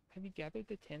willing to help. Have you gathered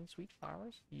the 10 sweet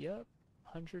flowers? Yup.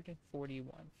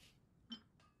 141.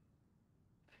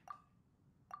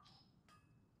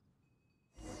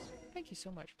 Thank you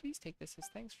so much. Please take this as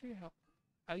thanks for your help.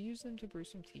 I'll use them to brew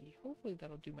some tea. Hopefully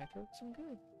that'll do my throat some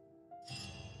good.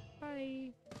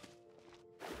 Bye.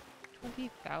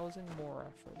 20,000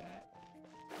 mora for that.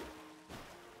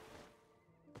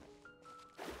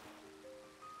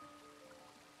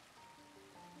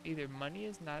 Either money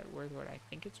is not worth what I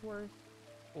think it's worth,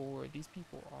 or these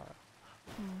people are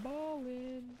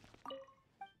ballin'.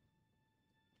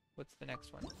 What's the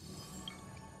next one?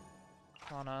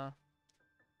 Kana.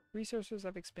 Resources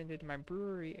I've expended in my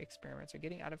brewery experiments are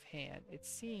getting out of hand. It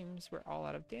seems we're all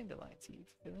out of dandelion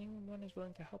seeds. If anyone is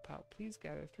willing to help out, please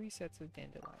gather 3 sets of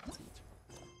dandelion seeds.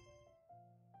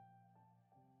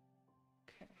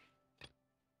 Okay.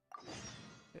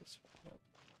 This one.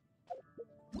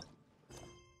 Nope.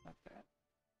 Not that.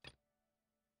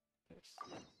 This.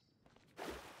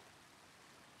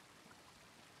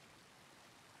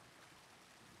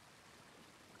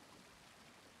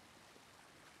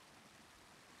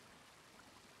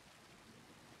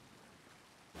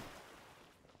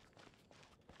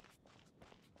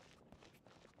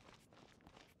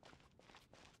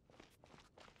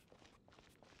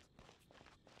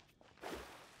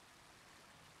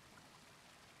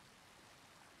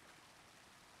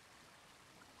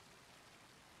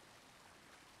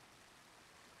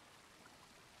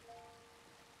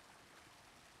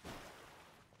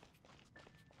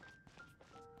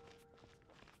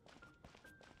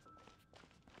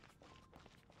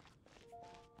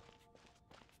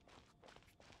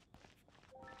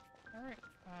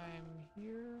 I'm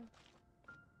here.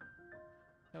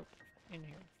 Nope, in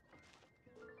here.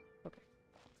 Okay.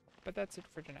 But that's it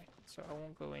for tonight, so I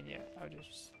won't go in yet. I'll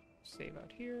just save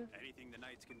out here. Anything the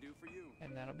knights can do for you.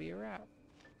 And that'll be a wrap.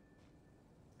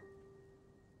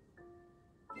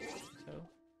 So,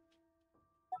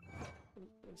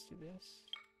 let's do this.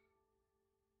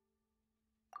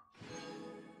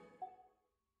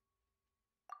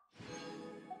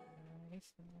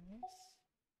 Nice, nice.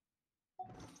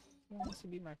 Someone wants to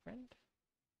be my friend?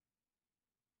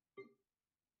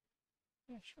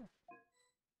 Yeah, sure.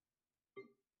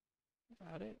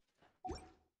 About it.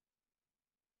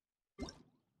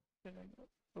 Did I go?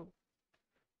 Oh.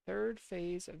 Third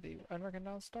phase of the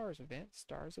Unreconciled Stars event,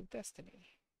 Stars of Destiny.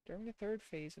 During the third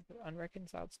phase of the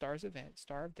Unreconciled Stars event,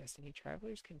 Star of Destiny,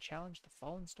 travelers can challenge the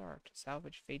fallen star to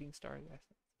salvage fading star essence.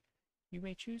 You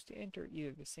may choose to enter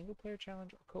either the single-player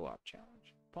challenge or co-op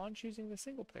challenge. Upon choosing the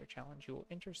single-player challenge, you will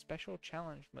enter Special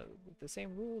Challenge mode with the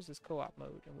same rules as co-op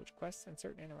mode, in which quests and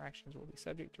certain interactions will be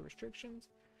subject to restrictions,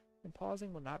 and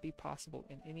pausing will not be possible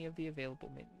in any of the available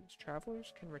menus.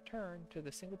 Travelers can return to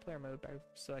the single-player mode by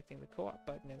selecting the co-op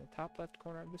button in the top left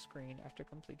corner of the screen after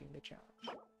completing the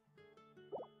challenge.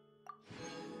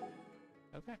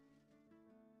 Okay.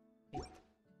 Neat.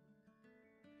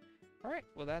 Alright,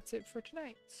 well that's it for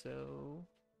tonight, so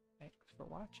thanks for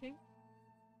watching,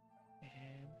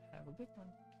 and have a good one.